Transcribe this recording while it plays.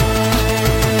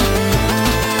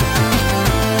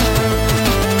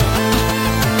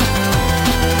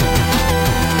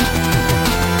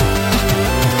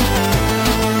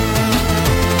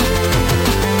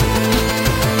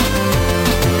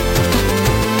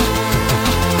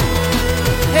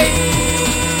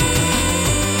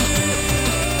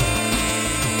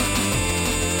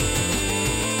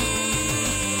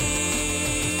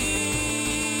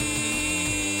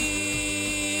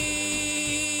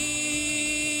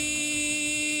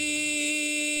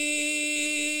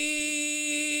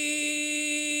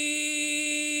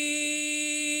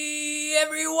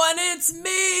everyone, it's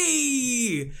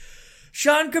me!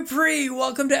 Sean Capri,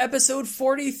 welcome to episode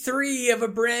 43 of a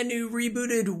brand new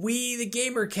rebooted We the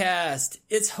Gamercast.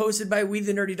 It's hosted by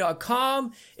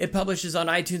WeTheNerdy.com. It publishes on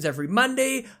iTunes every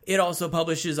Monday. It also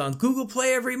publishes on Google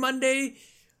Play every Monday.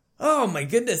 Oh my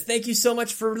goodness, thank you so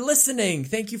much for listening.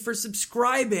 Thank you for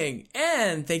subscribing.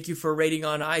 And thank you for rating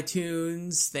on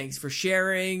iTunes. Thanks for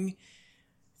sharing.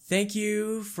 Thank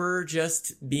you for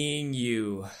just being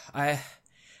you.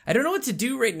 I don't know what to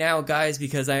do right now, guys,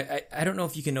 because I don't know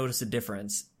if you can notice a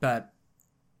difference, but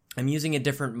I'm using a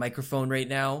different microphone right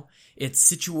now. It's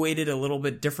situated a little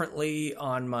bit differently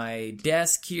on my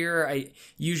desk here.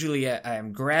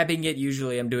 I'm grabbing it.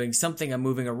 Usually I'm doing something. I'm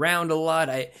moving around a lot.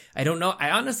 I don't know.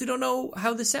 I honestly don't know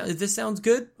how this sounds. If this sounds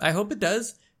good, I hope it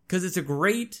does, because it's a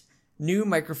great new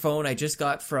microphone I just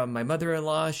got from my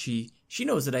mother-in-law. She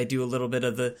knows that I do a little bit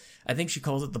of I think she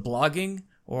calls it the blogging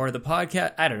or the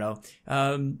podcast. I don't know.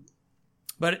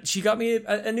 But she got me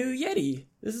a new Yeti.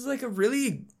 This is like a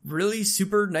really, really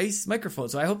super nice microphone.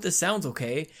 So I hope this sounds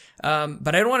okay.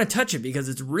 But I don't want to touch it because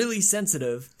it's really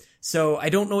sensitive. So I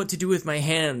don't know what to do with my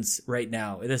hands right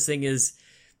now. This thing is,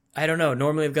 I don't know.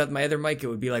 Normally I've got my other mic. It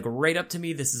would be like right up to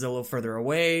me. This is a little further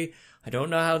away. I don't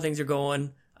know how things are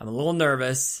going. I'm a little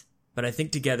nervous, but I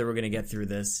think together we're going to get through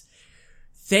this.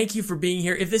 Thank you for being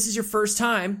here. If this is your first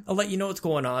time, I'll let you know what's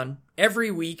going on.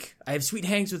 Every week, I have Sweet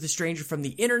Hangs with a stranger from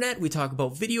the internet. We talk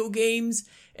about video games,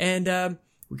 and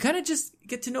we kind of just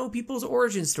get to know people's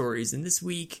origin stories. And this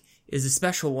week is a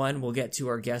special one. We'll get to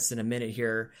our guests in a minute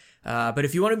here. But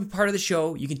if you want to be part of the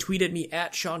show, you can tweet at me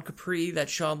at Sean Capri.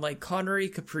 That's Sean like Connery,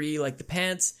 Capri like the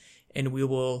pants, and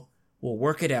we'll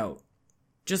work it out.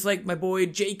 Just like my boy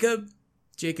Jacob.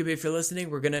 Jacob, if you're listening,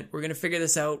 we're gonna figure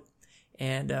this out.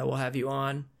 And we'll have you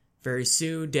on very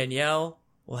soon. Danielle,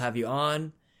 we'll have you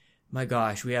on. My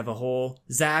gosh, we have a whole...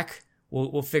 Zach,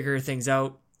 we'll figure things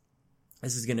out.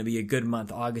 This is going to be a good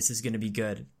month. August is going to be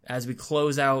good. As we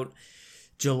close out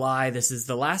July, this is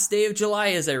the last day of July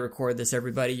as I record this,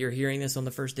 everybody. You're hearing this on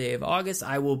the first day of August.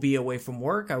 I will be away from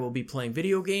work. I will be playing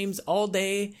video games all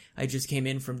day. I just came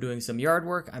in from doing some yard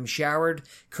work. I'm showered.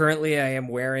 Currently, I am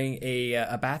wearing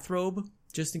a bathrobe,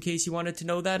 just in case you wanted to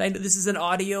know that. I know this is an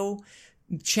audio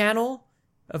channel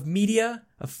of media,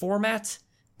 of format,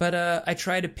 but I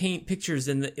try to paint pictures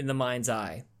in the mind's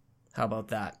eye. How about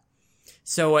that?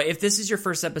 So if this is your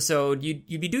first episode,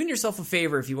 you'd be doing yourself a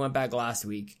favor if you went back last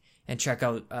week and check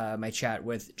out my chat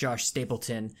with Josh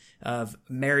Stapleton of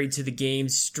Married to the Game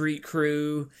Street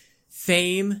Crew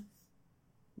fame.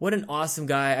 What an awesome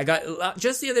guy. I got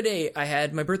just the other day, I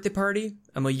had my birthday party.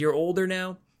 I'm a year older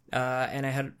now. And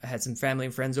I had some family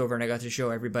and friends over, and I got to show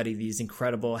everybody these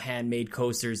incredible handmade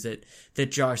coasters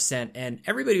that Josh sent, and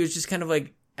everybody was just kind of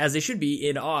like, as they should be,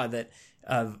 in awe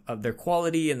of their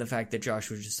quality and the fact that Josh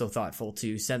was just so thoughtful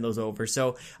to send those over.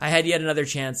 So I had yet another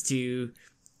chance to,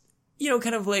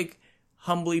 kind of like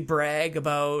humbly brag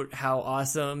about how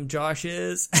awesome Josh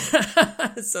is.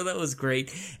 So that was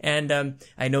great. And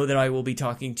I know that I will be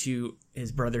talking to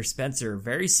his brother Spencer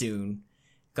very soon.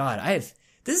 God,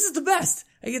 this is the best.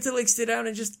 I get to sit down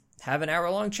and just have an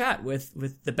hour-long chat with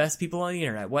the best people on the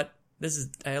internet.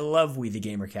 I love We the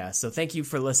Gamercast. So thank you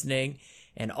for listening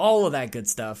and all of that good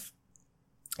stuff.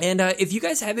 And if you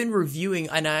guys have been reviewing,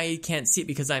 and I can't see it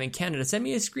because I'm in Canada, send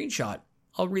me a screenshot.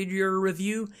 I'll read your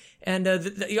review. And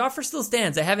the offer still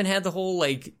stands. I haven't had the whole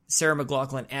Sarah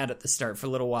McLachlan ad at the start for a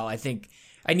little while. I think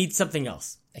I need something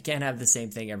else. I can't have the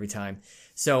same thing every time.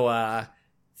 So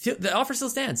the offer still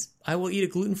stands. I will eat a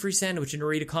gluten-free sandwich and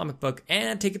read a comic book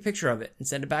and take a picture of it and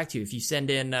send it back to you. If you send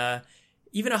in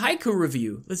even a haiku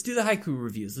review, let's do the haiku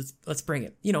reviews. Let's bring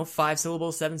it. 5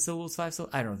 syllables, 7 syllables, 5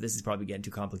 syllables. I don't know. This is probably getting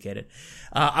too complicated.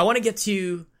 I want to get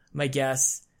to my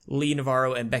guests, Lee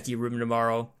Navarro and Becky Rubin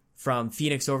Navarro from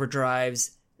Phoenix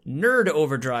Overdrive's Nerd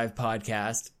Overdrive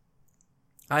podcast.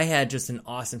 I had just an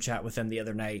awesome chat with them the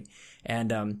other night,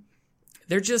 and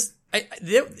they're just...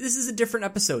 this is a different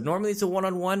episode. Normally it's a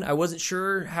one-on-one. I wasn't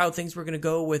sure how things were going to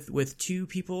go with two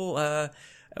people.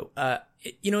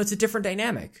 It's a different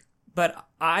dynamic. But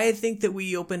I think that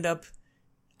we opened up...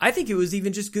 I think it was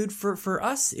even just good for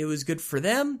us. It was good for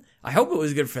them. I hope it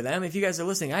was good for them. If you guys are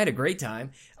listening, I had a great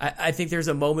time. I think there's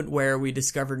a moment where we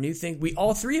discovered new things.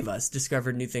 All three of us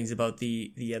discovered new things about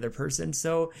the other person.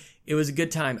 So it was a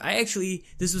good time.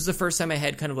 This was the first time I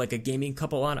had kind of like a gaming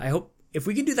couple on. I hope... If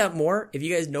we can do that more, if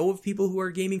you guys know of people who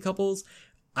are gaming couples,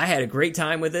 I had a great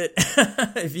time with it.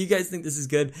 If you guys think this is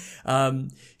good,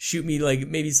 shoot me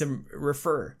maybe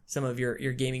refer some of your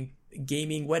gaming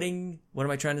wedding. What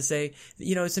am I trying to say?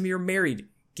 Some of your married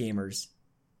gamers.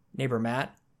 Neighbor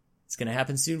Matt, it's going to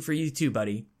happen soon for you too,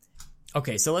 buddy.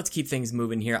 Okay, so let's keep things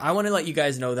moving here. I want to let you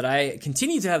guys know that I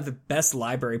continue to have the best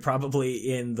library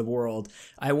probably in the world.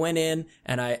 I went in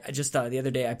and I just thought the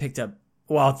other day I picked up,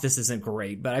 well, this isn't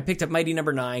great, but I picked up Mighty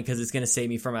Number 9 because it's going to save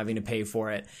me from having to pay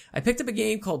for it. I picked up a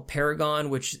game called Paragon,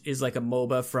 which is like a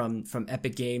MOBA from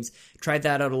Epic Games. Tried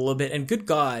that out a little bit, and good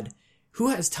God, who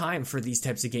has time for these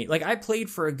types of games? Like, I played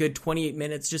for a good 28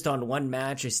 minutes just on one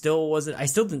match. I still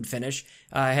didn't finish.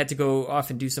 I had to go off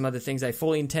and do some other things I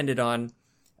fully intended on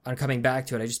coming back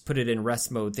to it. I just put it in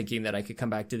rest mode thinking that I could come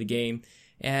back to the game.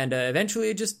 And eventually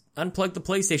I just unplugged the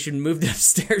PlayStation and moved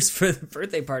upstairs for the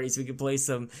birthday party so we could play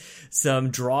some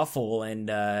Drawful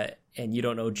and You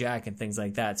Don't Know Jack and things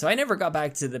like that. So I never got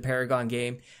back to the Paragon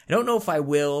game. I don't know if I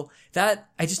will. I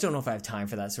just don't know if I have time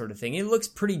for that sort of thing. It looks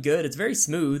pretty good. It's very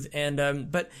smooth.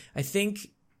 And but I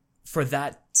think for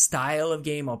that style of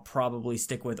game, I'll probably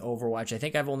stick with Overwatch. I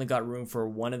think I've only got room for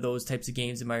one of those types of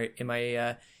games in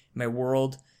my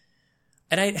world.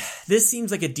 And this seems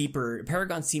like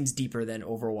Paragon seems deeper than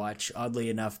Overwatch, oddly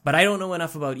enough. But I don't know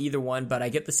enough about either one, but I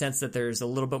get the sense that there's a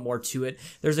little bit more to it.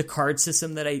 There's a card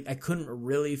system that I couldn't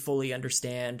really fully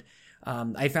understand.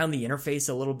 I found the interface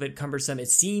a little bit cumbersome. It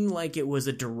seemed like it was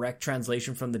a direct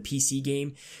translation from the PC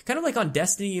game. Kind of like on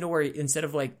Destiny, where instead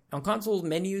of like on console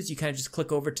menus, you kind of just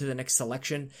click over to the next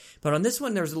selection. But on this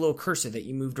one, there was a little cursor that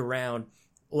you moved around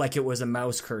like it was a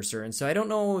mouse cursor. And so I don't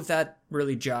know if that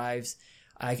really jives.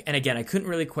 And again, I couldn't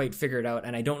really quite figure it out,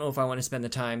 and I don't know if I want to spend the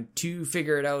time to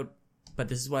figure it out, but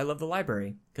this is why I love the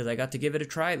library, because I got to give it a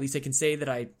try. At least I can say that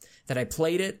I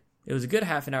played it. It was a good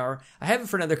half an hour. I have it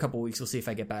for another couple weeks. We'll see if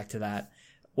I get back to that.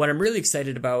 What I'm really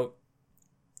excited about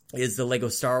is the Lego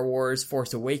Star Wars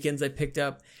Force Awakens I picked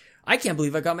up. I can't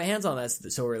believe I got my hands on that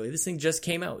so early. This thing just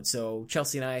came out, so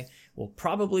Chelsea and I will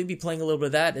probably be playing a little bit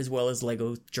of that, as well as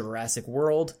Lego Jurassic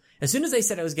World. As soon as I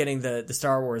said I was getting the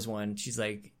Star Wars one, she's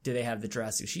like, do they have the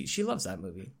Jurassic? She loves that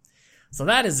movie. So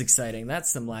that is exciting.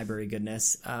 That's some library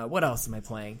goodness. What else am I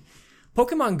playing?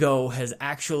 Pokemon Go has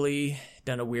actually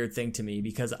done a weird thing to me,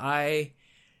 because I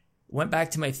went back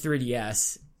to my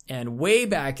 3DS, and way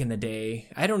back in the day,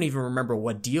 I don't even remember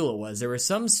what deal it was. There was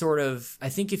some sort of, I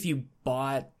think if you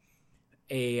bought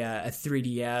a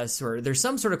 3DS, or there's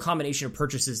some sort of combination of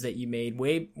purchases that you made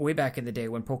way back in the day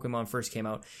when Pokemon first came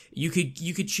out, you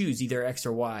could choose either X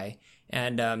or Y.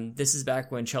 And this is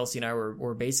back when Chelsea and I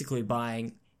were basically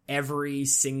buying every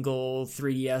single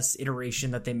 3DS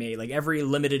iteration that they made, like every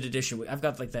limited edition. I've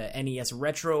got like the NES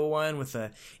Retro one with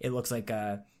it looks like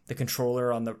the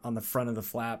controller on the front of the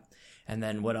flap. And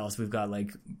then what else? We've got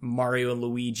like Mario and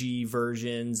Luigi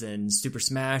versions and Super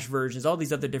Smash versions, all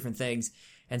these other different things.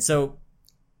 And so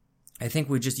I think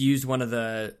we just used one of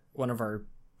our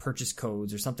purchase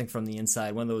codes or something from the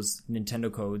inside, one of those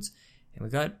Nintendo codes, and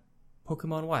we got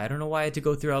Pokemon Y. I don't know why I had to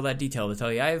go through all that detail to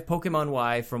tell you. I have Pokemon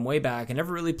Y from way back. I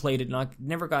never really played it,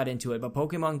 never got into it, but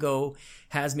Pokemon Go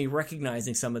has me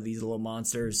recognizing some of these little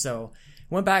monsters. So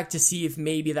went back to see if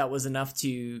maybe that was enough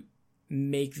to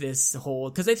make this whole,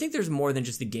 because I think there's more than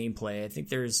just the gameplay. I think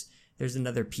there's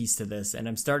another piece to this, and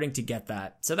I'm starting to get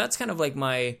that. So that's kind of like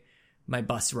my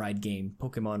bus ride game.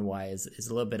 Pokemon Y is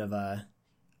a little bit of a,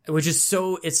 which is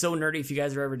it's so nerdy if you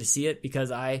guys are ever to see it,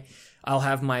 because I'll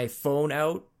have my phone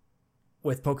out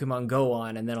with Pokemon Go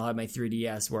on, and then I'll have my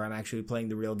 3DS where I'm actually playing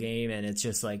the real game, and it's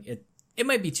just like, it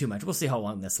might be too much. We'll see how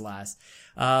long this lasts.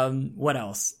 What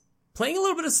else? Playing a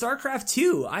little bit of StarCraft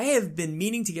 2. I have been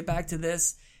meaning to get back to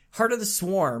this. Heart of the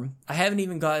Swarm. I haven't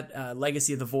even got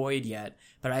Legacy of the Void yet,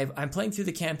 but I'm playing through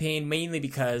the campaign mainly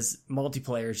because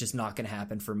multiplayer is just not going to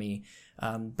happen for me.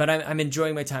 But I'm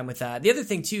enjoying my time with that. The other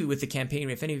thing too with the campaign,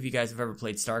 if any of you guys have ever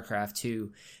played StarCraft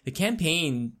 2, the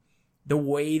campaign, the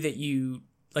way that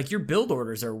your build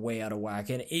orders are way out of whack.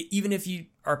 And even if you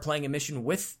are playing a mission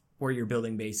with where you're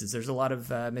building bases, there's a lot of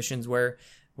missions where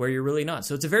you're really not.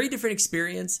 So it's a very different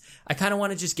experience. I kind of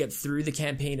want to just get through the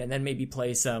campaign and then maybe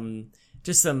play some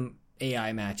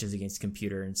AI matches against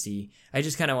computer and see. I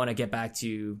just kind of want to get back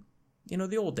to,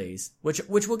 the old days, which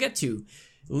we'll get to.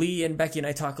 Lee and Becky and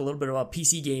I talk a little bit about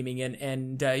PC gaming,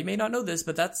 and you may not know this,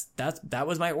 but that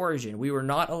was my origin. We were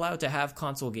not allowed to have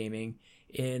console gaming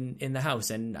in the house,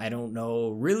 and I don't know,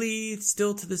 really,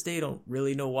 still to this day, don't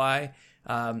really know why.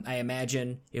 I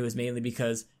imagine it was mainly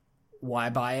because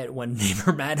why buy it when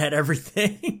neighbor Matt had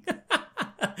everything?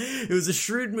 It was a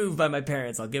shrewd move by my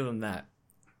parents, I'll give them that.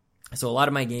 So a lot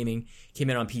of my gaming came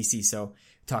in on PC, so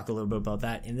talk a little bit about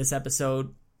that in this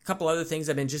episode. A couple other things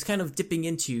I've been just kind of dipping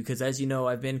into, because as you know,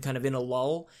 I've been kind of in a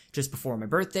lull just before my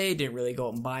birthday. Didn't really go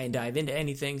out and buy and dive into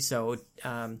anything, so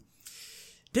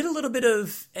did a little bit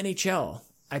of NHL.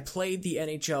 I played the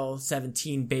NHL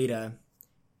 17 beta,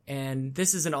 And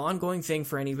this is an ongoing thing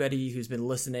for anybody who's been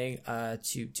listening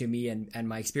to me and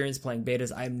my experience playing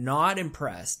betas. I'm not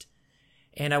impressed.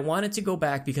 And I wanted to go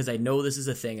back because I know this is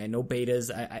a thing. I know betas.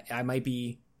 I might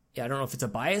be, I don't know if it's a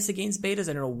bias against betas.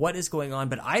 I don't know what is going on.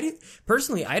 But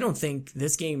personally, I don't think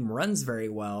this game runs very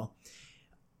well.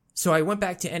 So I went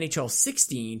back to NHL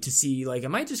 16 to see, like,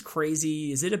 am I just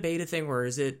crazy? Is it a beta thing, or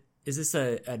is this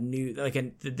a new, like,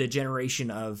 the generation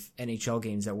of NHL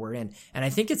games that we're in? And I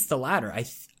think it's the latter.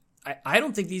 I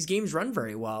don't think these games run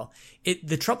very well.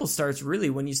 The trouble starts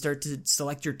really when you start to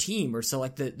select your team or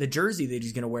select the jersey that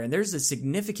he's going to wear. And there's a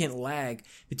significant lag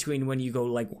between when you go,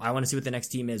 like, I want to see what the next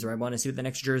team is, or I want to see what the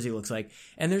next jersey looks like.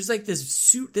 And there's like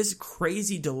this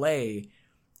crazy delay.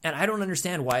 And I don't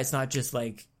understand why it's not just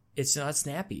like, it's not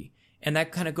snappy. And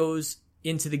that kind of goes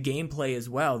into the gameplay as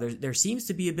well. There seems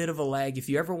to be a bit of a lag. If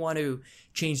you ever want to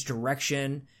change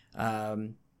direction, I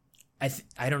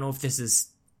don't know if this is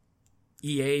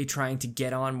EA trying to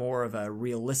get on more of a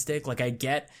realistic, like, I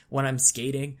get when I'm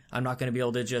skating, I'm not going to be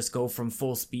able to just go from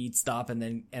full speed, stop, and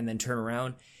then turn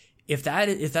around. If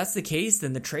that's the case,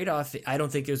 then the trade-off, I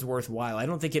don't think is worthwhile. I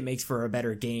don't think it makes for a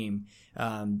better game,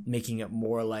 making it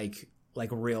more like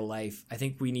real life. I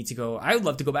think we need to go, I would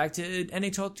love to go back to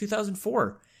NHL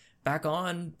 2004, back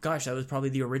on, gosh, that was probably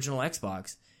the original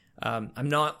Xbox. I'm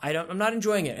not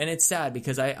enjoying it, and it's sad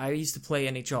because I used to play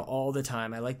NHL all the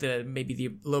time. I like maybe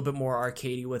the little bit more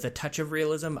arcadey with a touch of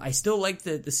realism. I still like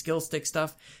the skill stick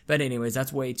stuff, but anyways,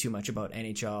 that's way too much about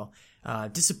NHL.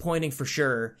 Disappointing for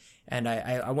sure. And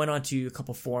I went on to a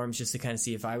couple forums just to kind of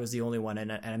see if I was the only one,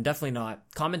 and I'm definitely not.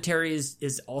 Commentary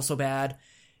is also bad.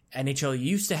 NHL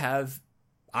used to have,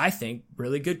 I think,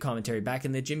 really good commentary back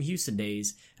in the Jim Houston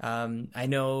days. I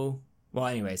know. Well,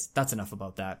 anyways, that's enough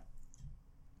about that.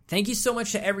 Thank you so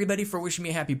much to everybody for wishing me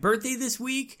a happy birthday this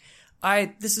week.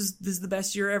 This is the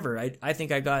best year ever. I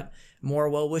think I got more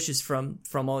well wishes from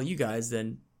all you guys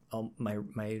than my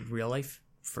real life,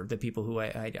 for the people who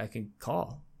I can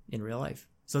call in real life.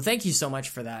 So thank you so much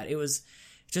for that. It was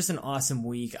just an awesome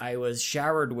week. I was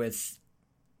showered with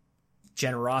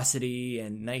generosity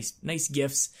and nice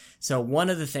gifts. So one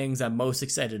of the things I'm most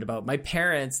excited about, my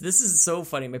parents, this is so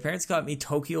funny. My parents got me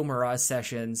Tokyo Mirage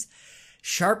Sessions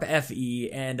Sharp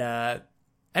FE, and I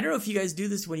don't know if you guys do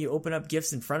this when you open up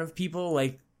gifts in front of people.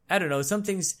 Like, I don't know, some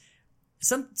things,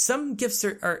 some gifts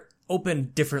are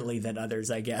open differently than others,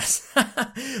 I guess.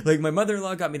 Like, my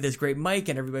mother-in-law got me this great mic,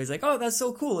 and everybody's like, oh, that's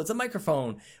so cool, it's a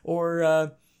microphone.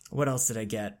 Or what else did I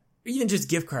get? Even just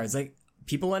gift cards. Like,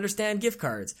 people understand gift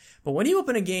cards. But when you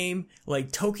open a game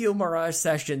like Tokyo Mirage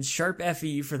Sessions Sharp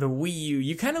FE for the Wii U,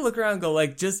 you kind of look around and go,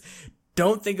 like, just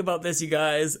don't think about this, you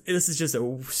guys. This is just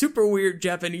a super weird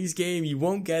Japanese game. You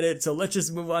won't get it. So let's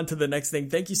just move on to the next thing.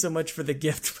 Thank you so much for the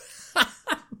gift.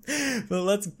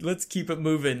 But let's keep it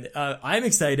moving. I'm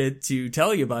excited to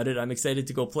tell you about it. I'm excited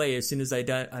to go play. As soon as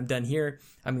I'm done here,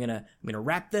 I'm gonna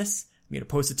wrap this. I'm gonna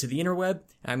post it to the interweb.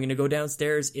 I'm gonna go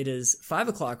downstairs. It is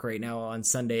 5:00 right now on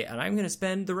Sunday, and I'm gonna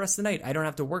spend the rest of the night. I don't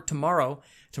have to work tomorrow.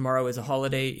 Tomorrow is a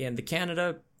holiday in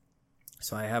Canada.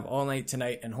 So I have all night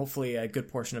tonight and hopefully a good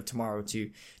portion of tomorrow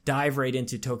to dive right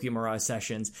into Tokyo Mirage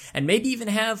Sessions. And maybe even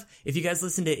have, if you guys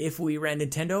listen to If We Ran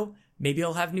Nintendo, maybe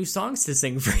I'll have new songs to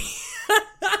sing for you.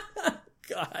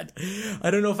 God,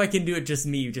 I don't know if I can do it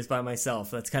just by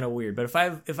myself. That's kind of weird. But if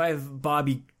I have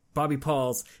Bobby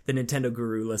Pauls, the Nintendo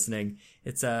guru, listening,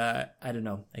 it's I don't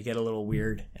know. I get a little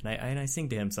weird, and I sing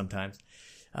to him sometimes.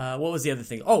 What was the other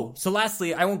thing? Oh, so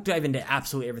lastly, I won't dive into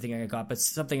absolutely everything I got, but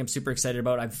something I'm super excited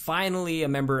about. I'm finally a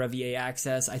member of EA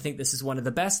Access. I think this is one of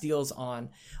the best deals on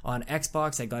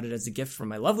Xbox. I got it as a gift from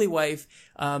my lovely wife.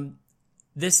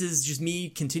 This is just me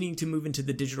continuing to move into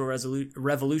the digital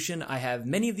revolution. I have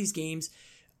many of these games,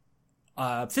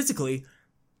 physically,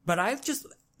 but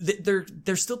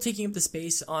they're still taking up the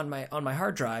space on my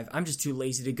hard drive. I'm just too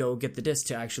lazy to go get the disc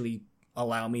to actually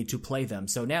allow me to play them.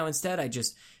 So now instead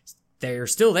they're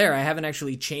still there. I haven't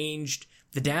actually changed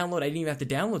the download. I didn't even have to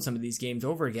download some of these games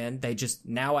over again.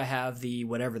 Now I have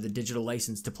the digital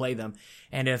license to play them.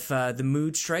 And if the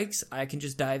mood strikes, I can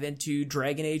just dive into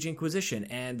Dragon Age Inquisition.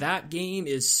 And that game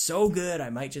is so good,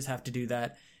 I might just have to do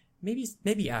that.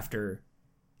 Maybe after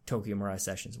Tokyo Mirage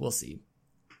Sessions. We'll see.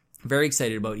 Very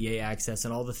excited about EA Access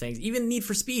and all the things. Even Need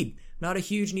for Speed. Not a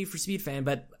huge Need for Speed fan,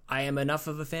 but I am enough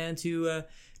of a fan to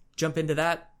jump into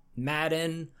that.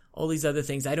 Madden, all these other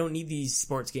things. I don't need these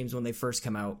sports games when they first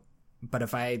come out. But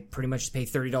if I pretty much pay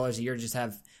 $30 a year to just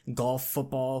have golf,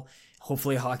 football,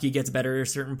 hopefully hockey gets better at a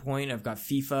certain point. I've got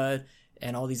FIFA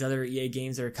and all these other EA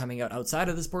games that are coming out outside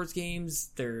of the sports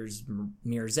games. There's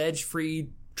Mirror's Edge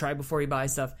free, try before you buy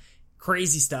stuff.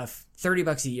 Crazy stuff.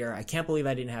 $30 a year. I can't believe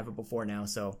I didn't have it before now.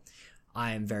 So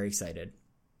I am very excited.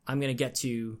 I'm going to get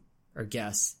to our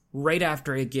guests right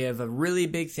after I give a really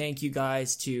big thank you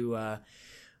guys to,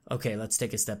 okay, let's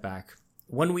take a step back.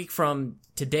 1 week from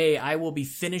today, I will be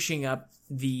finishing up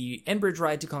the Enbridge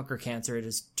Ride to Conquer Cancer. It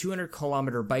is a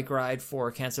 200-kilometer bike ride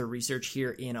for cancer research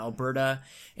here in Alberta,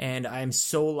 and I'm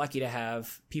so lucky to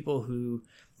have people who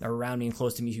are around me and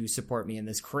close to me who support me in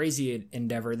this crazy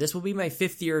endeavor. This will be my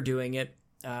 5th year doing it.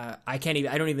 I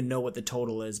don't even know what the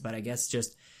total is, but I guess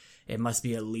just it must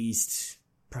be at least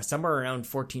somewhere around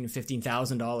 $14,000 to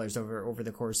 $15,000 over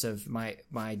the course of my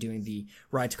doing the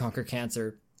Ride to Conquer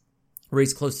Cancer.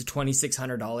 Raised close to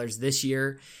 $2,600 this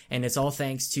year, and it's all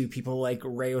thanks to people like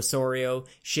Ray Osorio,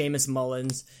 Seamus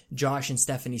Mullins, Josh and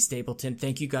Stephanie Stapleton.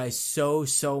 Thank you guys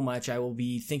so much. I will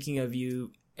be thinking of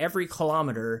you every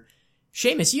kilometer.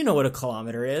 Seamus, you know what a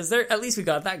kilometer is. At least we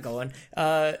got that going.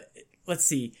 Let's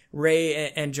see.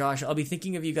 Ray and Josh, I'll be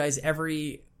thinking of you guys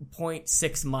every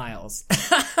 0.6 miles.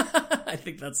 I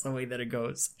think that's the way that it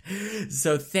goes.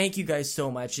 So thank you guys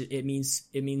so much. It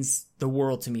means the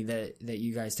world to me that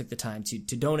you guys took the time to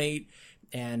donate.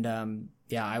 And,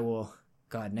 yeah, I will,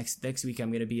 God, next week I'm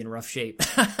going to be in rough shape.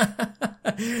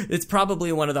 It's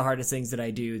probably one of the hardest things that I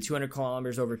do. 200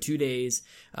 kilometers over 2 days.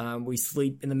 We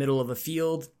sleep in the middle of a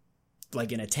field,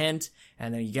 like in a tent,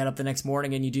 and then you get up the next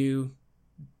morning and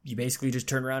you basically just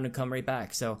turn around and come right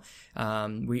back. So,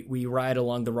 we ride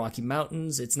along the Rocky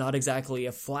Mountains. It's not exactly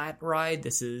a flat ride.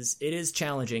 It is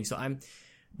challenging.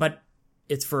 But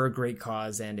it's for a great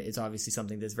cause, and it's obviously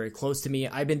something that's very close to me.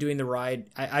 I've been doing the ride.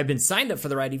 I've been signed up for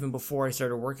the ride even before I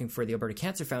started working for the Alberta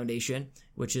Cancer Foundation,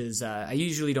 which is, I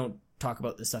usually don't talk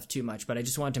about this stuff too much, but I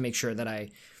just wanted to make sure that I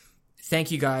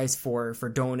thank you guys for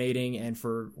donating and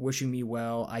for wishing me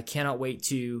well. I cannot wait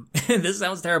to, this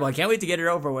sounds terrible, I can't wait to get it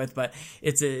over with, but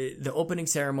it's the opening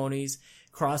ceremonies,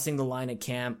 crossing the line at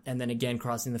camp, and then again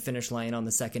crossing the finish line on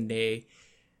the second day.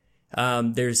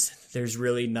 There's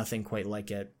really nothing quite like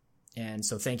it. And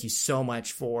so thank you so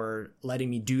much for letting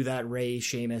me do that. Ray,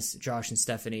 Seamus, Josh, and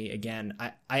Stephanie. Again,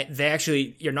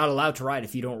 you're not allowed to ride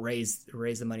if you don't raise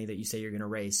the money that you say you're going to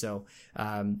raise. So,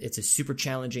 it's a super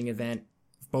challenging event,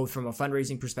 both from a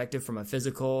fundraising perspective, from a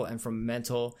physical and from a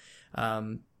mental.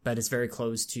 But it's very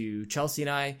close to Chelsea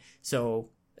and I. So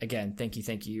again, thank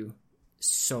you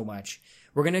so much.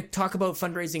 We're going to talk about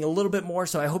fundraising a little bit more.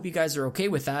 So I hope you guys are okay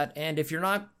with that. And if you're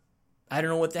not, I don't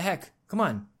know what the heck. Come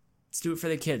on. Let's do it for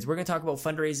the kids. We're going to talk about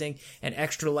fundraising and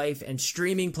Extra Life and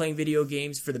streaming, playing video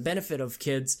games for the benefit of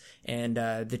kids and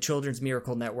the Children's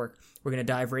Miracle Network. We're going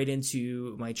to dive right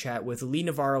into my chat with Lee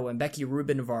Navarro and Becky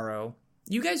Rubin Navarro.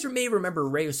 You guys may remember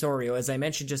Ray Osorio, as I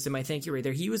mentioned just in my thank you right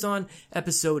there. He was on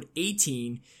episode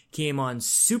 18, came on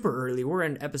super early. We're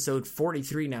in episode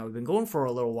 43 now. We've been going for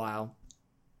a little while,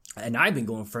 and I've been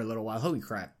going for a little while. Holy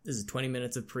crap. This is 20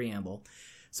 minutes of preamble.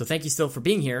 So thank you still for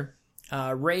being here.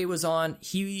 Ray was on.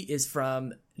 He is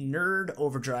from Nerd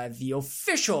Overdrive, the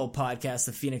official podcast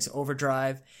of Phoenix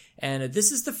Overdrive. And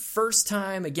this is the first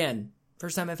time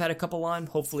I've had a couple on.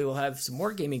 Hopefully we'll have some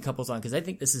more gaming couples on, because I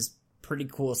think this is pretty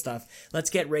cool stuff. Let's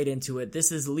get right into it.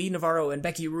 This is Lee Navarro and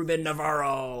Becky Rubin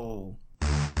Navarro.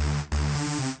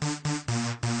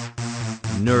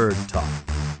 Nerd Talk.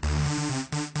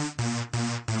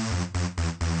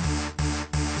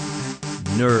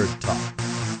 Nerd Talk.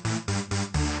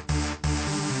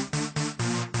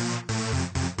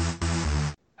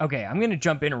 Okay, I'm going to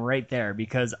jump in right there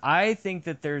because I think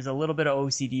that there's a little bit of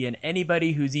OCD in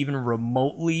anybody who's even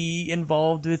remotely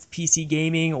involved with PC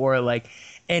gaming or like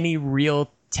any real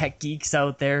tech geeks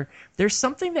out there. There's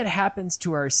something that happens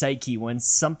to our psyche when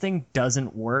something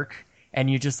doesn't work and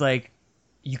you just like,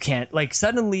 you can't, like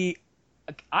suddenly,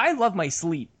 I love my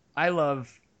sleep. I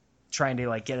love trying to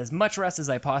like get as much rest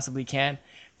as I possibly can.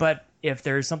 But if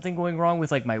there's something going wrong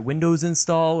with like my Windows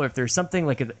install, or if there's something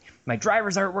like my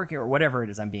drivers aren't working or whatever it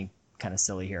is, I'm being kind of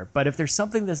silly here. But if there's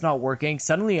something that's not working,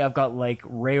 suddenly I've got like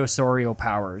Ray Osorio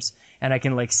powers and I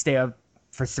can like stay up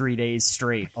for 3 days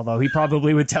straight. Although he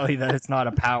probably would tell you that it's not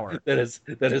a power. That is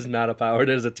not a power.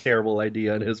 That is a terrible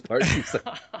idea on his part.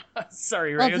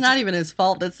 Sorry, Ray. Well, it's not even his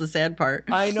fault. That's the sad part.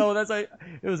 I know.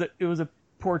 It was a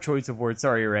poor choice of words.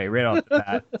 Sorry, Ray. Right off the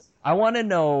bat. I want to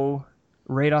know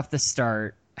right off the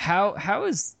start, how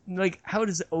does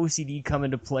OCD come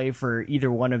into play for either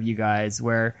one of you guys,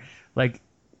 where like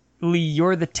Lee,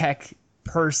 you're the tech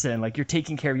person, like you're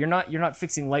taking care of, you're not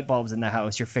fixing light bulbs in the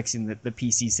house, you're fixing the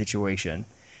PC situation.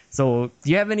 So do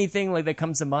you have anything like that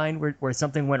comes to mind where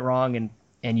something went wrong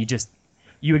and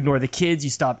you ignore the kids,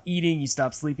 you stop eating, you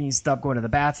stop sleeping, you stop going to the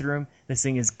bathroom, this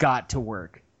thing has got to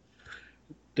work?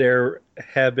 There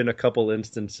have been a couple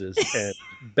instances, and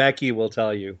Becky will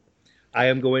tell you. I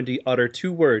am going to utter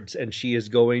 2 words, and she is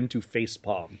going to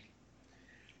facepalm.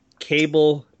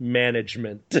 Cable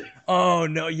management. Oh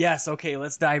no! Yes. Okay.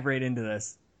 Let's dive right into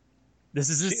this.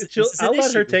 I'll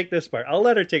let her take this part. I'll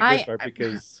let her take this part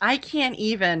because I can't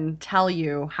even tell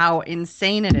you how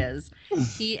insane it is.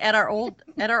 He at our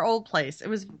old place. It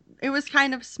was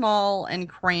kind of small and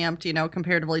cramped,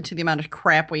 comparatively to the amount of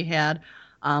crap we had.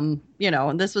 And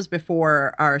this was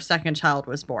before our second child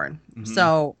was born. Mm-hmm.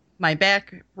 So my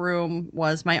back room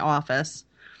was my office,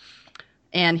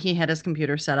 and he had his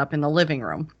computer set up in the living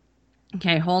room.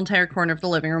 Okay, whole entire corner of the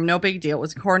living room, no big deal. It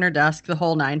was a corner desk, the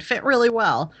whole nine, fit really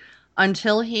well.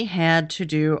 Until he had to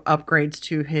do upgrades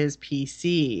to his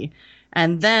PC.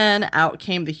 And then out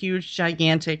came the huge,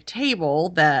 gigantic table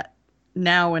that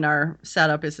now in our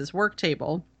setup is his work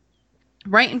table.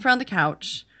 Right in front of the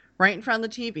couch, right in front of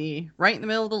the TV, right in the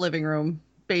middle of the living room,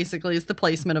 basically is the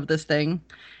placement of this thing.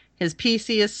 His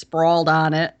PC is sprawled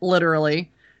on it,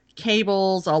 literally.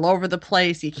 Cables all over the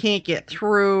place. You can't get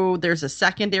through. There's a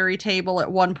secondary table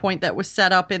at one point that was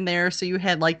set up in there. So you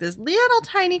had like this little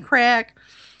tiny crack.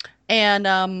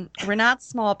 And we're not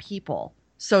small people.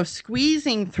 So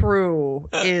squeezing through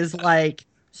is like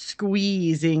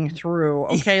squeezing through,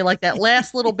 okay? Like that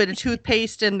last little bit of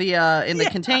toothpaste in the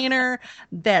container,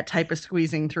 that type of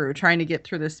squeezing through, trying to get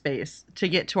through the space, to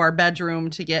get to our bedroom,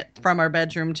 to get from our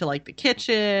bedroom to like the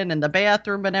kitchen and the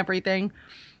bathroom and everything.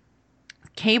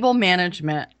 Cable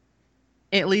management,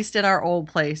 at least in our old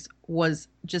place, was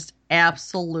just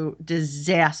absolute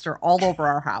disaster all over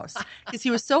our house because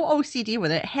he was so OCD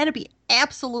with it. It had to be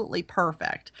absolutely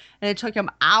perfect. And it took him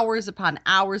hours upon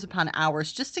hours upon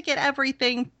hours just to get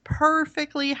everything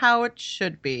perfectly how it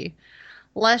should be.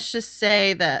 Let's just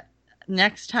say that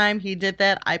next time he did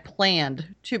that, I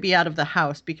planned to be out of the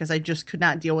house because I just could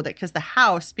not deal with it. Because the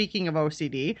house, speaking of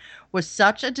OCD, was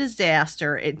such a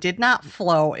disaster. It did not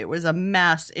flow. It was a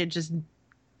mess. It just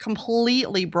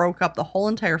completely broke up the whole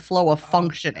entire flow of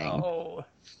functioning. Oh.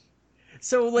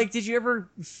 So, like, did you ever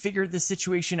figure the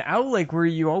situation out? Like, were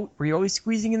you always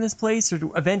squeezing in this place, or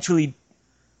eventually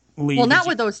leave? Well, not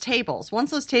with those tables.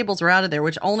 Once those tables were out of there,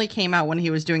 which only came out when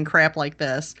he was doing crap like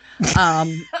this,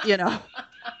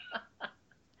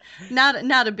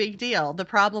 not a big deal. The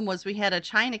problem was we had a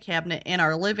china cabinet in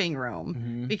our living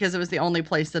room because it was the only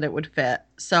place that it would fit.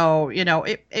 So,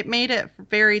 it made it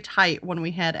very tight when we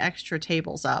had extra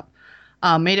tables up.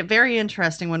 Made it very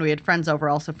interesting when we had friends over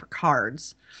also for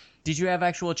cards. Did you have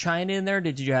actual china in there? Or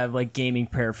did you have like gaming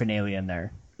paraphernalia in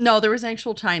there? No, there was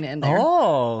actual china in there.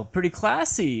 Oh, pretty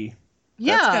classy.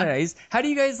 Yeah. That's kind of nice. How do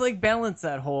you guys like balance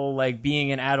that whole like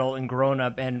being an adult and grown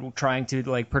up and trying to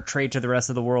like portray to the rest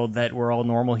of the world that we're all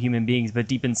normal human beings, but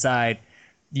deep inside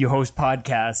you host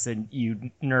podcasts and you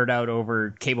nerd out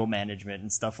over cable management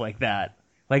and stuff like that?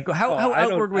 Like how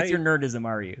outward with your nerdism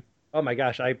are you? Oh my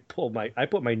gosh, I put my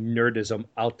nerdism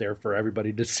out there for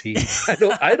everybody to see.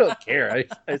 I don't care.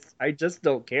 I just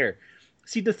don't care.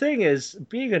 See, the thing is,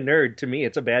 being a nerd to me,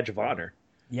 it's a badge of honor.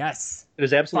 Yes. It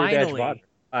is absolutely a badge of honor.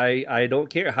 I don't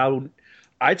care how.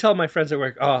 I tell my friends at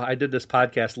work, "Oh, I did this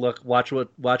podcast. Look, watch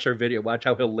our video. Watch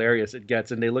how hilarious it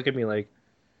gets." And they look at me like,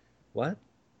 "What?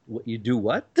 What you do?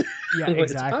 What?" Yeah, exactly.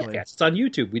 It's a podcast. It's on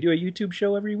YouTube. We do a YouTube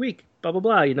show every week. Blah blah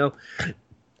blah.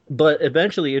 But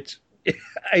eventually,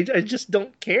 I just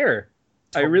don't care.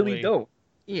 Totally. I really don't.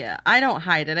 Yeah, I don't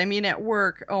hide it. I mean, at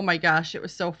work, oh my gosh, it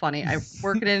was so funny. I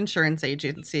work at an insurance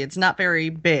agency. It's not very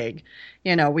big.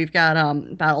 We've got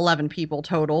about 11 people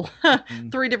total,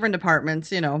 3 different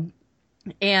departments,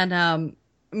 And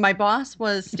my boss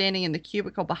was standing in the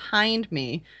cubicle behind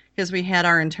me because we had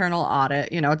our internal audit.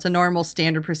 It's a normal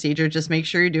standard procedure. Just make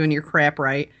sure you're doing your crap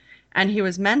right. And he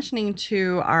was mentioning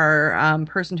to our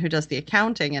person who does the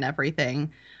accounting and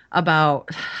everything about,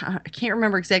 I can't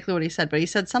remember exactly what he said, but he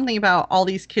said something about all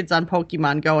these kids on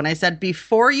Pokemon Go. And I said,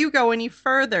 before you go any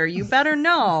further, you better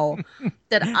know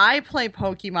that I play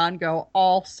Pokemon Go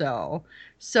also.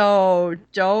 So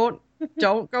don't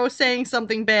go saying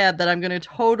something bad that I'm going to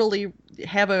totally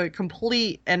have a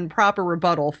complete and proper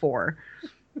rebuttal for.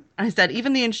 I said,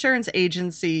 even the insurance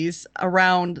agencies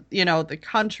around, the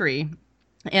country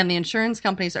and the insurance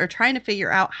companies are trying to figure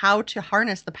out how to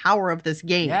harness the power of this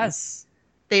game. Yes.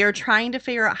 They are trying to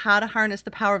figure out how to harness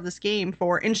the power of this game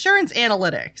for insurance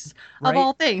analytics, right? Of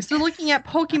all things. They're looking at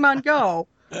Pokemon Go.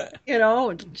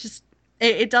 Just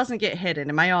it doesn't get hidden.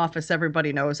 In my office,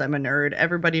 everybody knows I'm a nerd.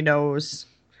 Everybody knows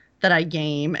that I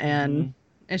game, and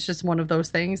it's just one of those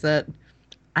things that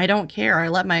I don't care. I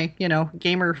let my,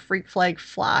 gamer freak flag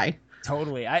fly.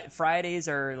 Totally. Fridays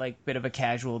are like a bit of a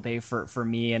casual day for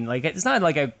me, and like it's not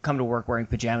like I come to work wearing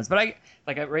pajamas, but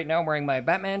right now I'm wearing my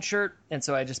Batman shirt, and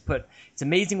so I just put. It's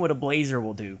amazing what a blazer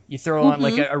will do. You throw on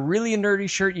like a really nerdy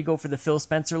shirt, you go for the Phil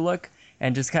Spencer look,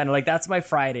 and just kind of like that's my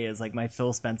Friday is like my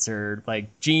Phil Spencer like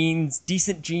jeans,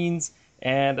 decent jeans,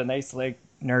 and a nice like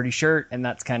nerdy shirt, and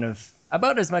that's kind of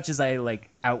about as much as I like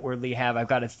outwardly have. I've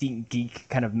got a Think Geek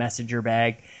kind of messenger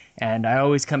bag, and I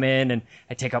always come in and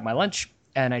I take out my lunch.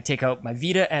 And I take out my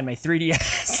Vita and my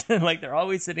 3DS, and like they're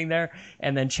always sitting there.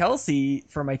 And then Chelsea,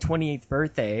 for my 28th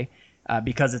birthday,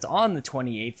 because it's on the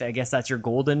 28th, I guess that's your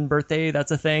golden birthday.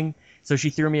 That's a thing. So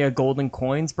she threw me a golden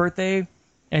coins birthday,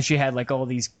 and she had like all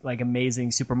these like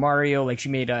amazing Super Mario. Like she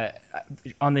made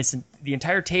on the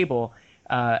entire table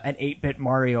an 8-bit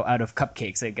Mario out of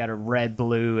cupcakes. It got a red,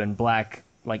 blue, and black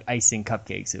like icing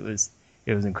cupcakes. It was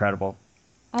incredible.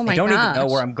 Oh my I don't gosh. even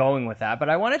know where I'm going with that, but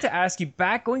I wanted to ask you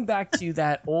going back to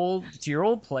your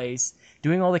old place,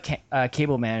 doing all the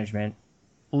cable management.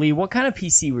 Lee, what kind of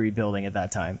PC were you building at that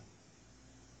time?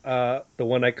 The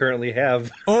one I currently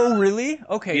have. Oh, really?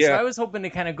 Okay, Yeah. so I was hoping to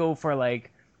kind of go for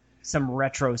like some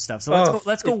retro stuff. So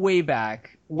let's go way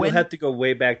back. We'll have to go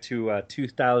way back to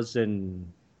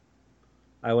 2000.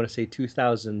 I want to say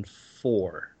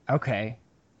 2004. Okay.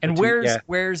 And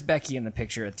where's Becky in the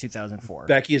picture at 2004?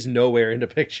 Becky is nowhere in the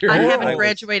picture. I haven't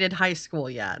graduated high school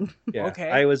yet. Yeah.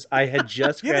 Okay. I had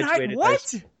just graduated.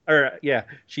 What?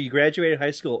 She graduated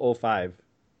high school 05.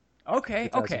 Okay.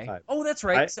 2005. Oh, that's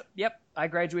right. Yep, I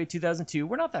graduated 2002.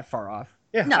 We're not that far off.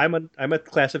 Yeah, No. I'm a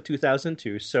class of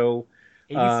 2002. So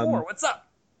 84. What's up?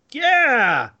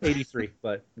 yeah, 83,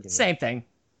 but you know, Same thing.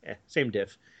 same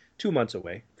diff. 2 months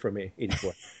away from me,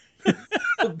 84.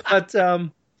 But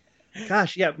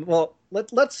gosh, yeah. Well,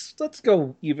 let's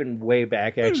go even way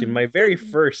back. Actually, my very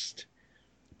first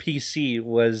PC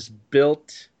was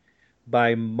built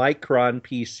by Micron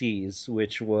PCs,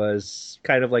 which was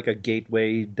kind of like a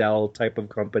gateway Dell type of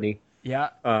company, Yeah.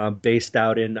 based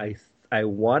out in I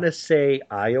want to say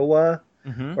Iowa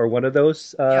Mm-hmm. or one of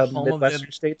those home of Midwestern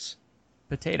the- states.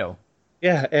 Potato.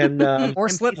 Yeah, and Or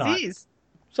And Slipknot. PCs.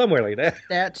 somewhere like that.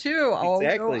 That too.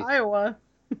 Exactly. Also Iowa.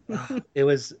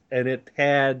 It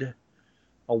had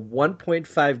a 1.5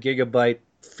 gigabyte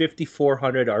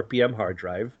 5400 RPM hard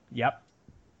drive, Yep.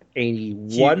 a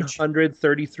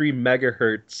 133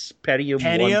 megahertz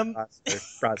Pentium 1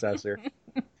 processor,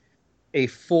 a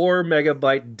 4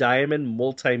 megabyte Diamond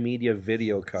multimedia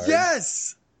video card,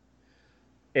 Yes.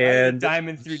 and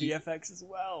Diamond 3DFX as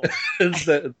well.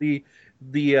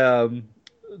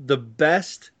 the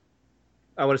best,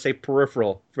 I want to say,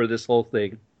 peripheral for this whole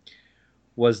thing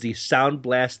was the Sound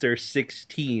Blaster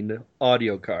 16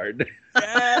 audio card.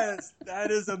 Yes,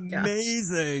 that is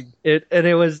amazing.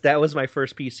 That was my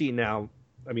first PC. Now,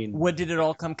 I mean, What did it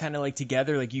all come kind of like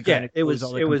together? Like you kind yeah, of it was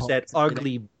all the that components and everything?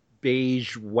 ugly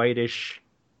beige whitish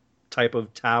type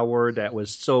of tower that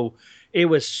was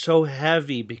so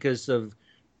heavy because of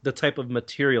the type of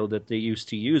material that they used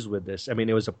to use with this. I mean,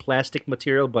 it was a plastic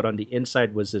material, but on the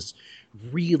inside was this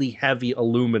really heavy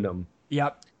aluminum.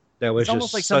 Yep. That was It's almost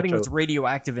just like such something a, that's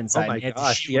radioactive oh inside. my and you had to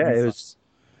gosh, shield yeah, and stuff.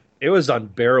 it was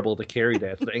unbearable to carry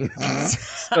that thing.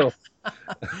 So,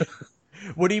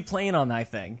 What are you playing on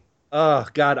that thing? oh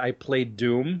god, I played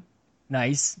Doom.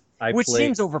 Nice. I Which played,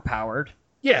 seems overpowered.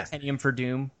 yeah, Pentium for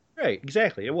Doom. right,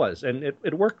 exactly. It was, and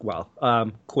it worked well.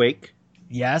 Quake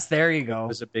Yes, there you go.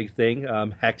 was a big thing.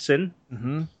 Hexen,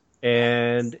 Mm-hmm.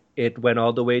 and it went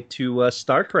all the way to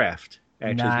StarCraft.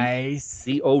 Actually, Nice.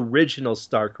 the original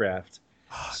StarCraft.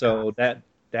 So that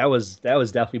was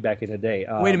definitely back in the day.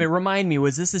 Wait a minute. Remind me.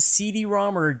 Was this a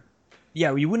CD-ROM or?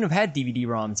 Yeah, you wouldn't have had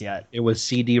DVD-ROMs yet. It was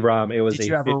CD-ROM. It was Did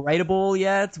you have a writable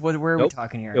yet? Where are we Nope.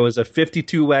 talking here? It was a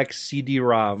 52x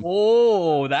CD-ROM.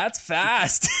 Oh, that's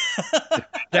fast.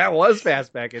 That was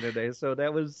fast back in the day. So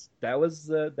that was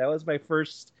my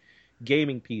first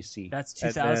gaming PC. That's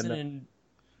And 2000 then, and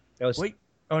that was wait.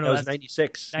 Oh that no, was that's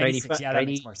 96. 96, yeah, that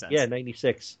makes more sense. Yeah,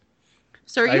 96.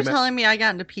 So are I you remember- telling me I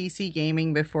got into PC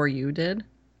gaming before you did?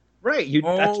 Right.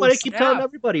 Oh, That's what I keep telling snap.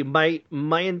 everybody.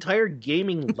 My entire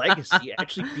gaming legacy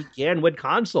actually began with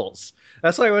consoles.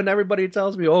 That's why when everybody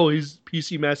tells me, "Oh, he's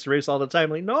PC Master Race all the time," I'm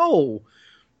like, no,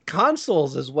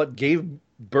 consoles is what gave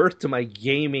birth to my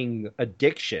gaming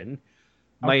addiction.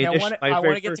 Okay, I want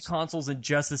very to get to first- consoles in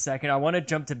just a second. I want to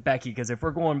jump to Becky because if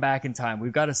we're going back in time,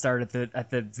 we've got to start at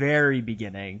the very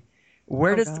beginning.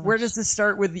 Where does this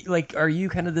start with? Like, are you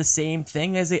kind of the same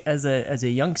thing as a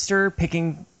youngster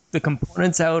picking the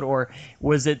components out, or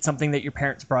was it something that your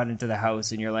parents brought into the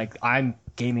house and you're like, I'm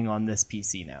gaming on this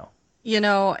PC now?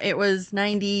 It was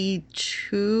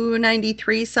 92,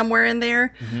 93, somewhere in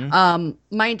there.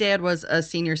 My dad was a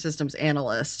senior systems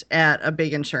analyst at a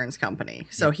big insurance company.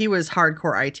 So he was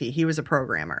hardcore IT. He was a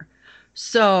programmer.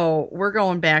 So we're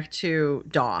going back to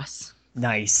DOS.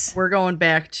 Nice. We're going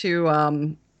back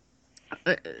to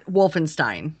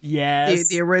Wolfenstein. Yes.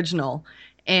 The original.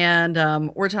 And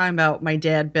we're talking about my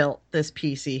dad built this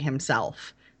PC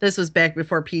himself. This was back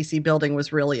before PC building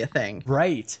was really a thing.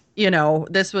 Right.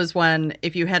 This was when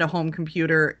if you had a home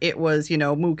computer, it was,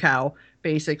 Moo Cow,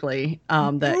 basically,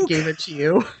 that gave it to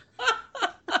you.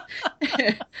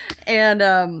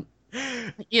 And,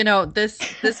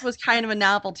 this was kind of a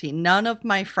novelty. None of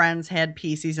my friends had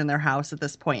PCs in their house at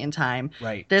this point in time.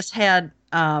 Right. This had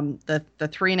the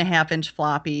 3.5-inch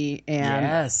floppy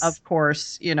and of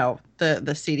course,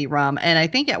 the CD-ROM. And I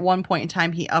think at one point in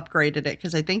time he upgraded it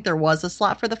because I think there was a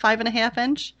slot for the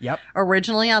 5.5-inch. Yep.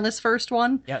 Originally on this first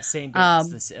one. Yeah, same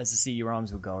as the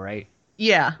CD-ROMs would go, right?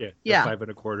 Yeah. Yeah. 5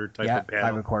 1/4 type of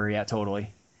panel. 5 1/4. Yeah,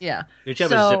 totally. Yeah. Did you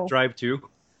have a zip drive too?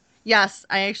 Yes,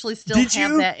 I actually still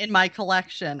have that in my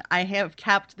collection. I have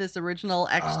kept this original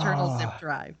external zip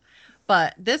drive.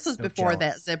 But this was before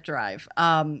that zip drive.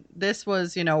 This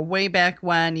was, way back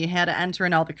when you had to enter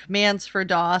in all the commands for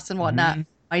DOS and whatnot.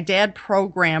 My dad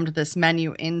programmed this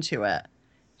menu into it.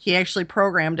 He actually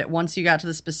programmed it once you got to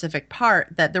the specific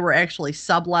part that there were actually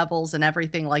sub-levels and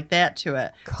everything like that to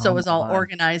it. So it was all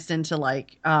organized into I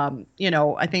think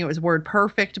it was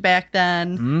WordPerfect back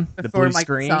then. Before the blue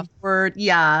Microsoft Word.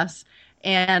 Yes.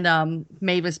 And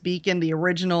Mavis Beacon, the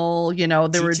original, there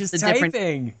were the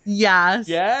different. Yes.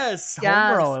 Yes.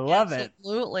 Homebrew, I love it.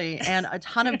 Absolutely. And a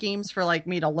ton of games for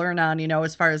me to learn on,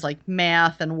 as far as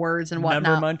math and words and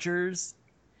whatnot. Member Munchers?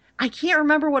 I can't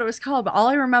remember what it was called, but all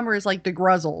I remember is the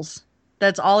Gruzzles.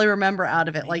 That's all I remember out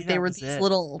of it. Maybe They were these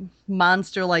little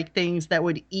monster-like things that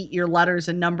would eat your letters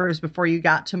and numbers before you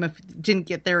got to them if you didn't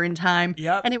get there in time.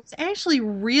 Yep. And it was actually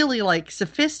really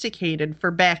sophisticated for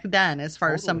back then as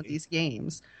far as some of these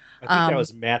games. I think that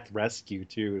was Math Rescue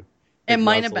too. It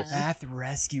might have been. Math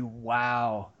Rescue.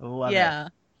 Wow. I love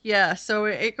it. Yeah, so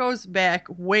it goes back,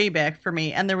 way back for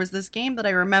me. And there was this game that I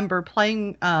remember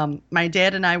playing, my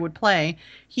dad and I would play.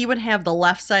 He would have the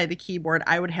left side of the keyboard,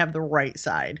 I would have the right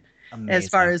side. Amazing. As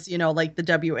far as, the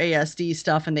WASD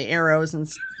stuff and the arrows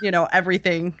and,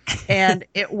 everything. And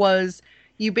it was,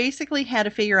 you basically had to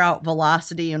figure out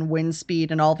velocity and wind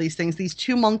speed and all these things. These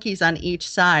two monkeys on each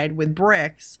side with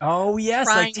bricks. Oh, yes,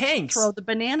 like tanks. To throw the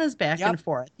bananas back and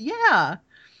forth. Yeah.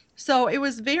 So it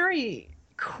was very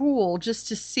cool just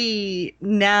to see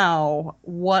now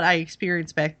what I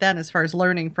experienced back then as far as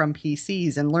learning from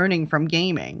PCs and learning from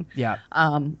gaming. Yeah.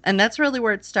 And that's really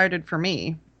where it started for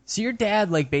me. So your dad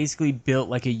basically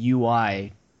built a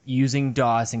UI using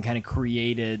DOS and kind of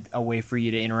created a way for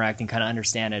you to interact and kind of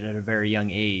understand it at a very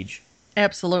young age.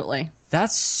 Absolutely.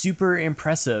 That's super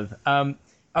impressive.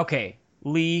 Okay,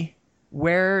 Lee,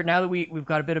 now that we've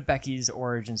got a bit of Becky's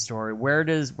origin story, where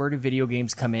do video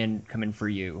games come in for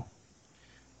you?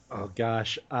 Oh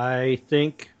gosh, I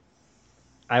think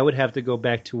I would have to go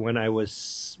back to when I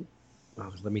was,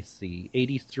 let me see,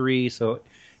 83. So it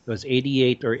was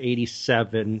 88 or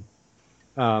 87.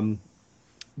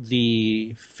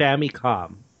 The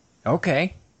Famicom.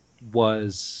 Okay.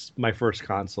 Was my first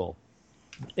console,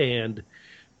 and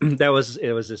it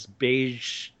was this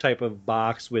beige type of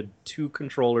box with two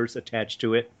controllers attached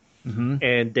to it,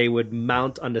 and they would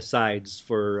mount on the sides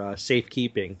for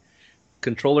safekeeping.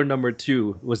 Controller number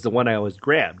 2 was the one I always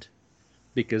grabbed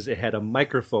because it had a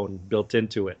microphone built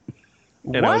into it.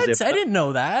 And what? I didn't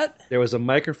know that. There was a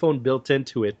microphone built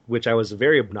into it, which I was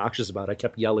very obnoxious about. I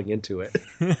kept yelling into it.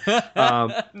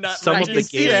 Some of the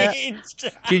games.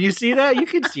 Can you see that? You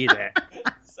can see that.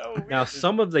 So weird. Now,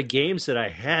 some of the games that I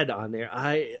had on there,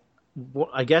 I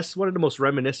guess one of the most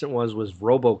reminiscent ones was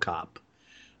RoboCop,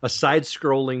 a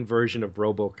side-scrolling version of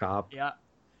RoboCop. Yeah.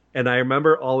 And I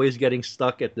remember always getting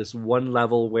stuck at this one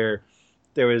level where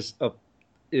it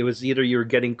was either you were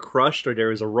getting crushed or there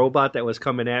was a robot that was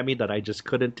coming at me that I just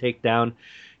couldn't take down.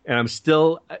 And I'm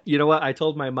still, you know what? I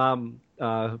told my mom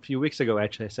a few weeks ago,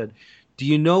 actually, I said, do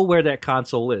you know where that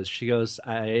console is? She goes,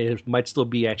 it might still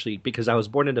be actually, because I was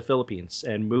born in the Philippines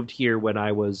and moved here when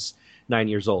I was 9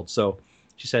 years old. So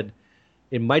she said,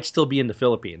 it might still be in the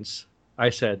Philippines. I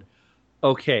said,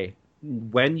 okay,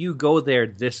 when you go there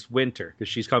this winter, because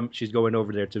she's going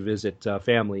over there to visit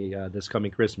family this coming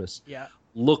Christmas. Yeah.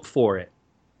 Look for it.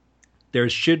 There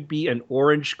should be an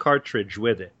orange cartridge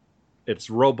with it. It's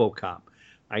RoboCop.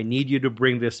 I need you to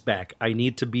bring this back. I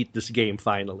need to beat this game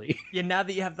finally. Yeah, now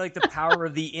that you have the power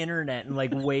of the internet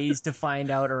and ways to find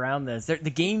out around this, the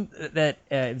game that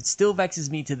still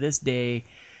vexes me to this day.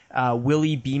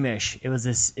 Willy Beamish. It was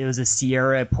a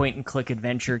Sierra point and click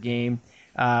adventure game.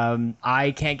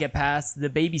 I can't get past the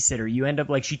babysitter. You end up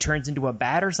like she turns into a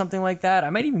bat or something like that.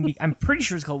 I'm pretty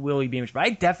sure it's called Willy Beamish, but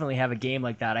I definitely have a game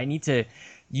like that. I need to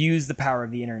use the power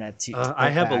of the internet to I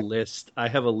have a list. I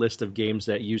have a list of games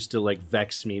that used to like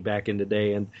vex me back in the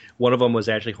day, and one of them was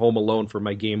actually Home Alone for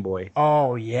my Game Boy.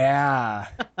 Oh yeah.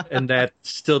 And that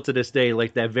still to this day,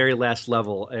 like that very last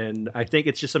level, and I think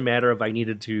it's just a matter of I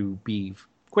needed to be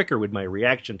quicker with my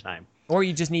reaction time. Or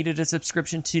you just needed a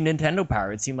subscription to Nintendo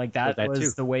Power. It seemed like that was too.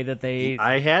 The way that they.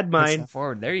 I had mine.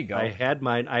 Forward. There you go. I had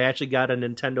mine. I actually got a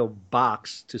Nintendo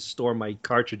box to store my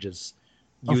cartridges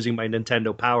using my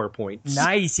Nintendo Power points.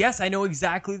 Nice. Yes, I know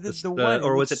exactly the one.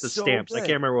 Or was it the stamps? Good. I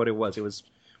can't remember what it was. It was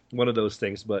one of those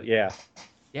things. But yeah.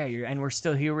 Yeah, and we're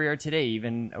still here. We are today.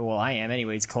 Even I am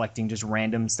anyways, collecting just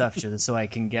random stuff just so I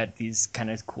can get these kind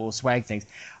of cool swag things.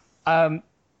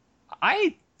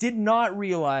 I did not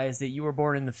realize that you were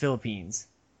born in the Philippines.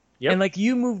 Yep. And like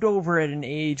you moved over at an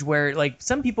age where like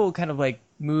some people kind of like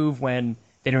move when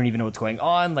they don't even know what's going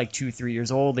on, like 2-3 years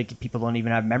old. Like people don't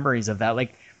even have memories of that.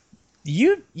 Like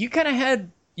you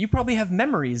probably have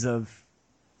memories of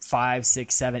 5,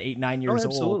 6, 7, 8, 9 years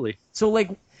old. Absolutely. So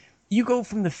like you go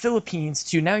from the Philippines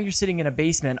to now you're sitting in a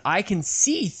basement. I can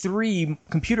see 3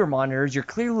 computer monitors. You're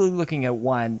clearly looking at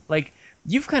one. Like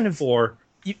you've kind of 4.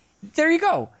 There you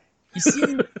go.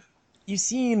 You've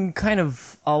seen kind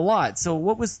of a lot. So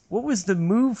what was the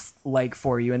move like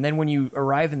for you? And then when you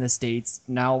arrive in the States,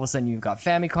 now all of a sudden you've got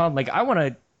Famicom. Like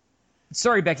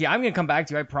sorry, Becky, I'm going to come back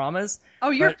to you. I promise. Oh,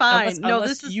 you're fine.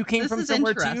 Unless you came from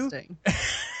somewhere interesting.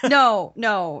 Too.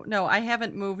 No. I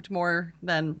haven't moved more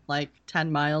than like 10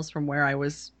 miles from where I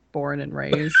was born and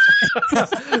raised.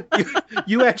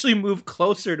 You actually moved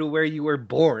closer to where you were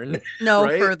born. No,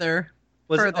 right? further.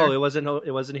 It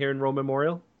wasn't here in Rome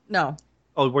Memorial? No.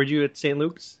 Oh, were you at St.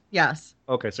 Luke's? Yes.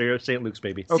 Okay, so you're at St. Luke's,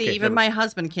 baby. See, okay, even my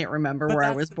husband can't remember where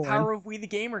I was born. That's the power of We the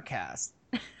Gamer Cast.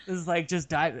 This is like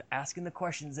just asking the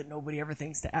questions that nobody ever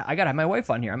thinks to ask. I gotta have my wife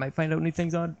on here. I might find out new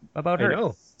things about her. I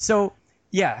know. So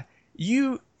yeah,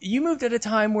 you moved at a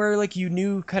time where like you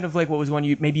knew kind of like what was one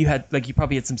you had like you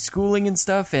probably had some schooling and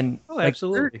stuff and like,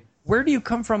 absolutely. Where do you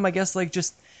come from? I guess like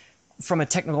just from a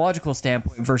technological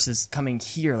standpoint versus coming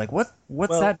here. Like what's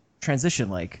that transition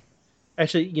like?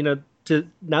 Actually,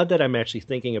 now that I'm actually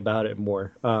thinking about it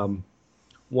more,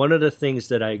 one of the things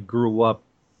that I grew up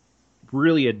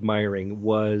really admiring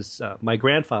was my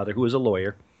grandfather, who was a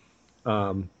lawyer.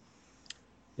 In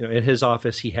his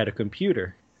office, he had a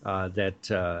computer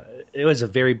it was a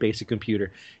very basic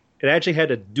computer. It actually had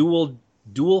a dual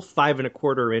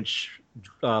 5.25-inch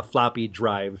floppy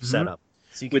drive setup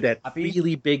with that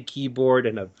really big keyboard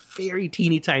and a very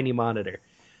teeny tiny monitor.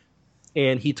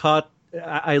 And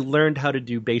I learned how to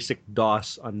do basic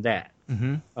DOS on that.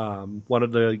 Mm-hmm. One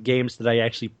of the games that I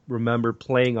actually remember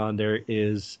playing on there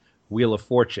is Wheel of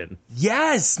Fortune.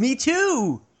 Yes, me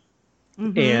too.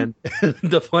 Mm-hmm. And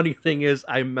the funny thing is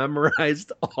I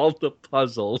memorized all the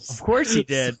puzzles. Of course you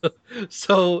did.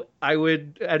 So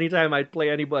anytime I'd play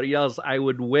anybody else, I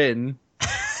would win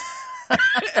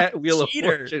at Wheel of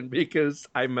Fortune because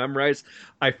I memorized.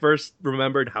 I first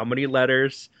remembered how many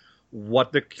letters,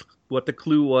 what the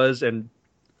clue was, and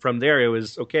from there it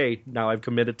was okay. Now I've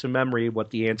committed to memory what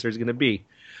the answer is going to be.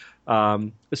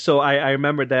 So I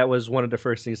remember that was one of the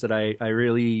first things that I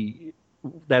really.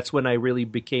 That's when I really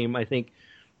became, I think,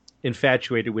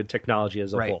 infatuated with technology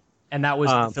as a whole. And that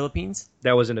was in the Philippines?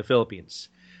 That was in the Philippines.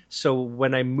 So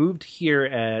when I moved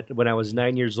here when I was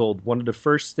 9 years old, one of the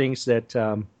first things that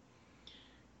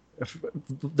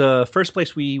the first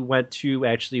place we went to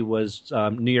actually was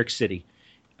New York City.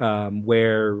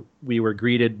 Where we were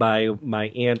greeted by my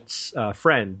aunt's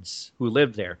friends who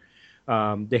lived there.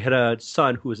 They had a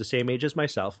son who was the same age as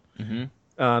myself. Mm-hmm.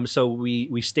 So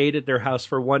we stayed at their house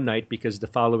for one night because the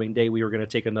following day we were going to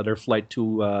take another flight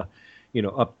to,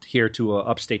 up here to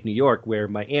upstate New York where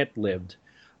my aunt lived.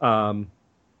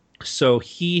 So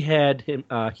he had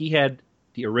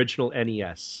the original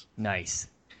NES. Nice.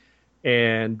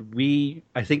 And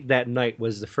I think that night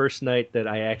was the first night that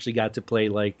I actually got to play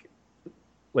like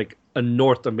a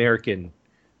North American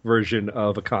version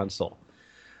of a console.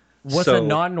 What's a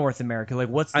non-North American? Like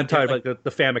what's I'm talking about the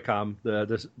Famicom,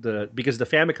 because the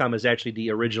Famicom is actually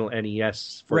the original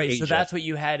NES for Asia. So that's what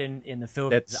you had in the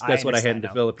Philippines. That's what I had in the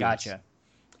Philippines.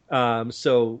 Gotcha.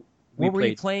 So what were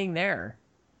you playing there?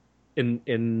 In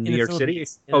New York City?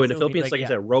 In the Philippines, like I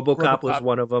said, RoboCop was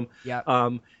one of them. Yeah.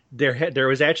 There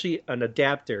was actually an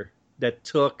adapter that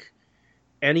took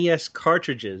NES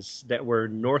cartridges that were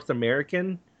North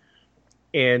American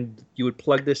and you would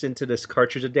plug this into this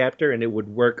cartridge adapter, and it would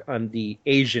work on the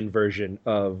Asian version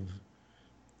of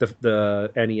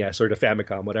the NES or the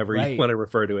Famicom, whatever you Right. want to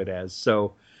refer to it as.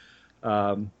 So,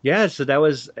 so that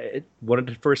was one of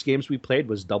the first games we played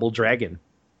was Double Dragon.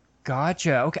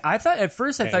 Gotcha. Okay, I thought at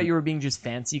first And- you were being just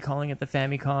fancy calling it the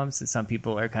Famicom. So some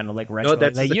people are kind of like retro.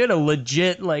 that's like, the- you had a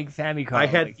legit like Famicom. I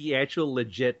had like, the actual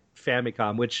legit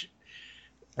Famicom, which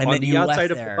and on then the you outside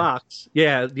left of there. the box,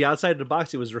 the outside of the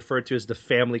box, it was referred to as the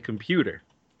family computer.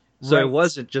 So Right. it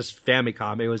wasn't just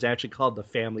Famicom; it was actually called the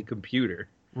family computer.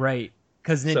 Right.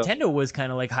 Because So- Nintendo was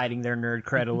kind of like hiding their nerd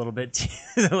cred a little bit too.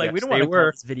 They're like, Yes, we don't they want to call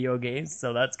were. this video games,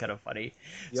 so that's kind of funny.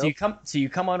 So Yep. you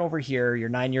come on over here. You're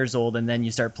 9 years old, and then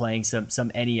you start playing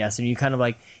some NES, and you kind of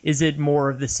like, is it more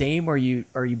of the same, or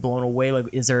are you blown away? Like,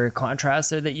 is there a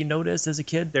contrast there that you noticed as a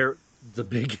kid? The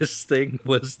biggest thing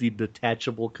was the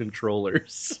detachable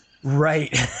controllers.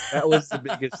 Right. That was the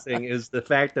biggest thing, is the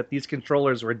fact that these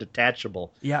controllers were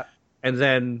detachable. Yeah. And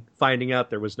then finding out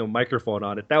there was no microphone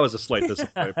on it, that was a slight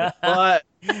disappointment. But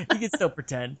You can still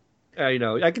pretend. I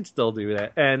know I can still do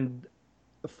that. And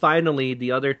finally,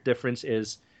 the other difference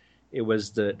is it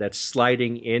was that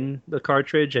sliding in the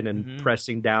cartridge and then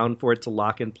pressing down for it to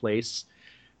lock in place,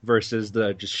 versus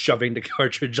the just shoving the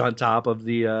cartridge on top of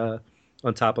the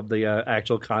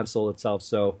actual console itself.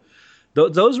 So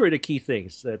those were the key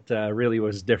things that really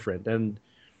was different. And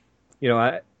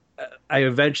I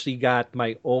eventually got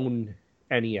my own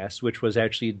NES, which was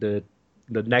actually the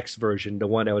next version, the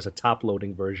one that was a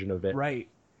top-loading version of it. Right.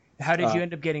 How did you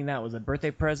end up getting that? Was it a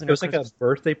birthday present? It was like a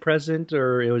birthday present,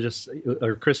 or it was just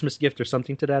a Christmas gift or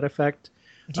something to that effect.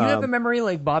 Do you have a memory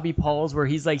like Bobby Paul's where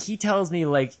he's like, he tells me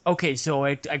like, okay, so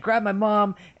I grabbed my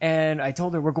mom and I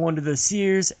told her we're going to the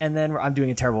Sears, and then I'm doing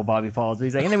a terrible Bobby Paul's, but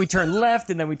he's like, and then we turn left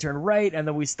and then we turn right and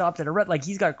then we stopped at a red. Like,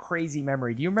 he's got crazy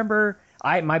memory. Do you remember?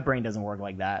 My brain doesn't work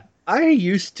like that. I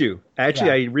used to. Actually,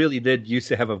 Yeah. I really did used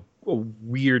to have a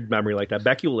weird memory like that.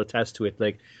 Becky will attest to it.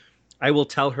 Like, I will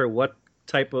tell her what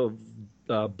type of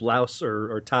blouse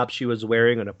or top she was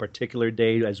wearing on a particular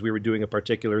day as we were doing a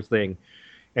particular thing.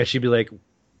 And she'd be like,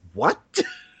 what?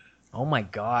 Oh my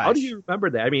gosh. How do you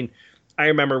remember that? I mean, I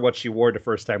remember what she wore the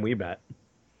first time we met.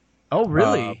 Oh,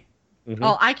 really? Mhm.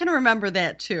 Oh, I can remember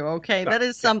that too. Okay, that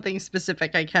is yeah. something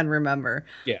specific I can remember.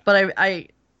 Yeah. But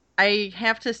I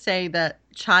have to say that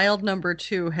child number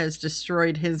 2 has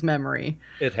destroyed his memory.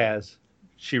 It has.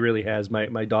 She really has.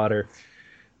 My daughter,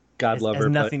 God It love has her.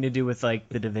 nothing to do with like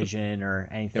the Division or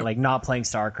anything. Yep. Like not playing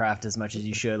StarCraft as much as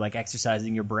you should, like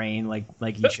exercising your brain like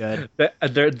you should. But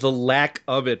the lack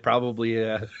of it probably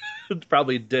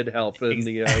did help in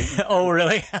the. Oh,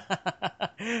 really?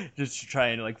 Just to try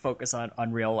and like focus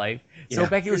on real life. So Yeah,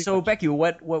 Becky,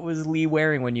 what was Lee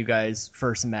wearing when you guys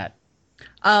first met?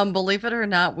 Believe it or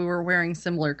not, we were wearing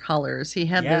similar colors. He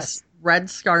had Yes. this red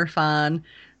scarf on,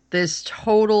 this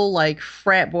total like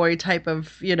frat boy type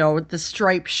of, the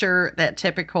striped shirt, that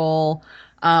typical.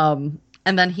 And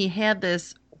then he had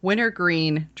this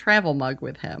wintergreen travel mug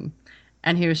with him.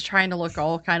 And he was trying to look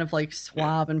all kind of like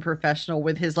suave and professional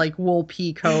with his like wool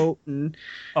pea coat and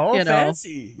Oh, You know.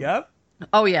 fancy. Yep.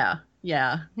 oh yeah.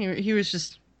 He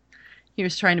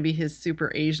was trying to be his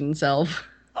super Asian self.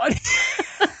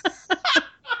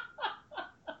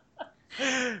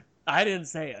 I didn't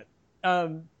say it.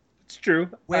 It's true.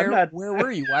 Where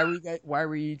were you? Why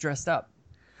were you dressed up?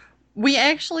 We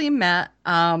actually met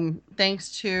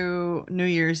thanks to New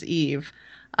Year's Eve.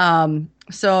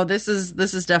 So this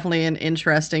is definitely an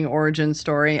interesting origin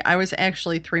story. I was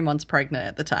actually 3 months pregnant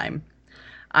at the time.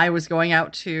 I was going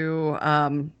out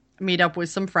to meet up with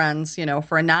some friends,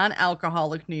 for a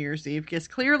non-alcoholic New Year's Eve, because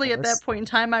clearly at that point in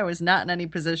time I was not in any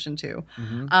position to.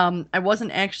 Mm-hmm. I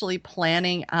wasn't actually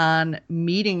planning on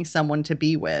meeting someone to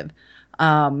be with.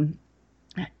 And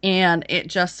it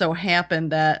just so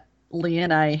happened that Lee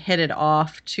and I hit it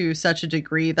off to such a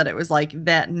degree that it was like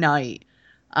that night,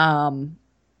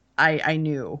 I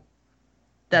knew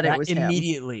that it was him.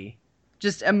 immediately.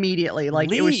 Just immediately.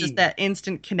 Like, it was Lee. just that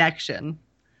instant connection.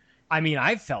 I mean,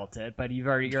 I felt it, but you're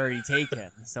already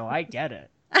taken, so I get it.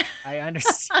 I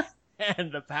understand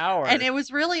the power. And it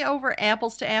was really over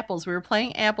apples to apples. We were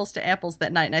playing apples to apples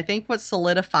that night, and I think what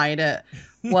solidified it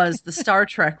was the Star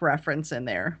Trek reference in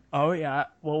there. Oh yeah,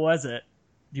 what was it?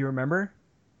 Do you remember?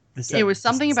 It was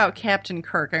something about Captain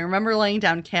Kirk. I remember laying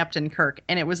down Captain Kirk,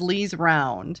 and it was Lee's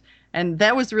round, and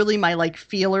that was really my like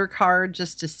feeler card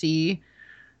just to see.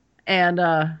 And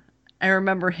I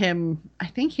remember him. I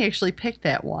think he actually picked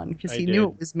that one because he knew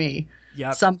it was me.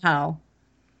 Yep. Somehow.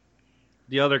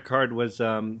 The other card was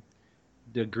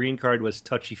the green card was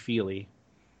Touchy Feely,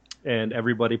 and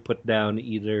everybody put down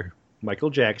either Michael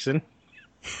Jackson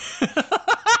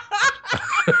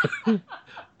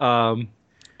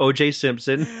O.J.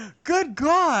 Simpson, Good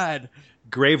God!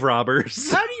 grave robbers,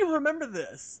 How do you remember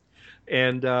this?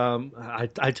 and I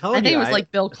tell I you, think it was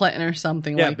like Bill Clinton or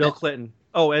something like Bill that. Clinton.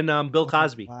 Oh, and Bill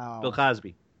Cosby. Wow. Bill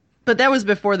Cosby. But that was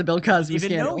before the Bill Cosby Even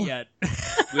scandal. know yet?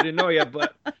 We didn't know yet,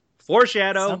 but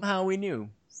foreshadow. Somehow we knew.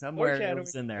 Somewhere it Foreshadowing.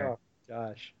 was in there. Oh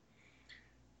gosh.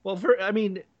 Well,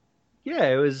 yeah,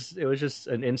 it was just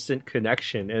an instant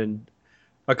connection, and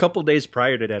a couple days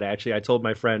prior to that, actually, I told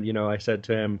my friend, I said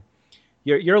to him,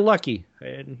 "You're lucky,"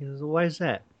 and he says, "Why is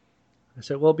that?" I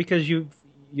said, "Well, because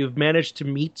you've managed to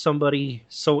meet somebody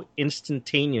so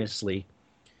instantaneously,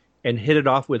 and hit it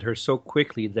off with her so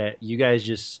quickly that you guys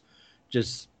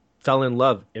just fell in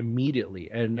love immediately."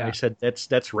 And I said,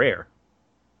 "That's rare."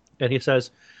 And he says,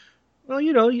 "Well,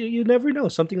 you never know.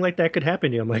 Something like that could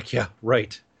happen to you." I'm like, "Yeah,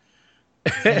 right."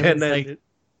 And then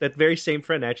that very same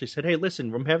friend actually said, "Hey,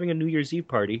 listen, I'm having a New Year's Eve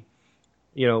party.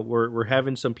 We're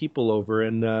having some people over,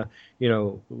 and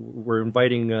we're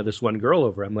inviting this one girl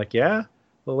over." I'm like, "Yeah,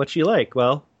 well, what's she like?"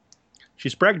 "Well,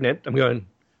 she's pregnant." I'm going,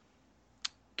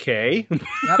 "Okay."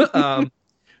 Yep.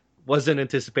 Wasn't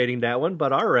anticipating that one,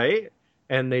 but all right.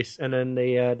 And then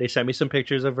they sent me some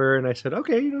pictures of her, and I said,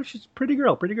 "Okay, she's a pretty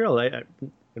girl."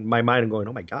 In my mind, I'm going,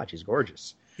 "Oh my God, she's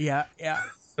gorgeous." Yeah.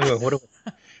 I'm going, "What?"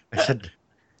 I said,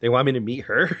 "They want me to meet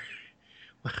her?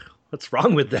 What's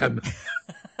wrong with them?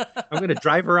 I'm going to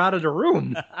drive her out of the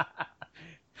room."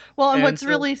 Well, and And what's so-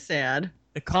 really sad,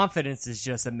 The confidence is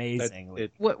just amazing.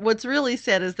 what's really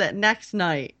sad is that next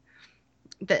night,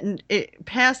 that it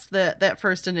past that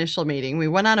first initial meeting, we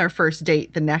went on our first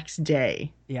date the next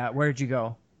day. Yeah, where'd you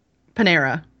go?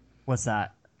 Panera. What's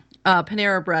that?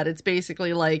 Panera Bread. It's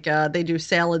basically like they do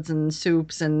salads and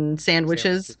soups and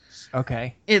sandwiches.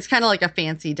 Okay. It's kind of like a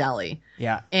fancy deli.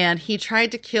 Yeah. And he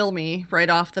tried to kill me right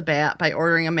off the bat by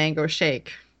ordering a mango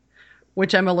shake,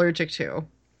 which I'm allergic to.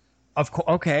 Of course.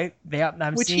 Okay. Yeah,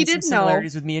 I'm Which seeing he some didn't know.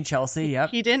 similarities with me and Chelsea.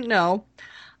 Yep. He didn't know.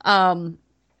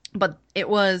 But it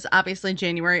was obviously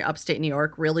January, upstate New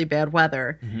York, really bad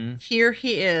weather. Mm-hmm. Here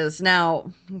he is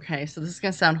now. Okay, so this is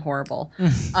going to sound horrible.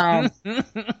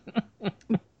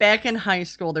 Back in high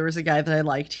school, there was a guy that I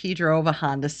liked. He drove a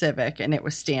Honda Civic, and it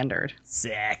was standard.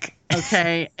 Sick.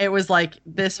 Okay, it was like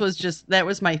that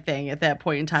was my thing at that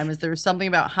point in time. Is there was something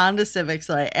about Honda Civics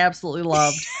that I absolutely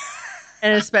loved,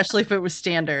 and especially if it was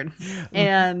standard.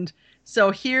 And so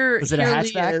here, Was it a here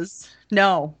Lee hatchback? is.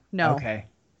 No. Okay.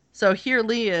 So here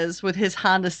Lee is with his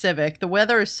Honda Civic. The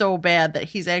weather is so bad that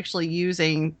he's actually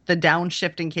using the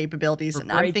downshifting capabilities, For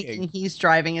and I'm braking. thinking he's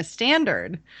driving a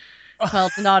standard. Well,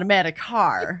 it's an automatic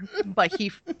car, but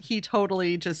he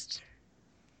totally just.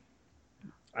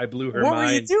 I blew her What mind.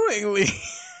 were you doing,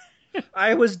 Lee?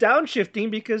 I was downshifting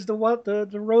because the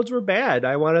roads were bad.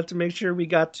 I wanted to make sure we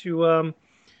got to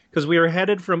because we were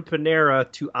headed from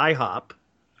Panera to IHOP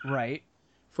Right.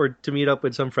 to meet up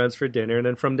with some friends for dinner, and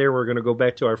then from there we're going to go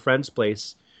back to our friend's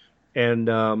place, and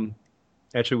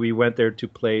actually we went there to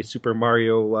play Super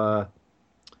Mario.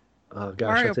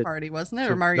 Mario Party, wasn't it?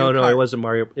 Or Mario No, Kart? it wasn't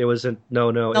Mario. It wasn't. No.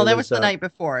 No, it that was the night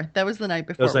before. That was the night It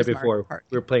before. was the night Mario before. Party.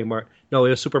 We were playing No, it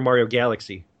was Super Mario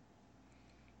Galaxy.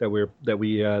 That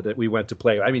we went to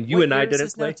play. I mean, you What and I year is didn't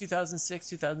this now? play. 2006,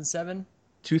 2007?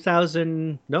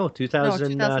 2010. No,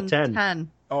 2010.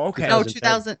 Oh, okay. No, 2010.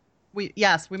 2000. We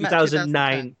met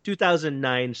 2009.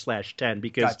 2009/10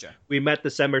 because Gotcha. we met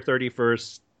December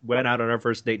 31st. Went out on our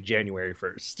first date January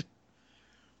 1st.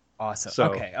 Awesome.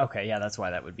 So- Okay. Yeah, that's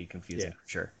why that would be confusing Yeah. for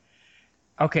sure.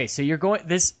 Okay, so you're going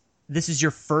this is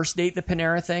your first date, the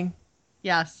Panera thing?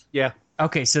 Yes. Yeah.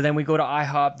 Okay, so then we go to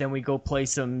IHOP, then we go play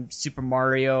some Super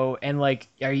Mario, and like,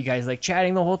 are you guys like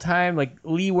chatting the whole time? Like,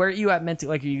 Lee, where are you at mentally?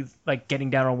 Like, are you like getting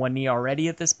down on one knee already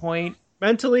at this point?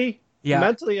 Mentally,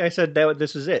 Yeah. I said that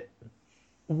this is it.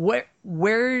 When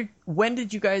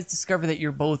did you guys discover that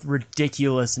you're both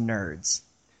ridiculous nerds?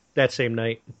 That same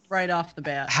night. Right off the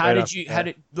bat. How Right did off you? the How bat.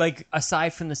 did like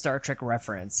aside from the Star Trek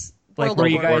reference? Like, World were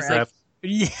of you guys Warcraft.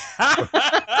 like? Yeah.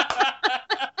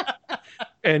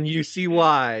 And you see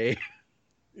why.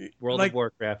 World Like- of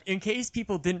Warcraft. In case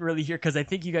people didn't really hear, because I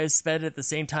think you guys said it at the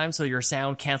same time, so your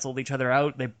sound canceled each other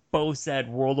out. They both said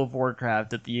World of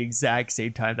Warcraft at the exact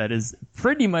same time. That is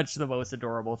pretty much the most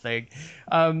adorable thing.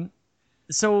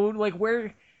 So, like,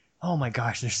 where... Oh my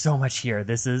gosh, there's so much here.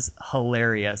 This is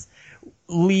hilarious.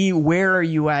 Lee, where are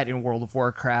you at in World of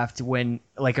Warcraft when,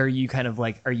 like, are you kind of,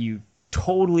 like, are you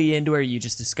totally into it? Are you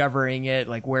just discovering it?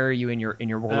 Like, where are you in your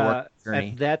World of Warcraft journey?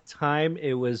 At that time,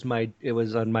 it was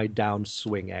on my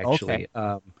downswing. Actually,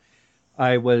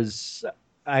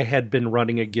 I had been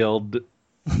running a guild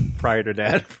prior to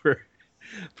that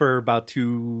for about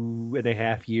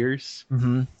 2.5 years.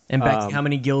 Mm-hmm. And Becky, Um, how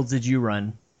many guilds did you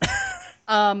run?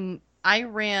 I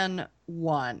ran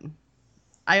one.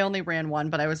 I only ran one,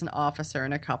 but I was an officer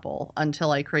in a couple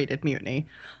until I created Mutiny.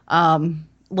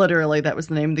 Literally, that was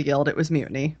the name of the guild. It was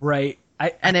Mutiny. Right.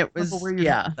 And it was,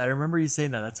 yeah. I remember you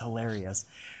saying that. That's hilarious.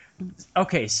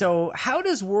 Okay, so how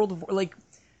does World of like?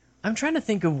 I'm trying to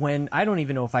think of when. I don't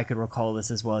even know if I could recall this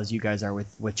as well as you guys are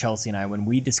with Chelsea and I when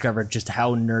we discovered just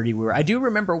how nerdy we were. I do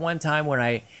remember one time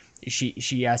when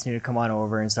she asked me to come on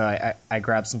over, and so I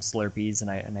grabbed some Slurpees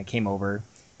and I came over.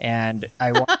 And I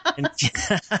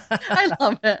I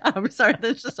love it. I'm sorry,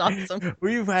 that's just awesome.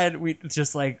 We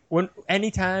just like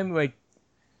anytime like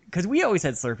because we always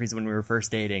had Slurpees when we were first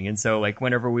dating, and so like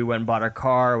whenever we went and bought our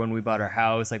car, when we bought our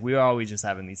house, like we were always just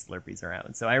having these Slurpees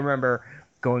around. So I remember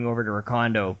going over to her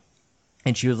condo,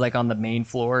 and she was like on the main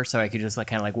floor, so I could just like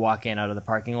kind of like walk in out of the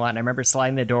parking lot. And I remember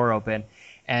sliding the door open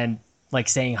and like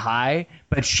saying hi,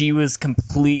 but she was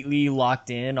completely locked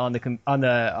in on the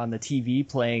TV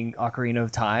playing Ocarina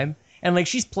of Time, and like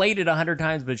she's played it 100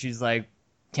 times, but she's like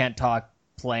can't talk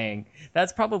playing.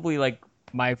 That's probably like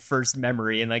my first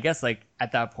memory, and I guess like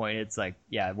at that point it's like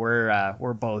yeah,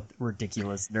 we're both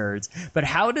ridiculous nerds. But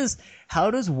how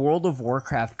does World of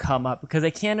Warcraft come up? Because I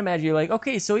can't imagine you're like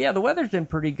okay, so yeah, the weather's been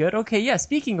pretty good. Okay, yeah,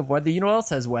 speaking of weather, you know what else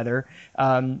has weather?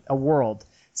 A world.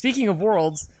 Speaking of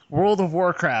worlds, World of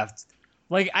Warcraft.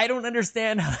 Like, I don't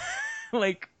understand,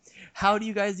 like, how do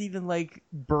you guys even, like,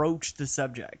 broach the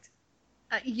subject?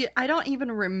 I don't even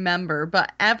remember,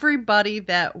 but everybody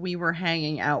that we were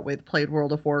hanging out with played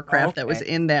World of Warcraft that was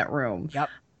in that room. Yep.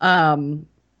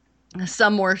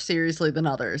 Some more seriously than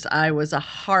others. I was a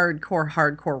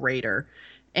hardcore raider.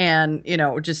 And, you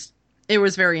know, just, it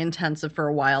was very intensive for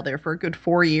a while there. For a good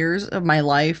 4 years of my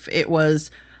life, it was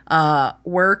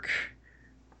work,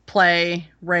 play,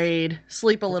 raid,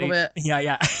 sleep a little bit.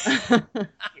 Yeah.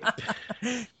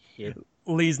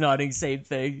 Lee's nodding, same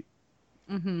thing.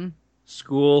 Mm-hmm.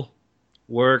 School,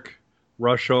 work,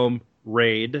 rush home,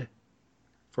 raid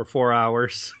for 4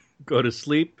 hours, go to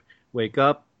sleep, wake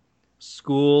up,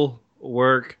 school,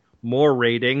 work, more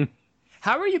raiding.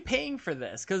 How are you paying for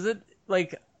this? Because it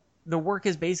like the work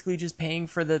is basically just paying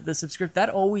for the subscription. That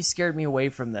always scared me away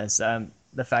from this.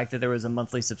 The fact that there was a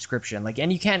monthly subscription, like,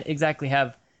 and you can't exactly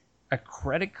have a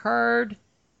credit card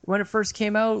when it first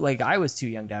came out. Like I was too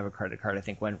young to have a credit card. I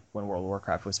think when World of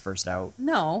Warcraft was first out.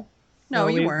 No,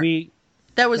 you weren't.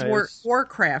 That was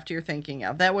Warcraft you're thinking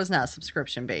of. That was not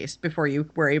subscription based before you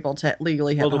were able to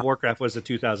legally have. World of Warcraft was a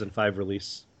 2005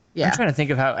 release. Yeah, I'm trying to think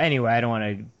of how. Anyway, I don't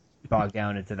want to bog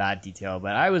down into that detail,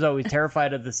 but I was always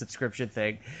terrified of the subscription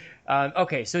thing.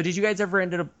 Okay, so did you guys ever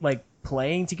ended up like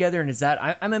playing together? And is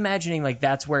that I'm imagining like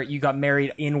that's where you got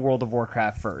married in World of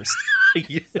Warcraft first.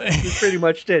 You pretty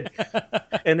much did.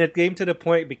 And it came to the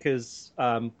point because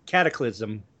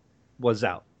Cataclysm was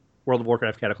out. World of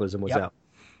Warcraft Cataclysm was out.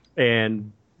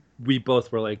 And we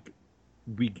both were like,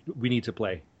 we need to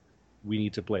play. We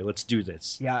need to play. Let's do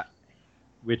this. Yeah.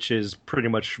 Which is pretty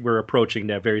much, we're approaching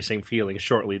that very same feeling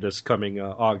shortly this coming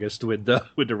August with the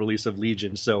release of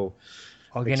Legion. So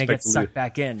I'm going to get sucked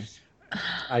back in.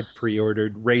 I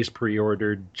pre-ordered. Ray's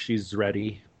pre-ordered. She's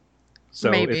ready. So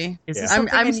maybe.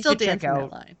 I'm still dancing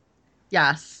that line.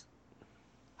 Yes.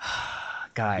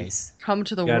 Guys. Come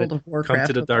to the World of Warcraft. Come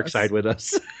to the dark side with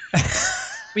us.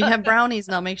 We have brownies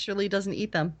now. Make sure Lee doesn't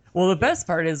eat them. Well, the best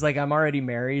part is like I'm already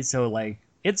married, so like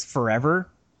it's forever.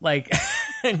 Like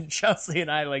and Chelsea and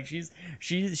I, like she's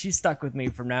stuck with me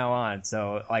from now on.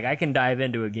 So like I can dive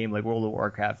into a game like World of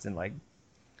Warcraft and like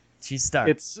she's stuck.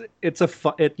 It's a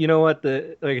fun. You know what?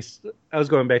 I was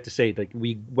going back to say, like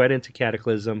we went into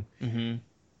Cataclysm. Mm-hmm.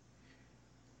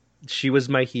 She was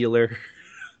my healer.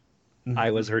 Mm-hmm.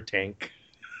 I was her tank.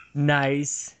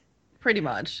 Nice. Pretty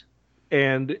much.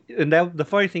 And that the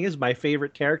funny thing is, my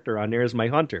favorite character on there is my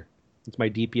hunter. It's my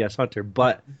DPS hunter.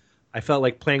 But I felt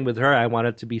like playing with her. I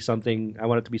wanted to be something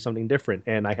different.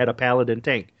 And I had a paladin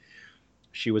tank.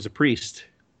 She was a priest.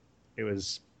 It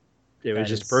was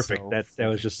just perfect. So that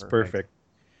was just perfect.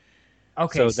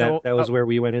 Okay, so that was where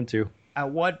we went into. At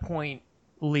what point,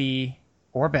 Lee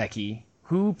or Becky,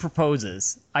 who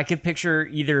proposes? I could picture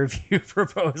either of you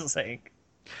proposing.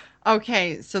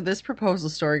 Okay, so this proposal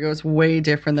story goes way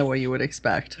different than what you would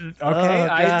expect. Okay,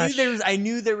 I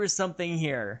knew there was something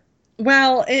here.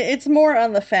 Well, it's more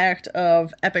on the fact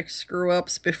of epic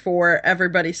screw-ups before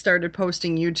everybody started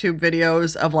posting YouTube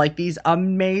videos of like these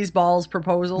amazeballs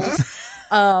proposals.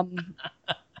 And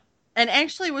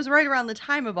actually it was right around the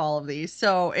time of all of these.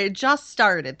 So it just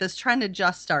started. This trend had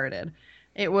just started.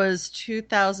 It was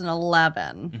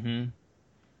 2011.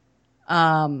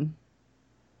 Mm-hmm.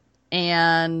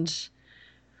 And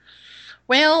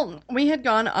well, we had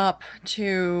gone up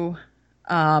to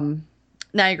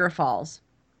Niagara Falls.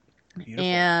 Beautiful.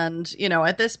 And,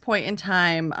 at this point in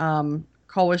time,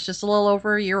 Cole was just a little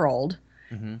over a year old.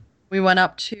 Mm-hmm. We went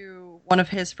up to one of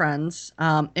his friends.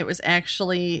 It was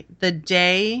actually the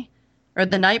day or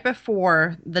the night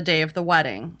before the day of the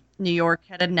wedding. New York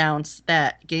had announced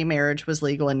that gay marriage was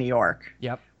legal in New York.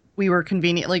 Yep. We were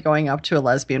conveniently going up to a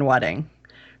lesbian wedding.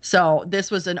 So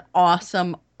this was an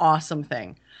awesome, awesome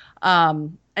thing.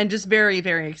 And just very,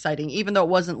 very exciting. Even though it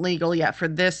wasn't legal yet for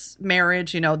this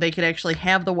marriage, they could actually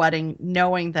have the wedding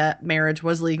knowing that marriage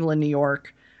was legal in New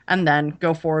York and then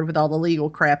go forward with all the legal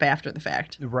crap after the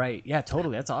fact. Right. Yeah,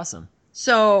 totally. That's awesome.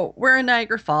 So we're in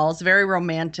Niagara Falls, very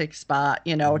romantic spot,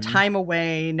 time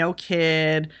away, no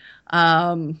kid.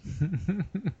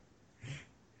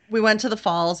 We went to the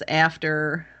falls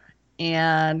after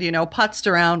and, putzed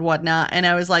around, whatnot. And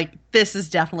I was like, this is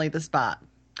definitely the spot.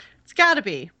 It's got to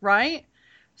be, right?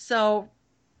 So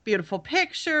beautiful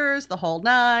pictures, the whole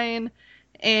nine.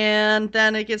 And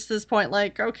then it gets to this point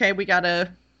like, okay, we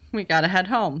gotta head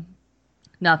home.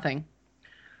 Nothing.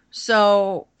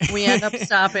 So we end up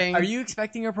stopping. Are you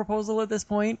expecting a proposal at this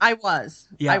point? I was.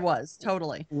 Yeah. I was,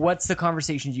 totally. What's the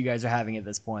conversations you guys are having at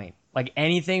this point? Like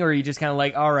anything, or are you just kind of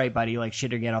like, all right, buddy, like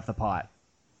shit or get off the pot?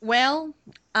 Well,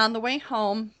 on the way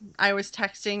home, I was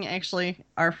texting actually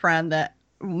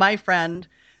my friend,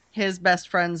 his best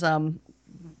friend's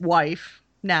wife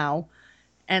now,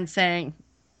 and saying,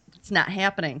 it's not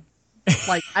happening.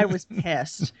 Like, I was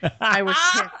pissed. I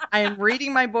am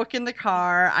reading my book in the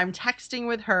car. I'm texting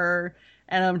with her,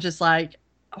 and I'm just like,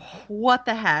 what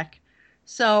the heck?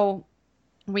 So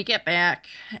we get back,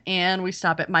 and we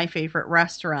stop at my favorite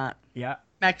restaurant. Yeah.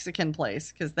 Mexican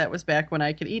place, because that was back when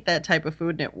I could eat that type of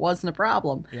food, and it wasn't a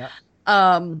problem. Yeah.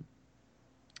 Thought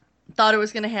it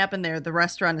was going to happen there. The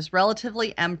restaurant is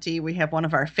relatively empty. We have one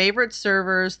of our favorite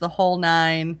servers, the whole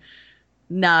nine.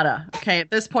 Nada. Okay, at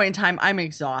this point in time, I'm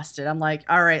exhausted. I'm like,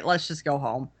 all right, let's just go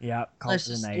home. Yeah, Let's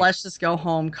just go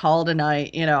home, call it a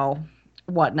night,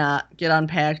 whatnot, get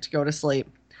unpacked, go to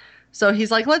sleep. So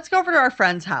he's like, let's go over to our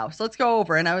friend's house. Let's go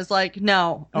over. And I was like,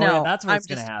 no. Yeah, that's what's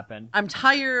going to happen. I'm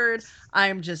tired.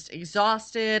 I'm just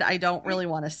exhausted. I don't really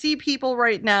want to see people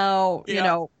right now.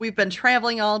 Yeah. We've been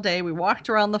traveling all day. We walked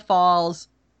around the falls.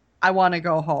 I want to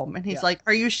go home. And he's like,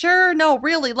 are you sure? No,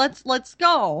 really, let's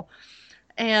go.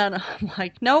 And I'm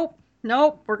like, nope,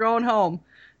 we're going home.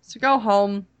 So go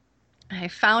home. I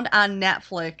found on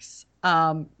Netflix,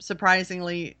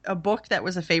 surprisingly, a book that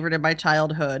was a favorite in my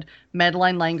childhood,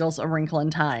 Madeline L'Engle's A Wrinkle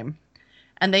in Time.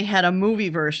 And they had a movie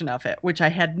version of it, which I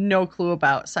had no clue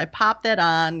about. So I popped that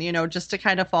on, just to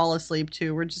kind of fall asleep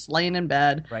to. We're just laying in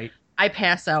bed. Right. I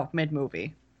pass out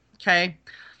mid-movie. Okay.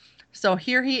 So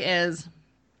here he is.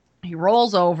 He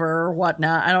rolls over or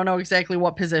whatnot. I don't know exactly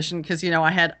what position because,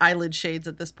 I had eyelid shades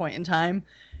at this point in time.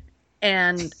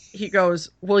 And he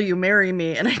goes, will you marry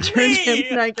me? And I turn to him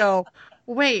and I go,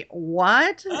 wait,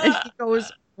 what? And he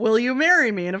goes, will you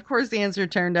marry me? And of course the answer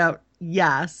turned out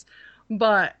yes.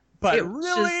 But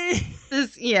really?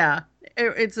 It's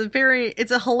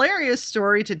a hilarious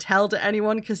story to tell to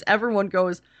anyone because everyone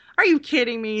goes, are you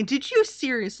kidding me? Did you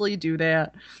seriously do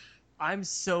that? I'm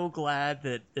so glad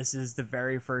that this is the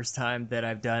very first time that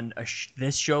I've done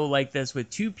this show like this with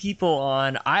two people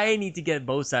on. I need to get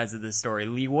both sides of this story.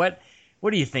 Lee, what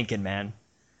are you thinking, man?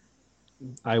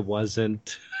 I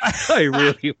wasn't. I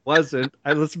really wasn't.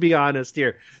 Let's be honest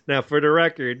here. Now, for the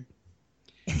record,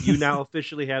 you now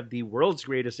officially have the world's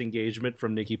greatest engagement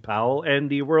from Nikki Powell and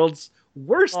the world's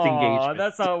worst engagement.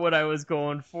 That's not what I was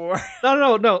going for.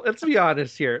 No. Let's be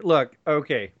honest here. Look,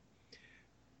 okay.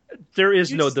 There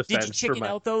is no defense. Did you chicken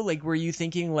out though? Like, were you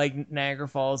thinking like Niagara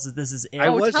Falls? This is it?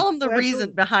 Tell them the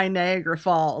reason behind Niagara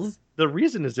Falls. The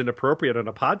reason is inappropriate on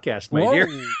a podcast, my dear.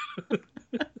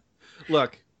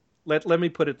 Look, let me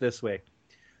put it this way.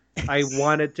 I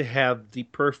wanted to have the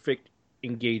perfect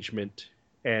engagement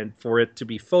and for it to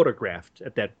be photographed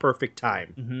at that perfect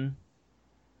time. Mm-hmm.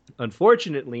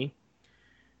 Unfortunately,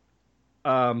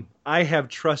 I have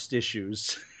trust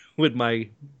issues with my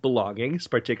belongings,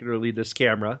 particularly this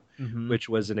camera, which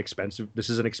was an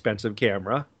expensive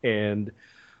camera, and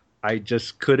I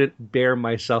just couldn't bear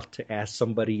myself to ask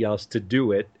somebody else to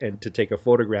do it and to take a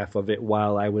photograph of it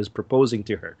while I was proposing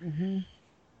to her. Mm-hmm.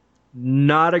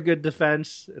 Not a good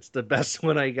defense. It's the best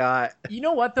one I got. You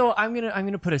know what though? I'm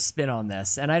gonna put a spin on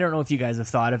this, and I don't know if you guys have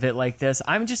thought of it like this.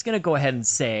 I'm just gonna go ahead and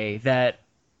say that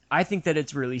I think that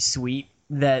it's really sweet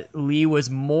that Lee was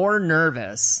more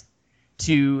nervous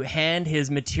to hand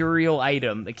his material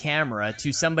item, the camera,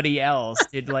 to somebody else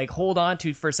to like hold on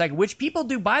to for a second, which people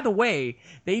do, by the way.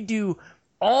 They do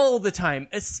all the time,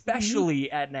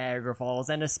 especially at Niagara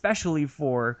Falls and especially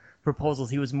for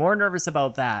proposals. He was more nervous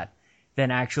about that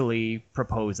than actually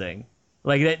proposing.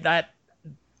 Like that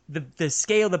the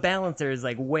scale, the balancer is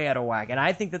like way out of whack, and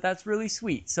I think that that's really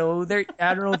sweet. So there,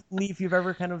 I don't know, Lee, if you've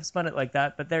ever kind of spun it like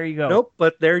that, but there you go. Nope,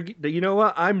 but there, you know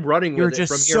what? I'm running You're with it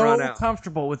just from here on so out.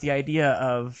 comfortable with the idea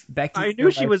of Becky. I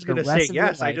knew she was going to say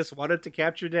yes. I life. just wanted to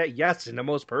capture that yes in the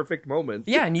most perfect moment.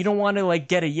 Yeah, and you don't want to like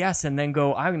get a yes and then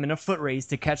go, I'm in a foot race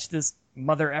to catch this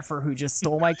mother effer who just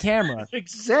stole my camera.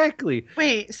 Exactly.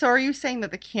 Wait, so are you saying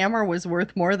that the camera was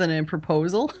worth more than a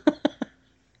proposal?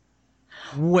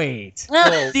 Wait.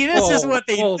 See, this is what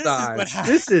they. Hold this on. Is what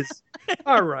happened. This is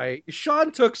all right.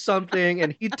 Sean took something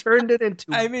and he turned it into.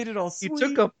 I made it all He sweet.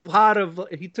 took a pot of.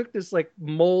 He took this like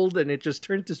mold and it just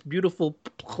turned this beautiful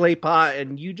clay pot,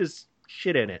 and you just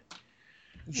shit in it.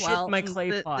 Shit my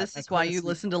clay pot. This I is why call you it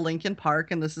listen to Linkin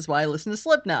Park, and this is why I listen to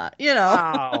Slipknot. You know,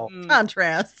 Wow.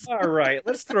 contrast. All right,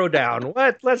 let's throw down.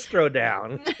 What? Let's throw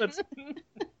down.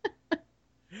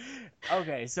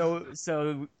 Okay, so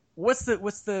what's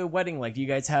the wedding like? Do you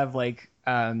guys have like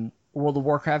World of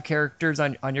Warcraft characters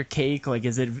on your cake? Like,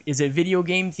 is it video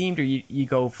game themed, or you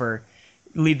go for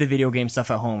leave the video game stuff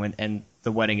at home and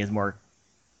the wedding is more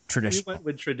traditional? We went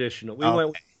with traditional. We Oh,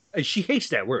 went. She hates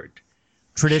that word.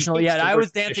 Traditional, She hates yeah. the I word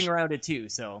was dancing traditional. around it too.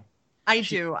 So I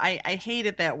do. I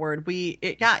hated that word.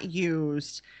 It got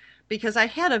used because I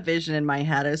had a vision in my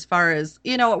head as far as,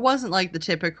 you know, it wasn't like the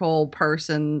typical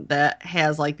person that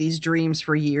has like these dreams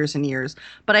for years and years,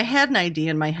 but I had an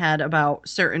idea in my head about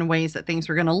certain ways that things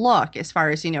were going to look as far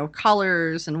as, you know,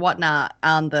 colors and whatnot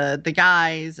on the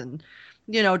guys and,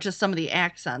 you know, just some of the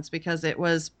accents, because it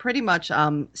was pretty much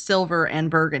silver and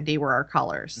burgundy were our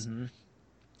colors. mm-hmm.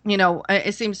 You know,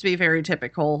 it seems to be very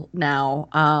typical now.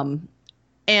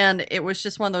 And it was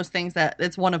just one of those things that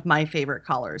it's one of my favorite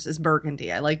colors is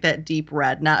burgundy. I like that deep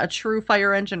red, not a true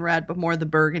fire engine red, but more the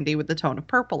burgundy with the tone of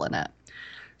purple in it.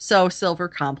 So silver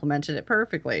complemented it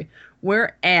perfectly.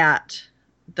 We're at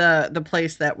the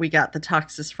place that we got the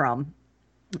tuxes from,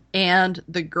 and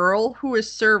the girl who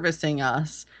is servicing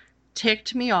us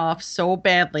ticked me off so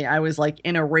badly. I was like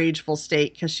in a rageful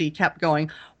state because she kept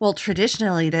going, well,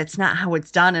 traditionally that's not how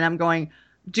it's done. And I'm going,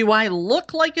 do I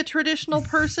look like a traditional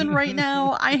person right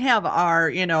now? I have our,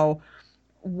 you know,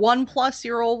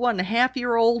 1+-year-old,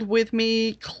 1.5-year-old with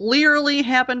me. Clearly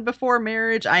happened before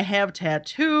marriage. I have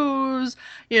tattoos.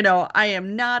 You know, I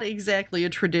am not exactly a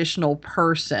traditional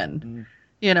person.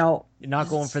 You know, you're not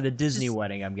going for the Disney just-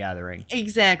 wedding, I'm gathering.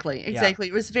 Exactly.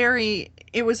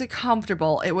 It was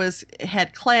comfortable. It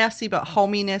had classy but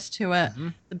hominess to it. Mm-hmm.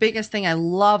 The biggest thing I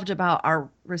loved about our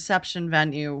reception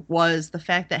venue was the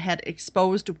fact that it had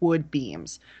exposed wood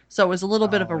beams. So it was a little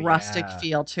bit of a rustic yeah.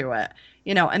 feel to it.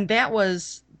 You know, and that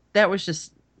was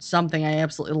just something I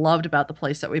absolutely loved about the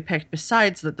place that we picked,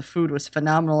 besides that the food was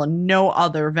phenomenal and no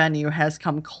other venue has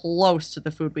come close to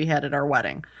the food we had at our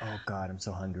wedding. Oh God, I'm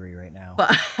so hungry right now.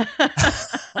 But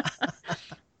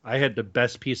I had the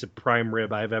best piece of prime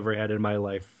rib I've ever had in my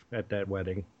life at that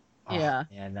wedding. yeah.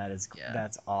 Man,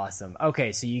 that's awesome.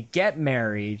 Okay, so you get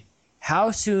married.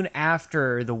 How soon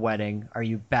after the wedding are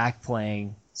you back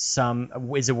playing some?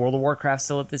 Is it World of Warcraft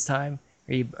still at this time?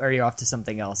 Are you off to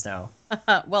something else now?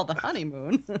 Well, the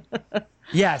honeymoon.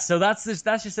 Yeah, so that's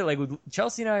just it. Like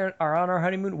Chelsea and I are on our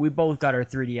honeymoon. We both got our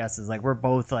 3DSs. Like we're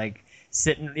both like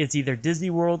sitting. It's either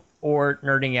Disney World or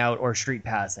nerding out or street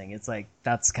passing. It's like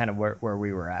that's kind of where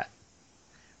we were at.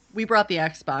 We brought the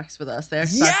Xbox with us. The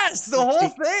Xbox Yes, the whole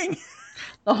thing.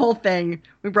 The whole thing.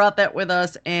 We brought that with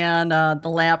us, and the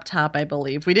laptop, I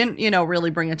believe. We didn't, really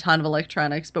bring a ton of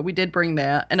electronics, but we did bring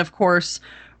that. And of course,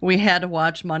 we had to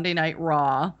watch Monday Night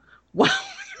Raw while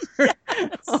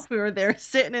we were there,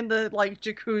 sitting in the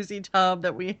jacuzzi tub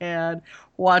that we had,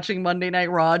 watching Monday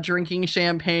Night Raw, drinking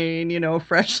champagne,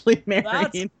 freshly married.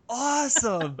 That's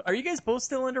awesome. Are you guys both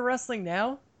still into wrestling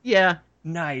now? Yeah.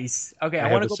 Nice. Okay, I I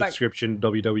have want a to go back. subscription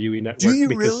WWE Network. Do you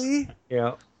because- really?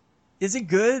 Yeah. Is it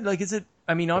good? Like, is it?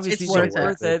 I mean, obviously It's it's worth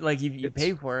worth it. it. Like, you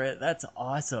pay for it. That's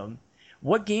awesome.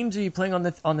 What games are you playing on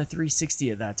the 360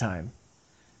 at that time?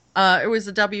 It was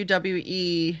a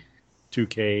WWE.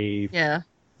 2K. Yeah.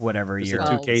 Whatever Was it year.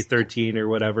 2K13 or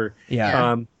whatever?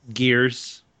 Yeah.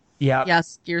 Gears. Yeah.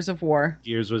 Yes. Gears of War.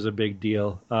 Gears was a big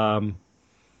deal. And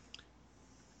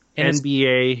it's-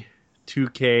 NBA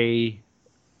 2K.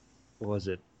 What was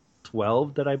it?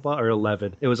 12 that I bought, or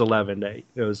 11? It was 11. It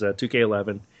was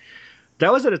 2K11.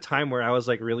 That was at a time where I was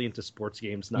really into sports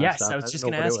games nonstop. Yes, I was just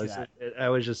don't gonna know ask what you it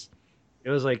was. It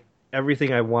was like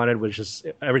everything I wanted was just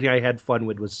everything I had fun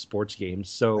with was sports games.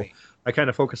 So Right. I kind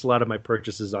of focused a lot of my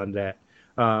purchases on that.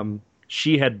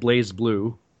 She had Blaze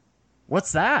Blue.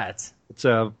 What's that? It's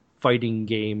a fighting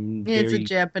game. It's a very-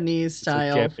 Japanese it's a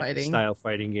style Japanese fighting. style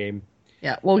fighting game.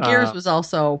 Yeah. Well, Gears was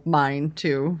also mine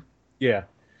too. Yeah.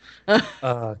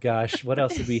 Oh gosh, what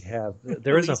else did we have?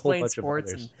 There is a Elise whole playing bunch of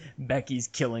sports others. and Becky's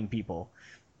killing people.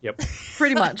 Yep.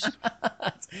 Pretty much.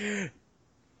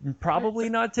 Probably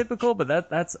not typical, but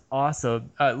that's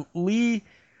awesome. Lee,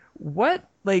 what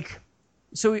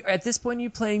so at this point are you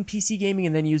playing PC gaming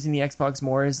and then using the Xbox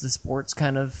more as the sports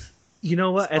kind of You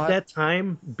know what? spot? At that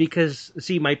time, because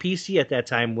see, my PC at that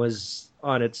time was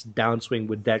on its downswing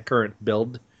with that current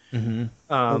build.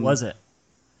 what was it?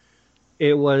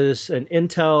 It was an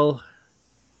Intel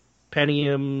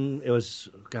Pentium. It was,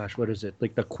 gosh, what is it?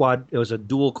 Like the quad. It was a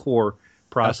dual core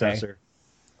processor.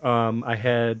 I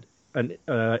had an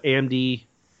AMD.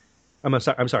 I'm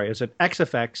sorry. It was an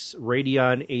XFX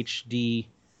Radeon HD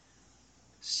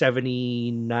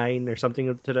 79 or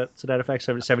something to that effect.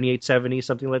 7870,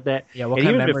 something like that. Yeah, what And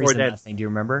kind of even memories before in that, that thing? Do you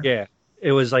remember? yeah,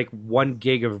 it was like 1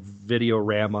 gig of video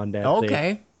RAM on that thing.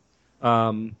 Okay.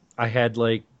 I had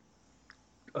like,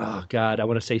 oh god, I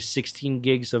want to say 16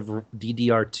 gigs of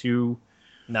DDR2.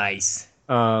 Nice.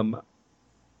 I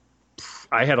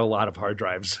had a lot of hard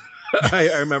drives.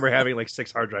 I remember having like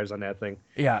 6 hard drives on that thing.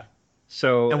 Yeah.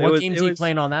 So And what games are you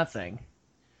playing on that thing?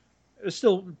 It was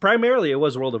still primarily it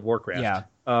was World of Warcraft. Yeah.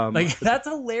 Like That's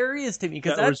hilarious to me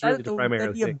because That was really the primary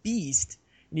that'd be a thing. beast.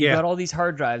 And you've Yeah. got all these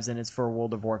hard drives and it's for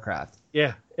World of Warcraft.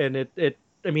 yeah, and it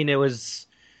I mean it was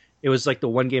like the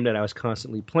one game that I was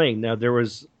constantly playing. Now there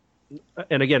was,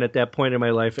 and again at that point in my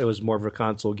life it was more of a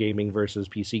console gaming versus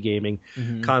PC gaming.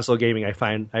 Console gaming I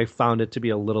found it to be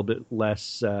a little bit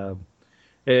less.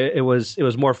 It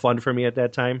was more fun for me at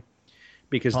that time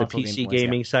because the Console PC gaming was,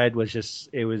 gaming side was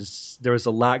just there was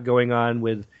a lot going on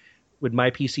with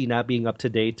my PC not being up to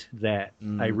date that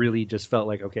I really just felt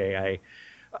like okay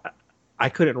I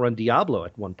couldn't run Diablo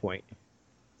at one point.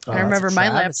 I remember my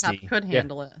travesty. laptop could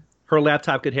handle it. Her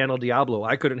laptop could handle Diablo.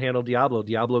 I couldn't handle Diablo.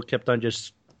 Diablo kept on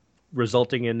just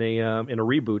resulting in a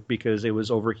reboot because it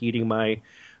was overheating my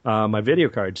my video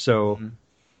card. So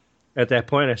at that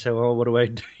point, I said, "Well, what do I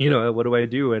do? What do I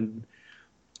do?" And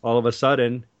all of a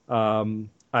sudden,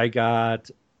 I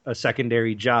got a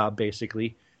secondary job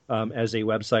basically as a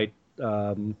website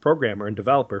programmer and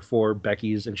developer for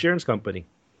Becky's insurance company.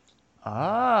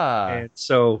 And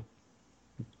so.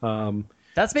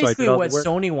 That's So I basically did all what the work.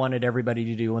 Sony wanted everybody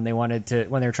to do when they were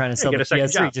trying to sell get the a second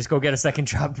PS3. job. Just go get a second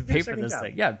job to Get a pay for second this job.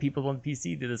 thing. Yeah, people on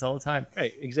PC do this all the time.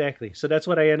 Right, exactly. So that's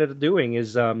what I ended up doing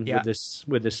is Yeah.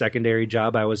 with this secondary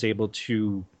job, I was able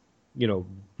to,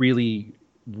 really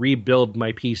rebuild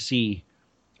my PC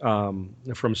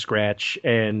from scratch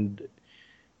and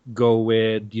go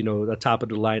with, a top of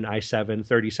the line i7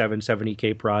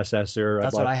 3770K processor.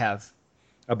 That's what I have.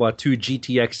 I bought 2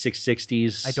 GTX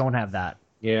 660s. I don't have that.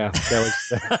 Yeah,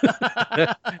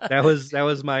 that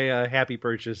was my happy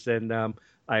purchase, and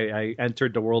I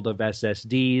entered the world of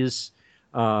SSDs.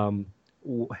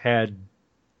 Had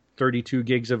 32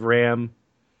 gigs of RAM.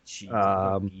 Jeez,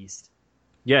 what a beast.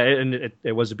 Yeah, and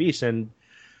it was a beast. And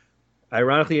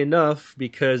ironically enough,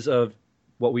 because of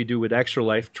what we do with Extra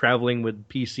Life, traveling with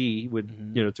PC,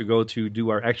 to go to do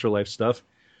our Extra Life stuff,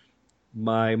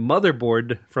 my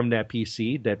motherboard from that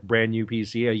PC, that brand new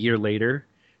PC, a year later,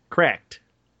 cracked.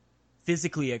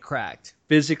 Physically, it cracked.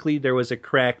 Physically, there was a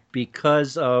crack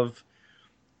because of.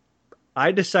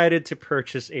 I decided to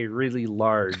purchase a really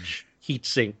large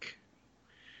heatsink.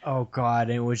 Oh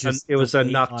God! It was just It was the a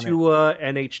weight on it. Noctua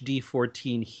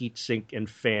NHD14 heatsink and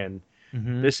fan.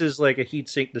 This is like a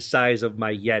heatsink the size of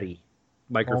my Yeti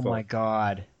microphone. Oh my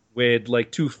God! With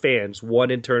like 2 fans, one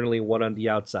internally, one on the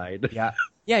outside. Yeah,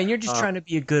 yeah, and you're just trying to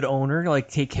be a good owner, like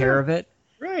take care of it.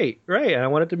 Right. And I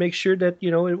wanted to make sure that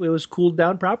it was cooled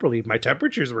down properly. My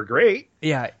temperatures were great.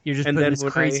 Yeah, you're just And putting then this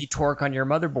when crazy torque on your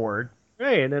motherboard.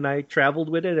 Right, and then I traveled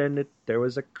with it, and there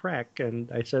was a crack, and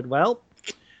I said, "Well,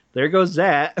 there goes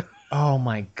that." Oh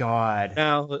my God!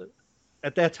 Now,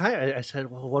 at that time, I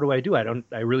said, "Well, what do I do?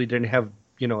 I really didn't have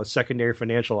a secondary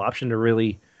financial option to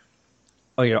really,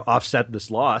 offset this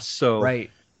loss." So, Right.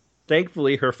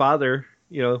 thankfully, her father,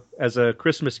 as a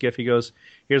Christmas gift, he goes,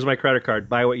 "Here's my credit card.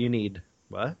 Buy what you need."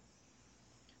 What?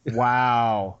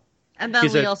 Wow. And then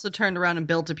He's we a- also turned around and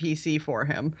built a PC for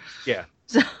him. Yeah.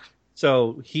 So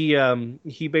So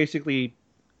he basically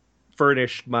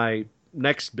furnished my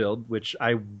next build, which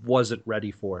I wasn't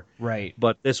ready for. Right.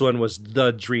 But this one was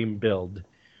the dream build.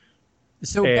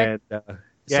 So And yeah,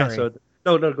 sorry. so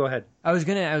no, go ahead. I was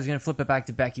gonna flip it back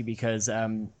to Becky because I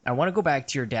want to go back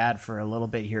to your dad for a little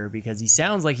bit here because he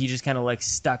sounds like he just kind of like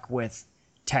stuck with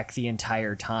tech the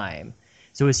entire time.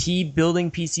 So is he building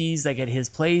PCs like at his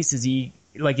place?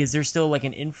 Is there still like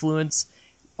an influence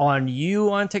on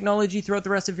you on technology throughout the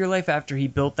rest of your life after he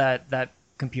built that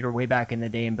computer way back in the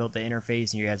day and built the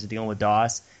interface, and you guys are dealing with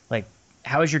DOS. Like,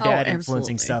 how is your dad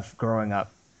influencing stuff growing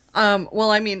up?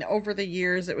 Well, I mean, over the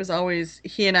years, it was always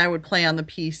he and I would play on the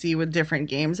PC with different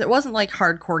games. It wasn't like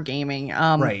hardcore gaming.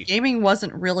 Right. Gaming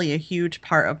wasn't really a huge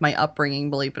part of my upbringing,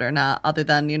 believe it or not, other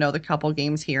than, the couple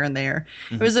games here and there.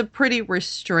 Mm-hmm. It was a pretty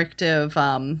restrictive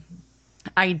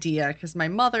idea because my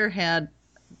mother had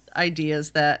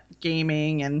ideas that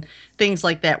gaming and things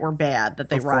like that were bad, that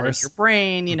they rotted your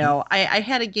brain. I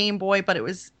had a Game Boy, but it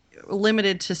was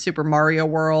limited to Super Mario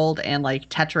World and like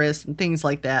Tetris and things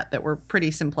like that were pretty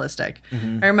simplistic.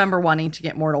 I remember wanting to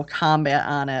get Mortal Kombat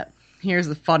on it. Here's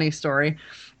the funny story.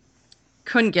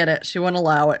 Couldn't get it. She wouldn't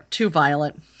allow it. Too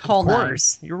violent. Of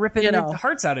course. You're ripping the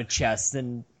hearts out of chests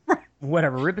and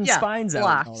whatever, ripping spines blocks.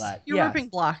 out and all that. You're ripping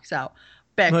blocks out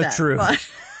back then. True. But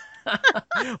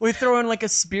we throw in like a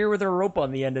spear with a rope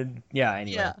on the end and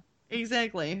anyway. Yeah.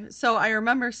 Exactly. So I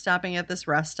remember stopping at this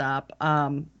rest stop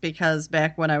because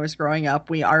back when I was growing up,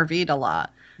 we RV'd a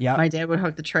lot. Yeah. My dad would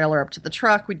hook the trailer up to the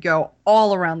truck. We'd go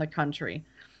all around the country.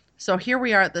 So here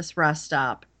we are at this rest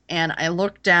stop, and I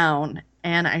look down,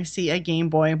 and I see a Game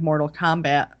Boy Mortal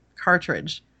Kombat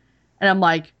cartridge. And I'm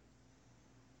like,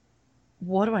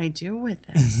 what do I do with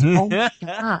this? Oh, my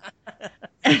God.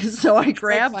 And so I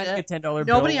grabbed it. A $10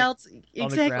 Nobody bill else,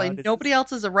 exactly. Nobody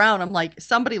else is around. I'm like,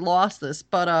 somebody lost this,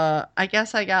 but I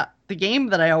guess I got the game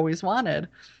that I always wanted.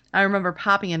 I remember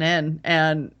popping it in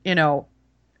and,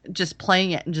 just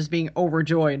playing it and just being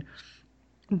overjoyed.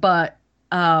 But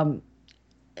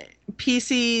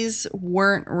PCs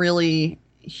weren't really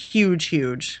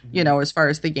huge, as far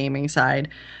as the gaming side.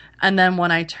 And then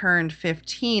when I turned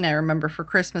 15, I remember for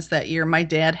Christmas that year, my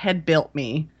dad had built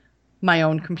me my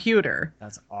own computer.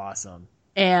 That's awesome.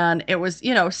 And it was,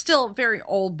 still very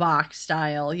old box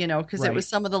style, because it was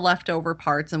some of the leftover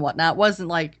parts and whatnot. It wasn't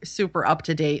like super up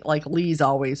to date like Lee's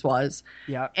always was.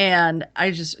 Yeah. And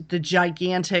the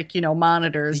gigantic,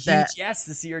 monitors the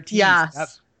CRT. Yes. Yep.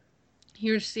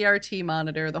 Huge CRT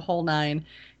monitor, the whole nine.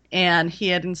 And he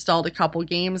had installed a couple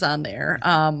games on there.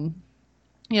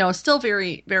 Still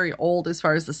very, very old as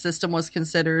far as the system was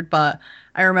considered, but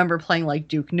I remember playing like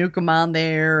Duke Nukem on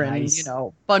there and, a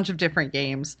bunch of different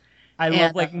games. I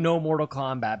love like no Mortal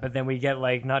Kombat, but then we get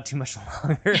like not too much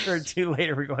longer or two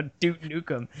later, we go on Duke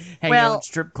Nukem, hanging out in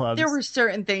strip clubs. There were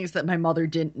certain things that my mother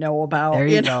didn't know about. There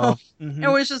you go. Mm-hmm.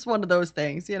 It was just one of those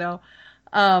things,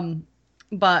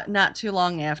 But not too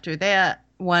long after that,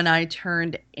 when I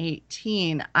turned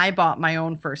 18, I bought my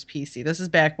own first PC. This is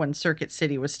back when Circuit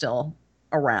City was still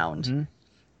around. Mm-hmm.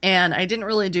 And I didn't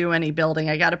really do any building.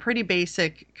 I got a pretty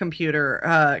basic computer.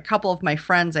 A couple of my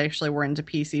friends actually were into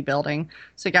PC building.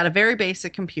 So I got a very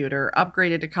basic computer,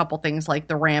 upgraded a couple things like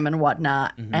the RAM and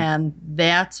whatnot. Mm-hmm. And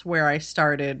that's where I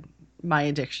started my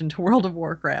addiction to World of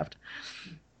Warcraft.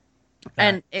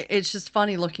 And it's just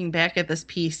funny looking back at this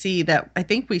PC that I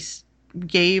think we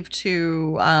gave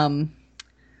to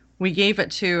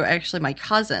actually my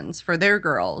cousins for their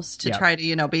girls to try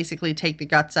to, basically take the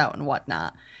guts out and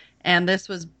whatnot. And this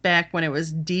was back when it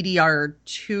was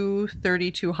DDR2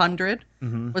 3200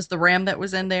 was the RAM that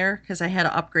was in there because I had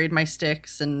to upgrade my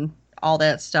sticks and all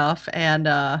that stuff. And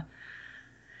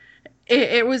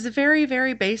it was a very,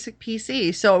 very basic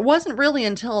PC. So it wasn't really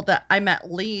until that I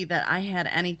met Lee that I had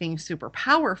anything super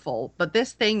powerful. But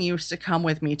this thing used to come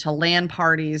with me to LAN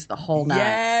parties, the whole night.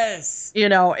 Yes!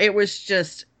 It was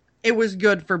just... It was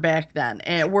good for back then,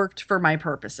 and it worked for my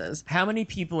purposes. How many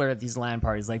people are at these LAN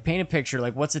parties? Like, paint a picture.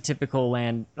 Like, what's a typical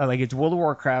LAN? Like, it's World of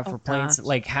Warcraft. We're playing.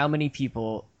 Like, how many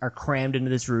people are crammed into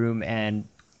this room? And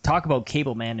talk about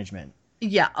cable management.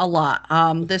 Yeah, a lot.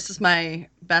 This is my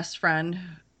best friend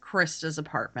Krista's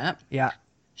apartment. Yeah.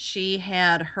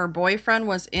 Her boyfriend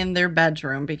was in their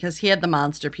bedroom because he had the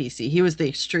monster PC. He was the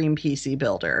extreme PC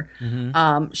builder.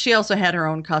 Mm-hmm. She also had her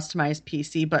own customized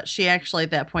PC, but she actually at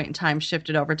that point in time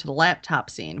shifted over to the laptop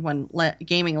scene when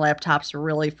gaming laptops were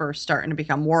really first starting to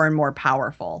become more and more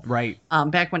powerful. Right.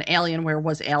 Back when Alienware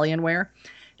was Alienware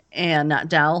and not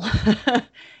Dell.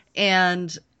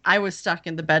 And I was stuck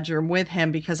in the bedroom with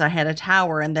him because I had a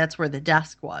tower and that's where the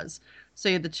desk was. So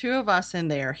you had the two of us in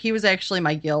there. He was actually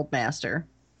my guild master.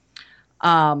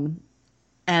 And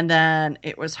then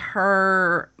it was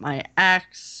her, my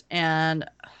ex, and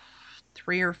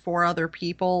 3 or 4 other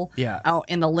people out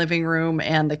in the living room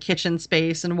and the kitchen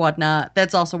space and whatnot.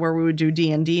 That's also where we would do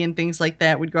D&D and things like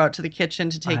that. We'd go out to the kitchen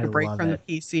to take a break from the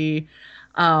PC.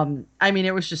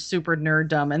 It was just super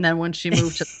nerddom. And then when she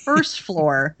moved to the first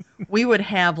floor, we would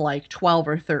have like 12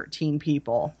 or 13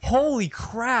 people. Holy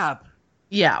crap.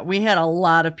 Yeah, we had a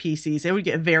lot of PCs. It would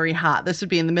get very hot. This would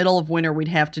be in the middle of winter. We'd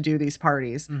have to do these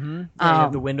parties. Mm-hmm. Yeah, you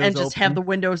have the windows and just open. have the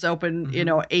windows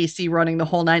open, AC running the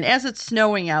whole nine as it's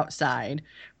snowing outside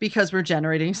because we're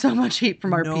generating so much heat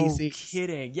from our no PCs.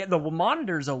 kidding. Yeah, the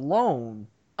monitors alone.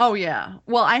 Oh, yeah.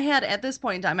 Well, at this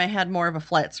point in time, I had more of a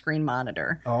flat screen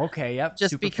monitor. Oh, okay, yep.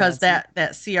 Just super because fancy.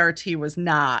 that CRT was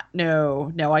not,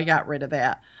 no, I got rid of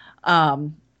that.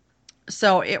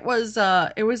 So it was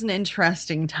an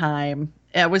interesting time.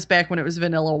 It was back when it was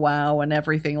Vanilla WoW and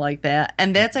everything like that.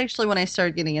 And that's actually when I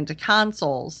started getting into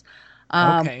consoles.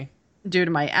 Okay. Due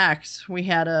to my ex, we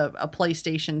had a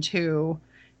PlayStation 2,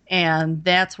 and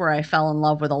that's where I fell in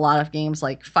love with a lot of games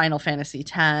like Final Fantasy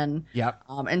X, Yep.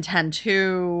 and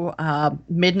 10-2,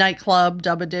 Midnight Club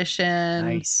Dub Edition.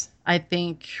 Nice. I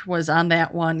think was on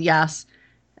that one. Yes.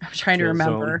 I'm trying to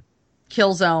remember.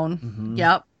 Killzone. Mhm.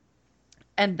 Yep.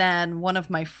 And then one of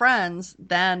my friends,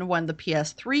 then when the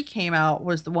PS3 came out,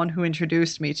 was the one who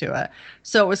introduced me to it.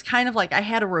 So it was kind of like I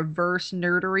had a reverse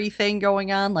nerdery thing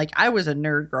going on. Like I was a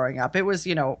nerd growing up. It was,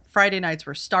 Friday nights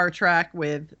were Star Trek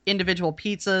with individual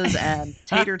pizzas and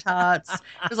tater tots.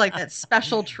 It was like that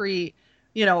special treat,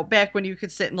 back when you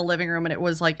could sit in the living room and it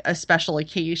was like a special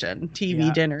occasion,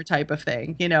 TV dinner type of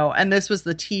thing, And this was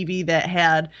the TV that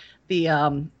had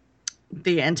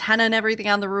the antenna and everything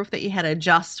on the roof that you had to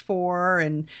adjust for,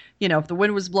 and if the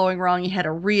wind was blowing wrong you had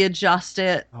to readjust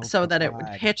it so that it would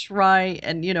pitch right,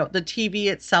 and the TV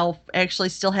itself actually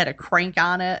still had a crank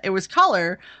on it. It was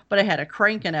color, but it had a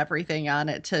crank and everything on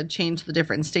it to change the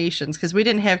different stations because we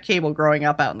didn't have cable growing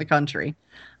up out in the country.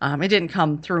 It didn't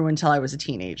come through until I was a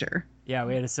teenager. Yeah,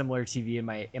 we had a similar TV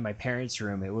in my parents'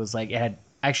 room. It was like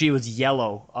it was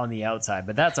yellow on the outside,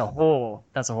 but that's a whole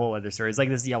other story. It's like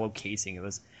this yellow casing. It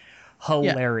was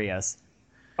hilarious.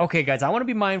 Yeah. Okay, guys, I want to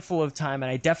be mindful of time,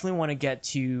 and I definitely want to get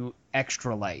to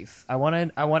Extra Life.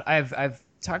 I've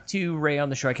talked to Ray on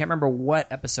the show. I can't remember what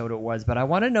episode it was, but I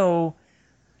want to know,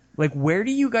 like, where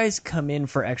do you guys come in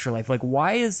for Extra Life? Like,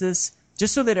 why is this?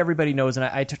 Just so that everybody knows,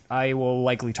 and I will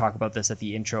likely talk about this at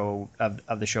the intro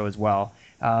of the show as well.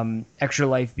 Extra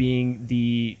Life being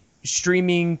the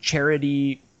streaming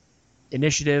charity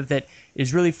initiative that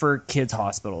is really for kids'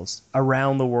 hospitals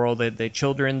around the world, the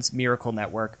Children's Miracle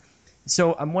Network.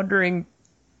 So I'm wondering,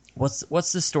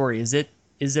 what's the story? Is it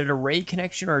a Ray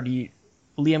connection, or do you,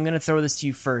 Lee? I'm going to throw this to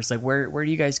you first. Like, where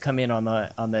do you guys come in on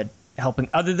the helping?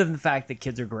 Other than the fact that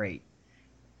kids are great,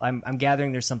 I'm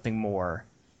gathering there's something more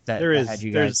that had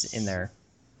you guys in there.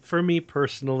 For me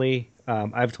personally,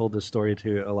 I've told this story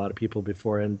to a lot of people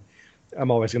before, and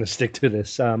I'm always going to stick to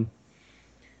this.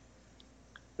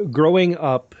 Growing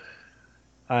up,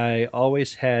 I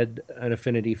always had an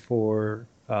affinity for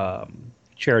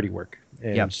charity work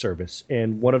and service.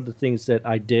 And one of the things that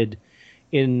I did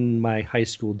in my high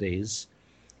school days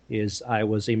is I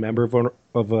was a member of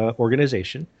an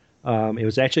organization. It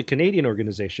was actually a Canadian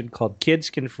organization called Kids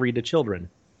Can Free the Children.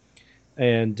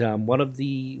 And one of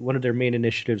their main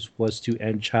initiatives was to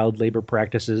end child labor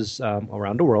practices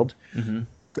around the world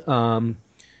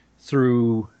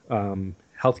through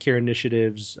healthcare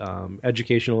initiatives,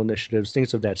 educational initiatives,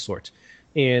 things of that sort.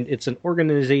 And it's an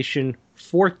organization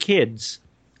for kids,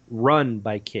 run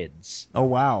by kids. Oh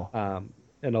wow!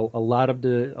 And a lot of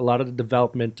the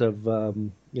development of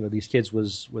these kids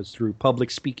was through public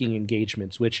speaking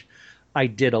engagements, which I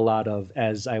did a lot of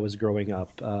as I was growing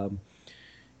up.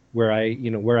 Where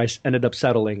I ended up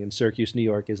settling in Syracuse, New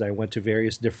York, is I went to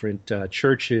various different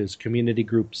churches, community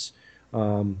groups,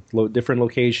 different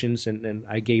locations, and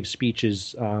I gave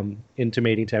speeches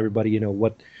intimating to everybody,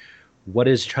 what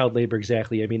is child labor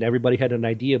exactly. I mean, everybody had an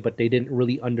idea, but they didn't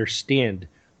really understand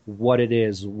what it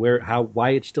is,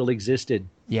 why it still existed.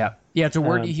 Yeah, it's a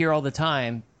word you hear all the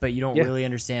time, but you don't really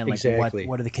understand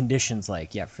what are the conditions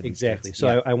like. Yeah, for these kids.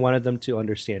 So I wanted them to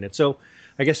understand it. So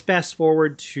I guess fast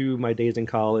forward to my days in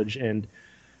college, and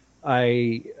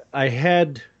I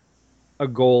had a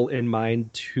goal in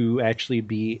mind to actually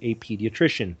be a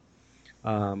pediatrician.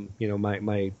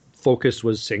 My focus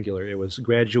was singular. It was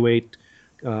graduate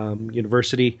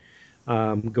university,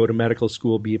 go to medical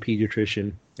school, be a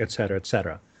pediatrician, et cetera, et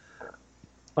cetera.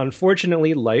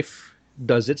 Unfortunately, life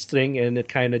does its thing, and it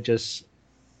kind of just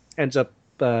ends up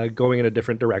going in a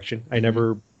different direction. I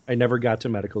never got to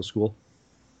medical school,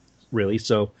 really.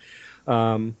 So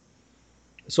I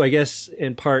guess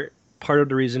in part of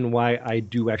the reason why I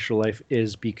do Extra Life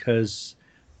is because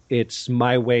it's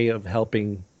my way of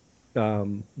helping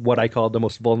what I call the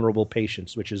most vulnerable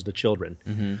patients, which is the children.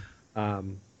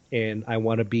 Mm-hmm. And I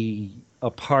want to be a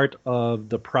part of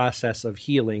the process of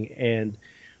healing, and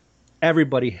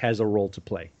everybody has a role to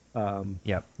play.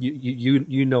 Yep.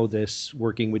 You know this,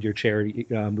 working with your charity,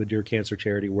 with your cancer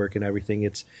charity work and everything.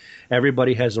 It's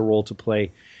everybody has a role to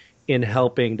play in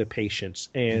helping the patients,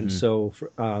 and so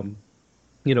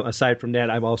aside from that,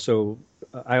 I also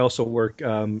work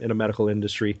in a medical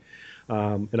industry,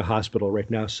 in a hospital right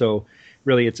now. So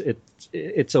really,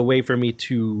 it's a way for me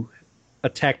to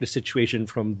attack the situation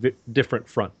from different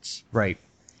fronts. Right.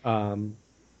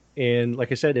 And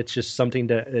like I said, it's just something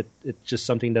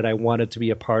that I wanted to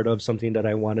be a part of, something that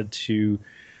I wanted to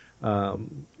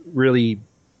really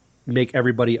make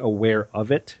everybody aware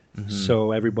of it,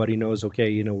 so everybody knows.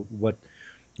 Okay,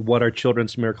 what are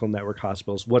Children's Miracle Network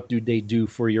hospitals? What do they do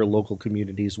for your local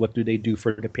communities? What do they do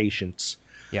for the patients?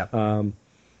 Yeah.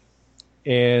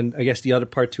 And I guess the other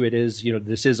part to it is,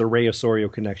 this is a Ray Osorio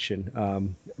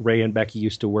connection. Ray and Becky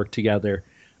used to work together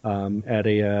at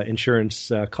a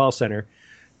insurance call center,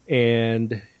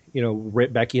 and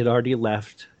Becky had already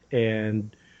left,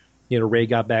 and Ray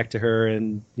got back to her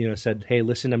and said, "Hey,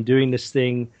 listen, I'm doing this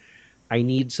thing. I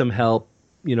need some help.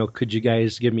 Could you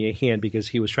guys give me a hand?" Because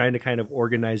he was trying to kind of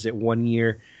organize it one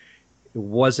year. It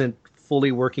wasn't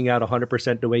fully working out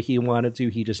 100% the way he wanted to.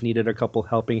 He just needed a couple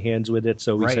helping hands with it.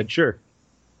 So we said, sure,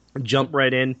 jump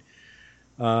right in.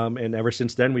 And ever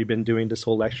since then, we've been doing this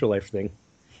whole Extra Life thing.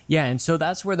 Yeah, and so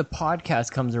that's where the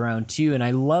podcast comes around too. And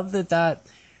I love that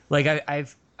like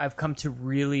I've come to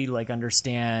really like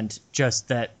understand just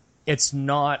that it's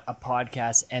not a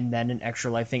podcast and then an Extra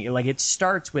Life thing. Like, it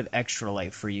starts with Extra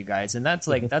Life for you guys, and that's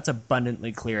like that's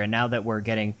abundantly clear. And now that we're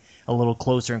getting a little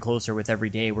closer and closer with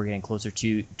every day, we're getting closer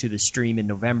to the stream in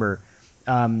November.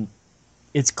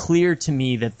 It's clear to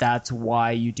me that that's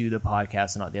why you do the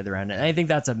podcast and not the other end. And I think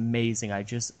that's amazing.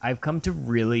 I've come to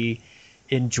really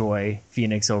enjoy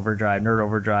Phoenix Overdrive, Nerd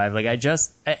Overdrive. Like,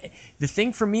 the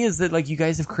thing for me is that like you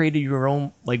guys have created your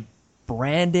own like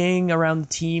branding around the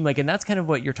team, like, and that's kind of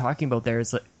what you're talking about there.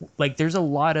 Is like there's a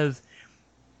lot of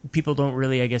people don't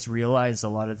really, I guess, realize a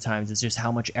lot of the times it's just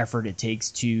how much effort it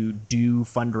takes to do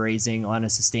fundraising on a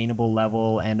sustainable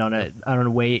level and in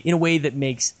a way that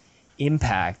makes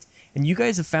impact. And you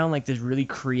guys have found like this really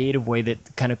creative way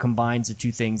that kind of combines the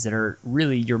two things that are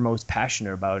really you're most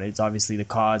passionate about. It's obviously the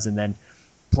cause and then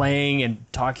playing and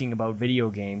talking about video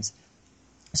games.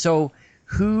 So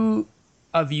who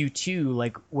of you two,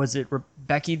 like, was it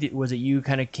Becky? Was it you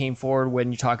kind of came forward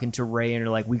when you're talking to Ray and you're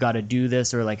like, we got to do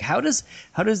this? Or like, how does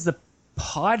the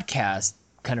podcast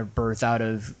kind of birth out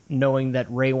of knowing that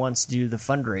Ray wants to do the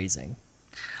fundraising?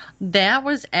 That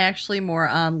was actually more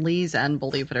on Lee's end,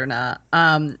 believe it or not.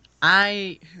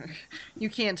 You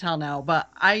can't tell now, but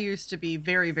I used to be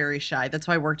very, very shy. That's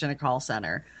why I worked in a call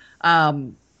center.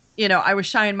 I was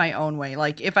shy in my own way.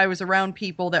 Like, if I was around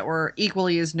people that were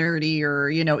equally as nerdy or,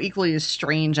 equally as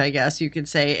strange, I guess you could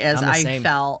say, as I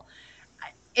felt,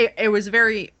 it was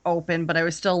very open, but I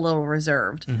was still a little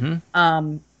reserved.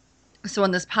 Mm-hmm. So when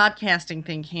this podcasting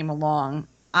thing came along,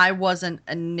 I wasn't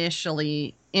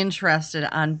initially interested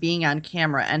on being on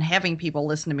camera and having people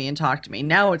listen to me and talk to me.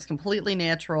 Now it's completely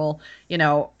natural.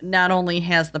 Not only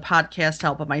has the podcast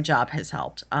helped, but my job has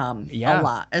helped a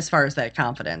lot as far as that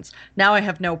confidence. Now I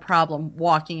have no problem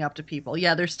walking up to people.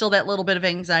 Yeah, there's still that little bit of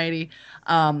anxiety,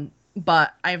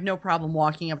 but I have no problem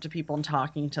walking up to people and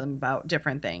talking to them about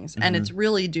different things. Mm-hmm. And it's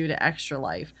really due to Extra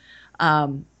Life.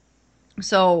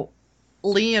 So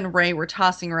Lee and Ray were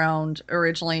tossing around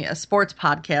originally a sports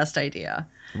podcast idea.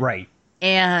 Right.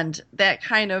 And that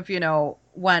kind of,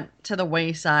 went to the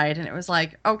wayside. And it was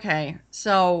like, okay,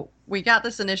 so we got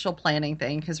this initial planning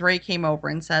thing because Ray came over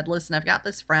and said, listen, I've got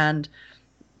this friend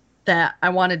that I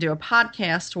want to do a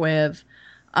podcast with,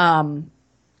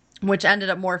 which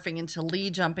ended up morphing into Lee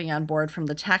jumping on board from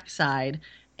the tech side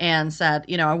and said,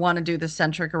 I want to do this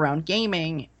centric around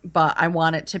gaming, but I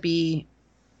want it to be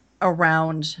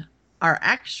around our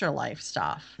Extra Life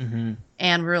stuff. Mm-hmm.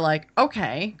 And we're like,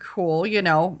 okay, cool,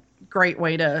 great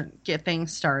way to get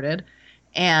things started.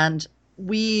 And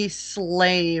we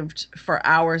slaved for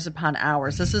hours upon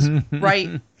hours. This is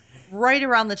right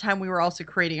around the time we were also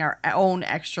creating our own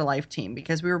Extra Life team,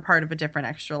 because we were part of a different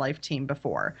Extra Life team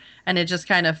before, and it just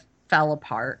kind of fell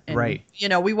apart. And, right.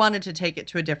 We wanted to take it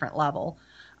to a different level.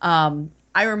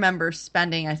 I remember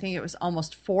spending, I think it was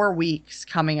almost 4 weeks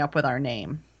coming up with our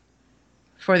name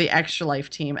for the Extra Life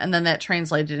team. And then that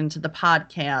translated into the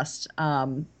podcast,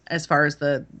 as far as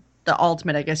the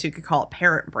ultimate, I guess you could call it,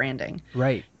 parent branding.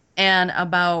 Right. And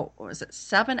about,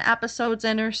 7 episodes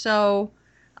in or so,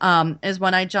 is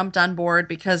when I jumped on board,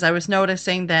 because I was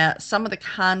noticing that some of the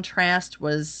contrast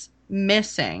was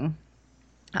missing,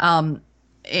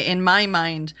 in my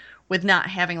mind, with not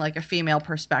having like a female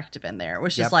perspective in there. It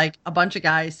was just like a bunch of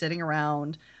guys sitting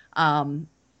around,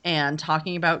 and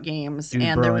talking about games, Dude,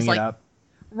 and there was broing like it up.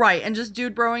 right, and just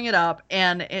dude broing it up,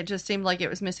 and it just seemed like it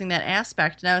was missing that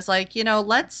aspect. And I was like,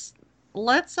 let's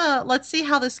see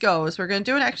how this goes. We're gonna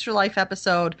do an Extra Life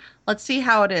episode. Let's see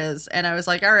how it is. And I was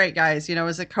like, all right, guys,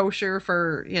 is it kosher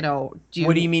for What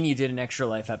do you mean you did an Extra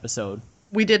Life episode?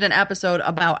 We did an episode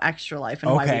about Extra Life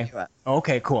and why we do it.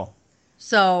 Okay, cool.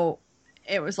 So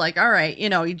it was like, all right,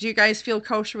 do you guys feel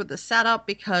kosher with the setup?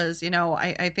 Because,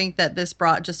 I think that this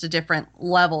brought just a different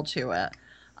level to it.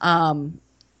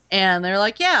 And they're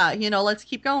like, yeah, let's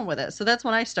keep going with it. So that's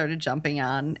when I started jumping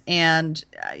on. And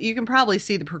you can probably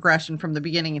see the progression from the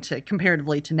beginning to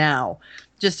comparatively to now,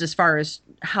 just as far as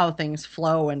how things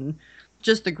flow and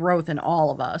just the growth in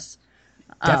all of us.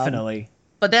 Definitely.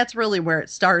 But that's really where it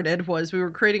started, was we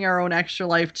were creating our own Extra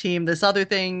Life team. This other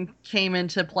thing came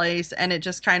into place, and it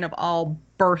just kind of all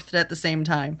birthed at the same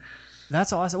time.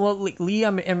 That's awesome. Well, Lee,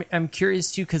 I'm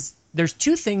curious too, because there's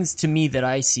two things to me that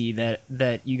I see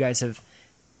that you guys have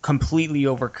completely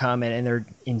overcome it, and they're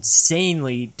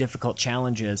insanely difficult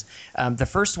challenges. The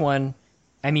first one,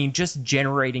 just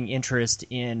generating interest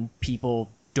in people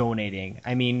donating.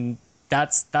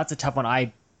 That's a tough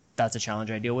one. That's a challenge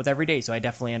I deal with every day, so I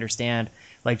definitely understand.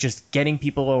 Like, just getting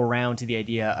people around to the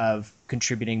idea of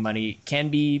contributing money can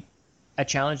be a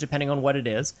challenge depending on what it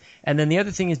is. And then the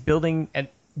other thing is building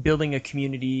a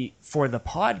community for the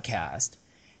podcast.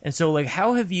 And so, like,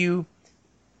 how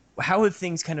have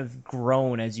things kind of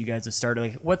grown as you guys have started?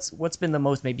 Like, what's been the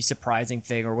most maybe surprising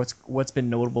thing, or what's been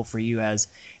notable for you as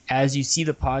you see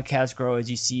the podcast grow,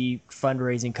 as you see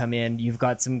fundraising come in? You've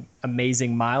got some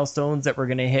amazing milestones that we're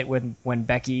going to hit when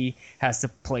Becky has to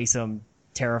play some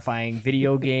terrifying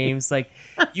video games. Like,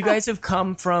 you guys have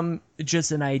come from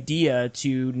just an idea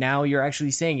to now you're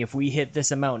actually saying, if we hit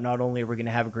this amount, not only are we going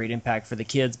to have a great impact for the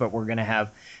kids, but we're going to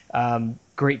have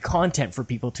great content for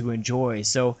people to enjoy.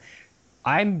 So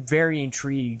I'm very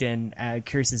intrigued and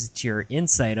curious as to your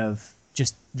insight of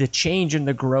just the change and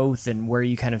the growth and where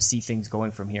you kind of see things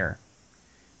going from here.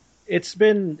 It's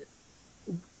been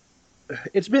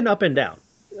up and down.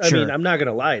 Sure. I'm not going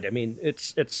to lie.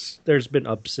 There's been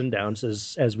ups and downs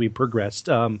as we progressed.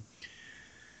 You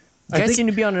guys seem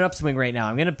to be on an upswing right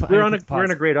now. We're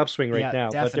in a great upswing right now.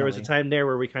 Definitely. But there was a time there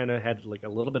where we kind of had like a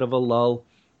little bit of a lull.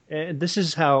 And this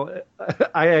is how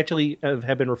I actually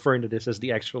have been referring to this as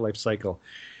the Extra Life cycle.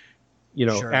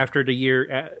 Sure. After the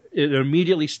year, it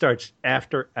immediately starts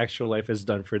after Extra Life is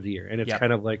done for the year. And it's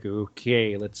kind of like,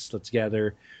 okay, let's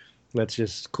gather. Let's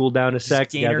just cool down a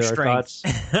sec, gather our thoughts,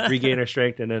 regain our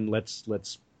strength, and then let's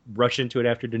rush into it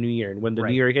after the new year. And when the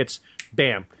new year hits,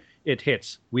 bam, it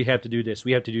hits. We have to do this.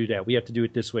 We have to do that. We have to do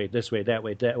it this way, that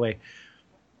way.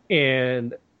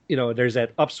 And, there's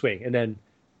that upswing. And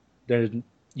then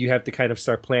you have to kind of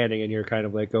start planning, and you're kind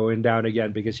of like going down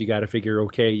again, because you got to figure,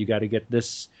 okay, you got to get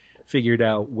this figured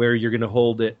out, where you're going to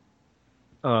hold it.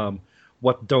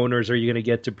 What donors are you going to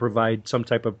get to provide some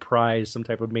type of prize, some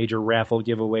type of major raffle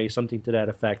giveaway, something to that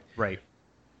effect. Right.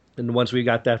 And once we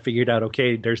got that figured out,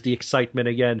 okay, there's the excitement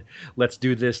again. Let's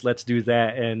do this, let's do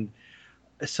that. And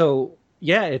so,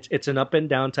 yeah, it's an up and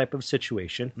down type of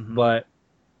situation. Mm-hmm. But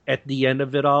at the end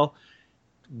of it all,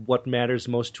 what matters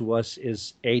most to us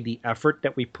is A, the effort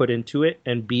that we put into it,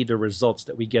 and B, the results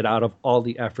that we get out of all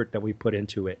the effort that we put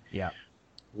into it. Yeah.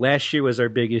 Last year was our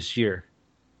biggest year.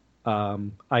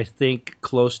 I think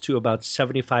close to about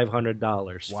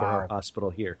 $7,500 for our hospital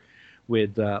here,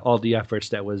 with all the efforts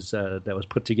that was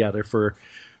put together for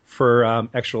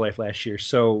Extra Life last year.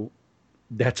 So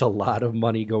that's a lot of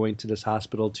money going to this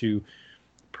hospital to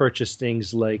purchase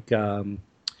things like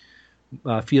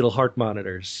fetal heart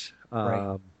monitors.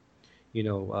 Right.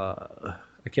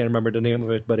 I can't remember the name of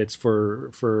it, but it's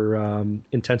for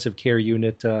intensive care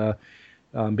unit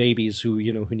babies who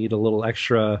need a little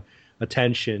extra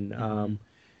attention. Mm-hmm.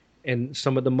 And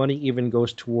some of the money even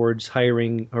goes towards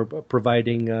hiring or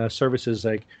providing services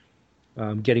like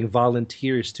getting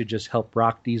volunteers to just help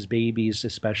rock these babies,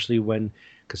 especially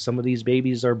because some of these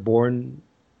babies are born,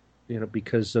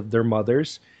 because of their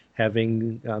mothers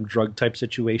having drug type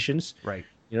situations. Right.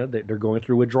 They're going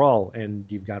through withdrawal, and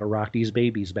you've got to rock these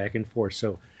babies back and forth.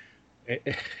 So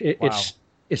it's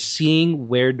seeing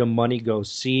where the money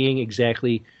goes, seeing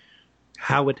exactly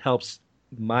how it helps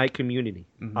my community,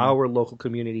 mm-hmm. our local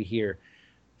community here.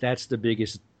 That's the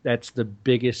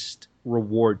biggest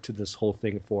reward to this whole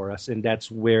thing for us. And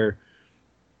that's where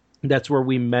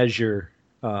we measure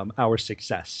our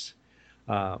success.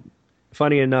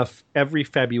 Funny enough, every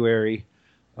February,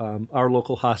 our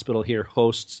local hospital here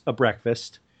hosts a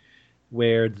breakfast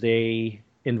where they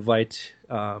invite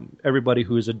everybody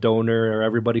who is a donor or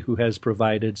everybody who has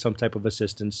provided some type of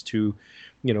assistance to,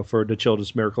 for the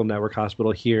Children's Miracle Network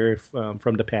Hospital here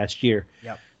from the past year.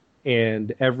 Yep.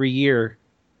 And every year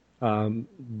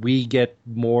we get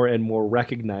more and more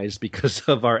recognized because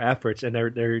of our efforts, and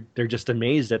they're just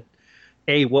amazed at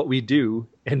A, what we do,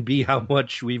 and B, how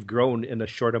much we've grown in a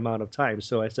short amount of time.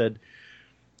 So I said,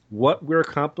 what we're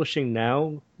accomplishing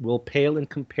now will pale in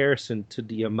comparison to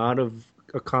the amount of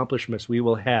accomplishments we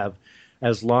will have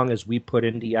as long as we put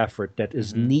in the effort that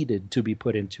is needed to be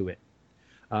put into it.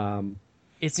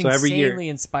 It's so every year, insanely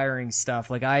inspiring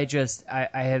stuff. Like I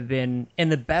have been,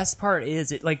 and the best part is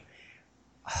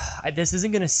this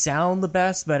isn't going to sound the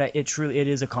best, but it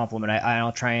is a compliment.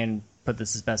 I'll try and put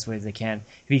this as best way as I can,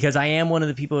 because I am one of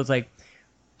the people who's like,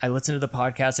 I listen to the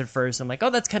podcast at first. I'm like, oh,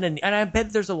 that's kind of, and I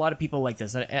bet there's a lot of people like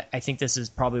this. I think this is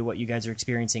probably what you guys are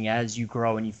experiencing as you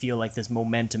grow and you feel like this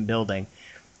momentum building.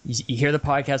 You hear the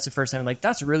podcast the first time, like,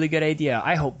 that's a really good idea.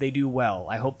 I hope they do well.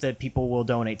 I hope that people will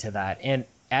donate to that. And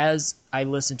as I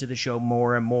listen to the show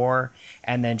more and more,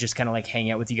 and then just kind of like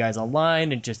hang out with you guys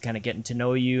online and just kind of getting to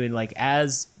know you, and like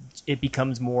as it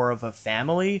becomes more of a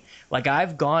family, like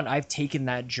I've taken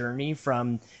that journey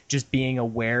from just being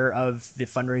aware of the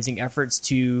fundraising efforts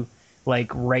to like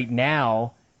right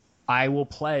now, I will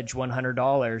pledge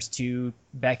 $100 to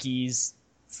Becky's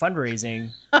fundraising.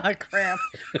 Oh, crap.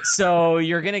 So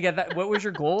you're gonna get that. What was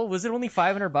your goal? Was it only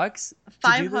 $500?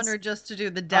 500 just to do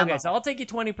the demo. Okay, so I'll take you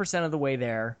 20% of the way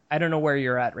there. I don't know where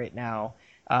you're at right now,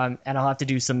 and I'll have to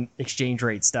do some exchange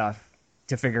rate stuff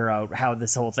to figure out how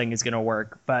this whole thing is gonna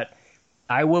work. But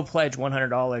I will pledge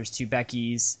 $100 to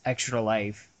Becky's Extra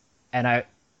Life, and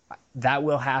that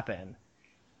will happen.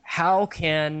 How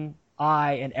can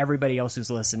I and everybody else who's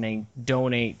listening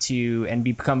donate to and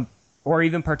become, or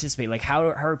even participate? Like, how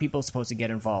are people supposed to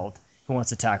get involved? Who wants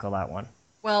to tackle that one?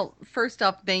 Well, first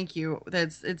up, thank you.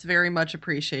 It's very much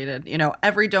appreciated.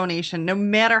 Every donation, no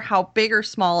matter how big or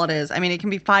small it is. I mean, it can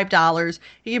be $5,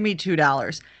 it can be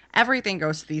 $2. Everything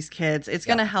goes to these kids. It's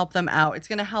going to help them out. It's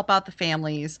going to help out the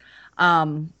families.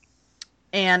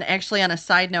 And actually, on a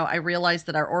side note, I realized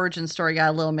that our origin story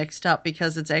got a little mixed up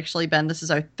because this is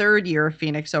our third year of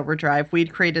Phoenix Overdrive.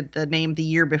 We'd created the name the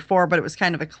year before, but it was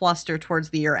kind of a cluster towards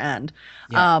the year end.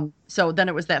 Yeah. So then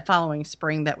it was that following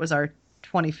spring that was our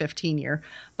 2015 year.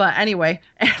 But anyway,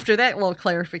 after that little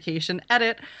clarification,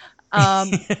 edit.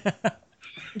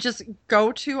 Just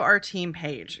go to our team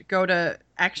page. Go to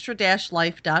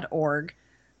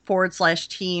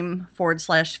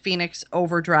extra-life.org/team/Phoenix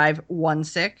Overdrive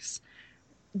 16.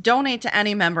 Donate to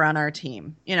any member on our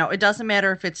team. It doesn't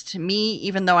matter if it's to me,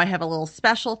 even though I have a little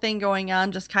special thing going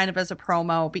on, just kind of as a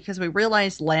promo, because we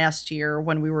realized last year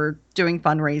when we were doing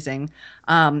fundraising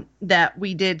that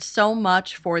we did so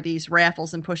much for these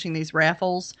raffles and pushing these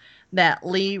raffles that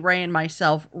Lee, Ray, and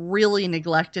myself really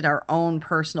neglected our own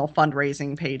personal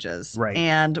fundraising pages. Right.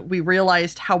 And we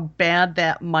realized how bad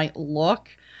that might look.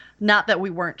 Not that we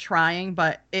weren't trying,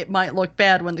 but it might look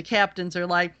bad when the captains are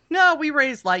like, no, we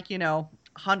raised $100,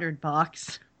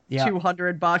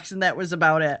 $200, and that was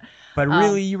about it. But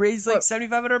really, you raised like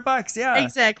 $7,500. Yeah,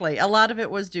 exactly. A lot of it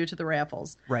was due to the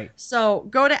raffles. Right. So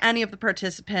go to any of the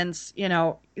participants,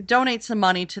 donate some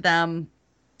money to them,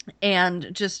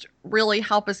 and just really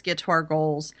help us get to our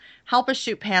goals. Help us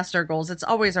shoot past our goals. It's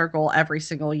always our goal every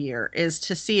single year is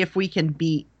to see if we can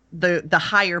beat the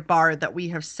higher bar that we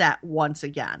have set once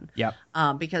again. Yep.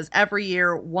 Because every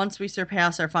year, once we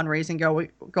surpass our fundraising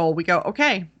goal, we go,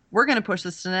 okay, we're going to push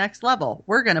this to the next level.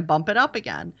 We're going to bump it up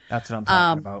again. That's what I'm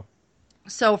talking about.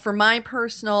 So for my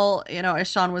personal, as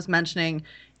Sean was mentioning,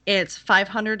 it's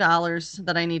 $500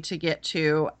 that I need to get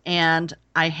to. And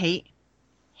I hate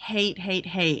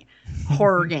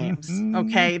horror games.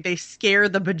 Okay. They scare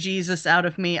the bejesus out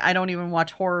of me. I don't even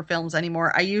watch horror films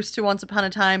anymore. I used to once upon a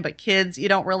time, but kids, you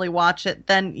don't really watch it.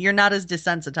 Then you're not as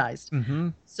desensitized. Mm-hmm.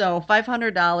 So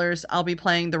 $500, I'll be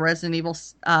playing the Resident Evil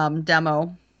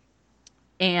demo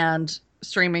and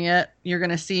streaming it. You're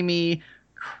going to see me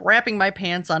crapping my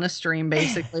pants on a stream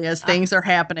basically as things are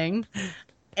happening.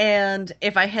 And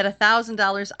if I hit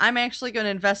 $1,000, I'm actually going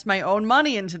to invest my own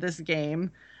money into this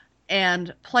game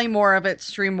and play more of it,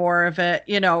 stream more of it.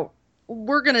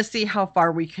 We're going to see how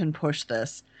far we can push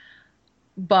this.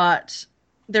 But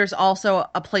there's also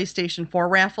a PlayStation 4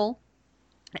 raffle.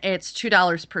 It's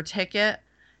 $2 per ticket.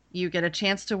 You get a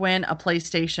chance to win a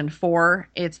PlayStation 4.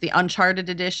 It's the Uncharted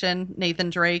edition, Nathan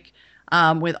Drake,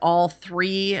 with all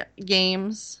 3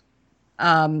 games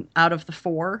out of the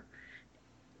 4.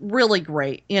 Really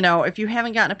great. If you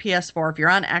haven't gotten a PS4, if you're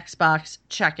on Xbox,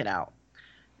 check it out.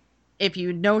 If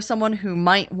you know someone who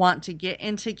might want to get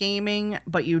into gaming,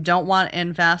 but you don't want to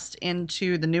invest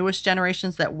into the newest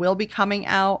generations that will be coming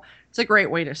out, it's a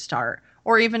great way to start.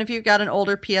 Or even if you've got an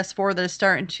older PS4 that is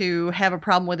starting to have a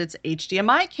problem with its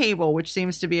HDMI cable, which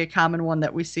seems to be a common one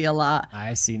that we see a lot.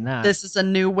 I've seen that. This is a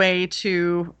new way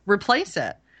to replace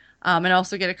it, and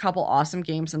also get a couple awesome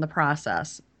games in the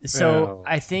process. So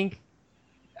I think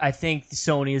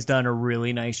Sony has done a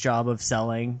really nice job of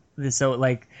selling this. So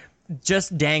like,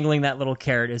 just dangling that little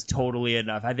carrot is totally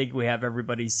enough. I think we have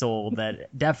everybody sold that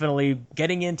definitely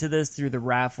getting into this through the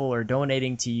raffle or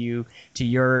donating to you, to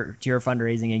your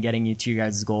fundraising and getting you to your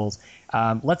guys' goals.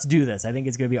 Let's do this. I think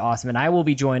it's going to be awesome. And I will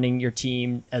be joining your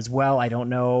team as well. I don't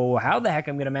know how the heck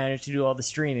I'm going to manage to do all the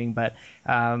streaming, but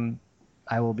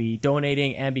I will be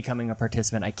donating and becoming a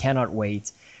participant. I cannot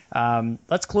wait.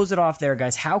 Let's close it off there,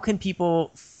 guys. How can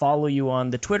people follow you on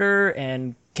the Twitter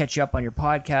and catch you up on your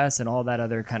podcast and all that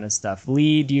other kind of stuff?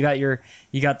 Lee, you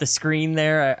got the screen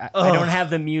there? I don't have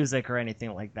the music or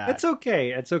anything like that. It's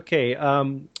okay. It's okay.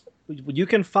 You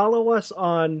can follow us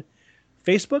on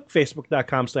Facebook,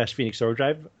 facebook.com/Phoenix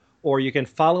Overdrive, or you can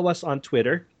follow us on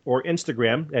Twitter or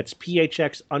Instagram. That's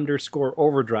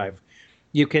PHX_Overdrive.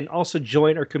 You can also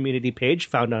join our community page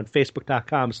found on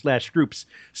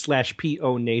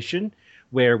facebook.com/groups/PO Nation,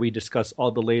 where we discuss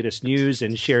all the latest news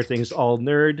and share things all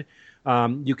nerd.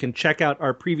 You can check out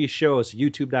our previous shows,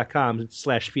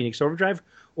 youtube.com/Phoenix Overdrive,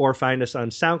 or find us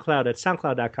on SoundCloud at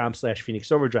soundcloud.com/Phoenix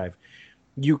Overdrive.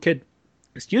 You can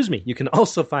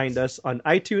also find us on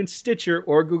iTunes, Stitcher,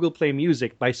 or Google Play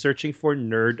Music by searching for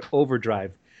Nerd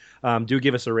Overdrive. Do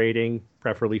give us a rating,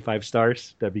 preferably 5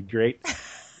 stars. That'd be great.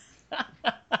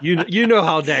 You know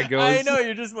how that goes. I know,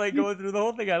 you're just like going through the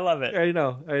whole thing. I love it. I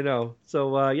know.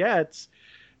 So it's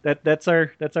that's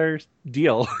our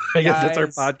deal. I guess that's our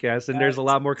podcast, and there's a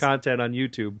lot more content on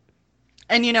YouTube.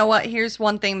 And you know what? Here's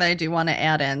one thing that I do want to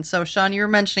add in. So, Sean, you were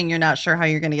mentioning you're not sure how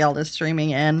you're going to get all this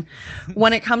streaming in.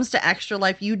 When it comes to Extra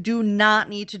Life, you do not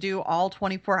need to do all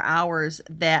 24 hours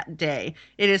that day.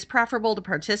 It is preferable to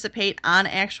participate on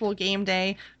actual game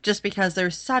day just because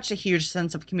there's such a huge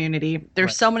sense of community.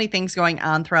 There's so many things going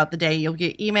on throughout the day. You'll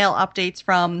get email updates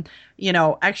from,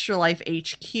 Extra Life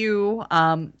HQ.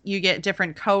 You get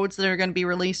different codes that are going to be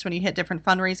released when you hit different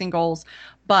fundraising goals.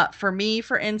 But for me,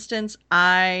 for instance,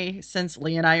 since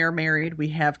Lee and I are married, we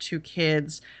have 2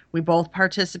 kids. We both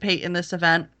participate in this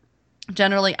event.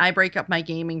 Generally, I break up my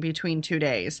gaming between 2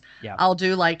 days. Yeah. I'll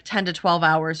do like 10 to 12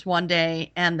 hours one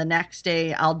day, and the next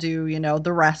day I'll do,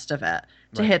 the rest of it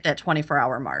to hit that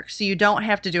 24-hour mark. So you don't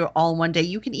have to do it all in one day.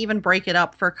 You can even break it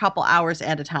up for a couple hours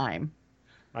at a time.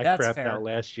 I crapped out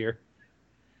last year.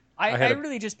 I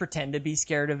really just pretend to be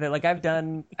scared of it. Like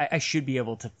I should be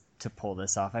able to pull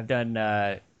this off. I've done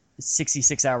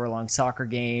 66-hour-long soccer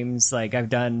games. Like I've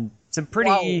done some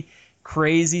pretty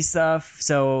crazy stuff.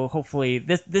 So hopefully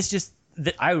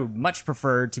I would much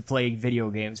prefer to play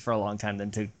video games for a long time than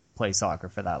to play soccer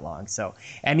for that long. So,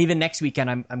 and even next weekend,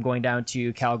 I'm going down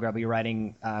to Calgary. I'll be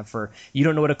riding you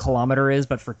don't know what a kilometer is,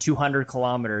 but for 200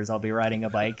 kilometers, I'll be riding a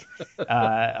bike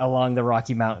along the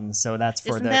Rocky Mountains. So that's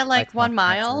for Isn't that like 1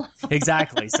 mile?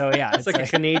 Exactly. So yeah, it's like a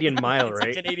Canadian mile, right?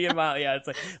 It's a Canadian mile. Yeah, it's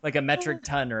like a metric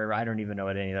ton, or I don't even know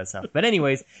what any of that stuff. But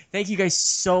anyways, thank you guys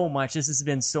so much. This has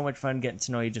been so much fun getting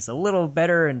to know you just a little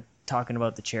better and talking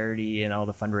about the charity and all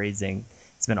the fundraising.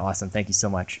 It's been awesome. Thank you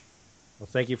so much. Well,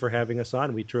 thank you for having us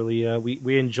on. We truly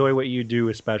we enjoy what you do,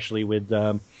 especially with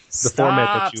the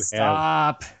format that you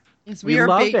have. Yes, we are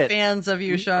big fans of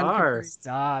you, Sean.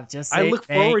 Stop. Just say I look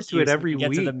forward to it every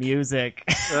week. Get to the music.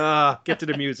 Get to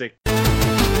the music.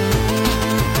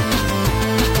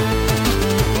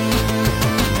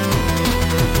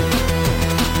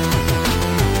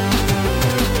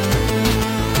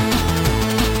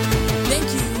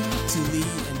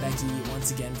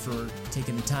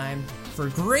 Taking the time for a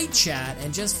great chat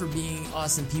and just for being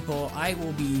awesome people. I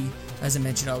will be, as I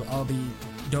mentioned, I'll be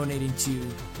donating to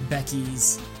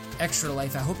Becky's Extra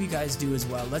Life. I hope you guys do as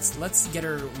well. Let's get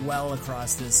her well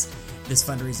across this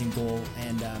fundraising goal.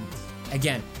 And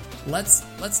again, let's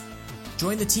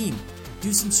join the team.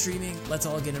 Do some streaming. Let's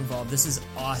all get involved. This is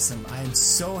awesome. I am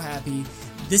so happy.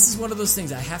 This is one of those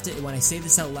things I have to, when I say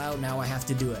this out loud, now I have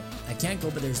to do it. I can't go,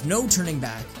 but there's no turning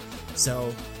back.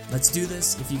 So let's do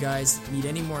this. If you guys need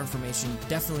any more information,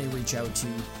 definitely reach out to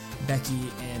Becky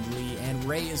and Lee and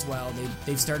Ray as well.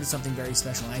 They've started something very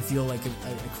special. I feel like a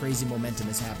crazy momentum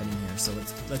is happening here. So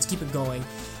let's keep it going.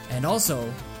 And also,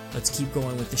 let's keep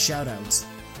going with the shout-outs.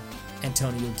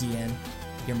 Antonio Guillen,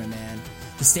 you're my man.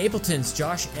 The Stapletons,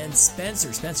 Josh and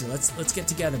Spencer. Spencer, let's get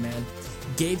together, man.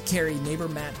 Gabe Carey, Neighbor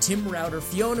Matt, Tim Router,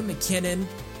 Fiona McKinnon,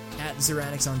 at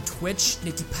Zeranix on Twitch,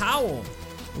 Nikki Powell,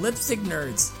 Lipstick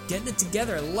Nerds, getting it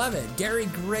together, I love it. Gary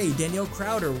Gray, Danielle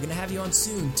Crowder, we're going to have you on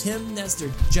soon. Tim Nestor,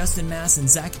 Justin Masson,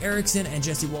 Zach Erickson, and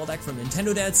Jesse Waldeck from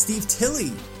Nintendo Dad, Steve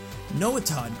Tilley, Noah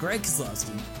Todd, Greg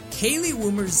Kozlowski, Kaylee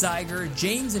Woomer, Zyger,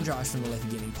 James and Josh from the Life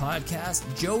of Gaming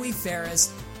Podcast, Joey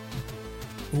Ferris,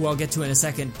 who I'll get to in a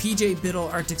second, PJ Biddle,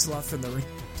 Arctic Sloth from the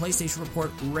PlayStation Report,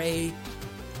 Ray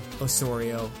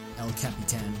Osorio, El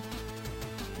Capitan.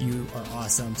 You are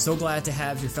awesome. So glad to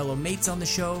have your fellow mates on the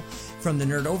show. From the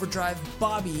Nerd Overdrive,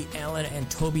 Bobby, Alan, and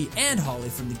Toby, and Holly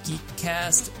from the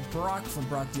Geekcast, Brock from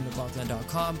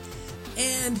BrockDMcLaughlin.com,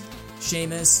 and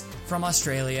Seamus from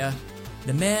Australia.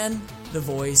 The man, the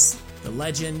voice, the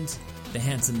legend, the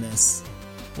handsomeness.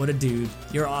 What a dude.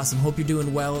 You're awesome. Hope you're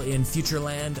doing well in future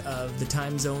land of the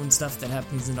time zone stuff that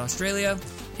happens in Australia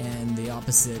and the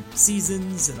opposite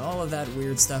seasons and all of that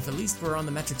weird stuff. At least we're on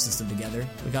the metric system together.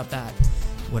 We got that.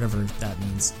 Whatever that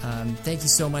means. Thank you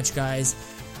so much, guys.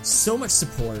 So much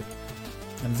support.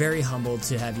 I'm very humbled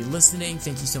to have you listening.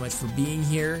 Thank you so much for being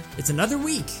here. It's another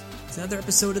week. It's another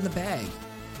episode in the bag.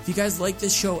 If you guys like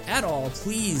this show at all,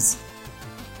 please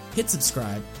hit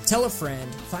subscribe. Tell a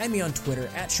friend. Find me on Twitter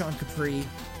at Sean Capri.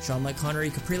 Sean like Connery,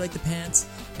 Capri like the pants.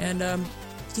 And you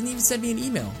can even send me an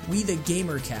email.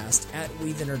 WeTheGamerCast at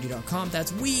WeTheNerdy.com.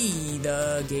 That's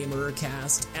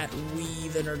WeTheGamerCast at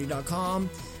WeTheNerdy.com.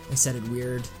 I said it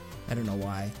weird. I don't know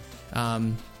why.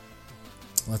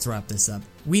 Let's wrap this up.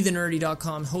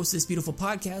 WeTheNerdy.com hosts this beautiful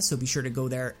podcast, so be sure to go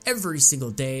there every single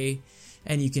day.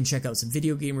 And you can check out some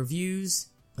video game reviews,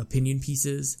 opinion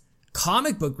pieces,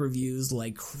 comic book reviews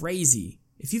like crazy.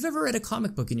 If you've ever read a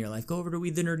comic book in your life, go over to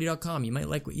WeTheNerdy.com. You might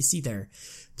like what you see there.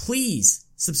 Please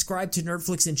subscribe to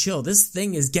Nerdflix and Chill. This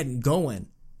thing is getting going.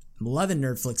 I'm loving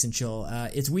Nerdflix and Chill.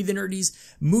 It's We the Nerdy's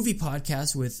movie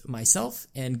podcast with myself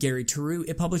and Gary Taru.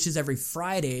 It publishes every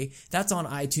Friday. That's on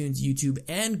iTunes, YouTube,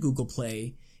 and Google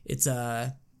Play. It's,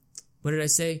 what did I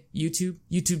say? YouTube?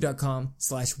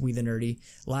 YouTube.com/We the Nerdy.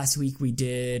 Last week we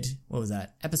did, what was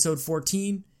that? Episode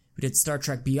 14. We did Star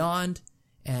Trek Beyond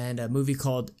and a movie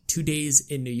called 2 Days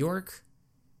in New York.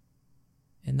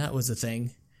 And that was a thing.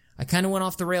 I kind of went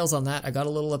off the rails on that. I got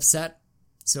a little upset.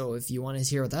 So if you want to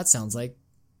hear what that sounds like,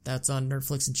 that's on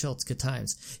Nerdflix and Chill. It's good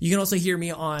times. You can also hear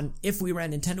me on If We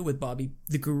Ran Nintendo with Bobby,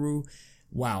 the Guru.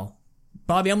 Wow.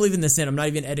 Bobby, I'm leaving this in. I'm not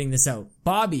even editing this out.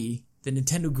 Bobby, the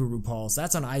Nintendo Guru Pauls.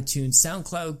 That's on iTunes,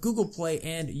 SoundCloud, Google Play,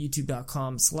 and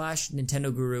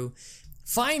YouTube.com/Nintendo Guru.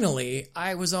 Finally,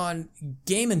 I was on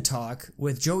Game & Talk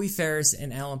with Joey Ferris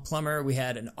and Alan Plummer. We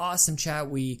had an awesome chat.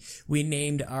 We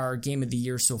named our game of the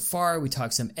year so far. We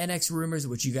talked some NX rumors,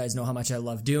 which you guys know how much I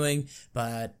love doing,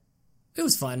 but it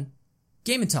was fun.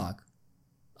 Game & Talk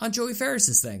on Joey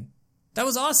Ferris's thing. That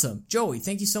was awesome. Joey,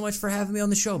 thank you so much for having me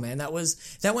on the show, man. That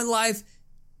went live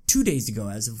 2 days ago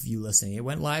as of you listening. It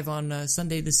went live on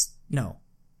Sunday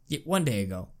 1 day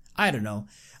ago. I don't know.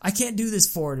 I can't do this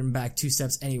forward and back 2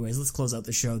 steps anyways. Let's close out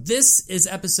the show. This is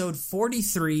episode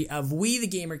 43 of We the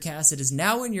Gamercast. It is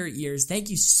now in your ears.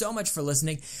 Thank you so much for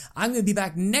listening. I'm going to be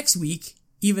back next week.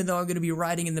 Even though I'm going to be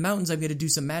riding in the mountains, I'm going to do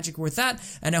some magic with that.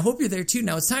 And I hope you're there too.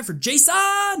 Now it's time for Jason!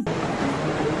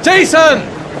 Jason!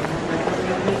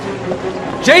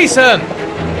 Jason!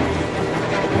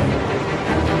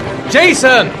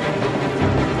 Jason!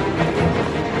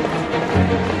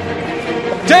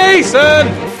 Jason!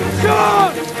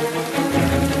 Sean!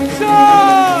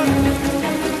 Sean!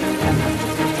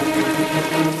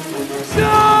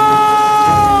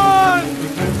 Sean!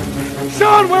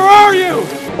 Sean, where are you?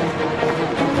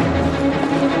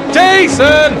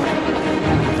 Jason!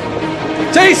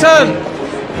 Jason!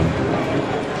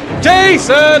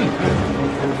 Jason!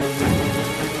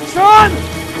 Sean!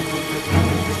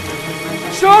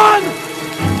 Sean!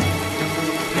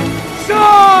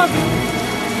 Sean!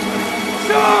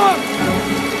 Sean!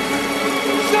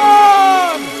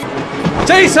 Sean!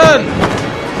 Jason!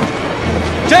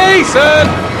 Jason!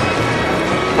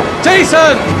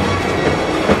 Jason!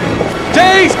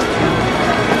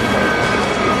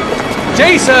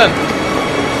 Jason!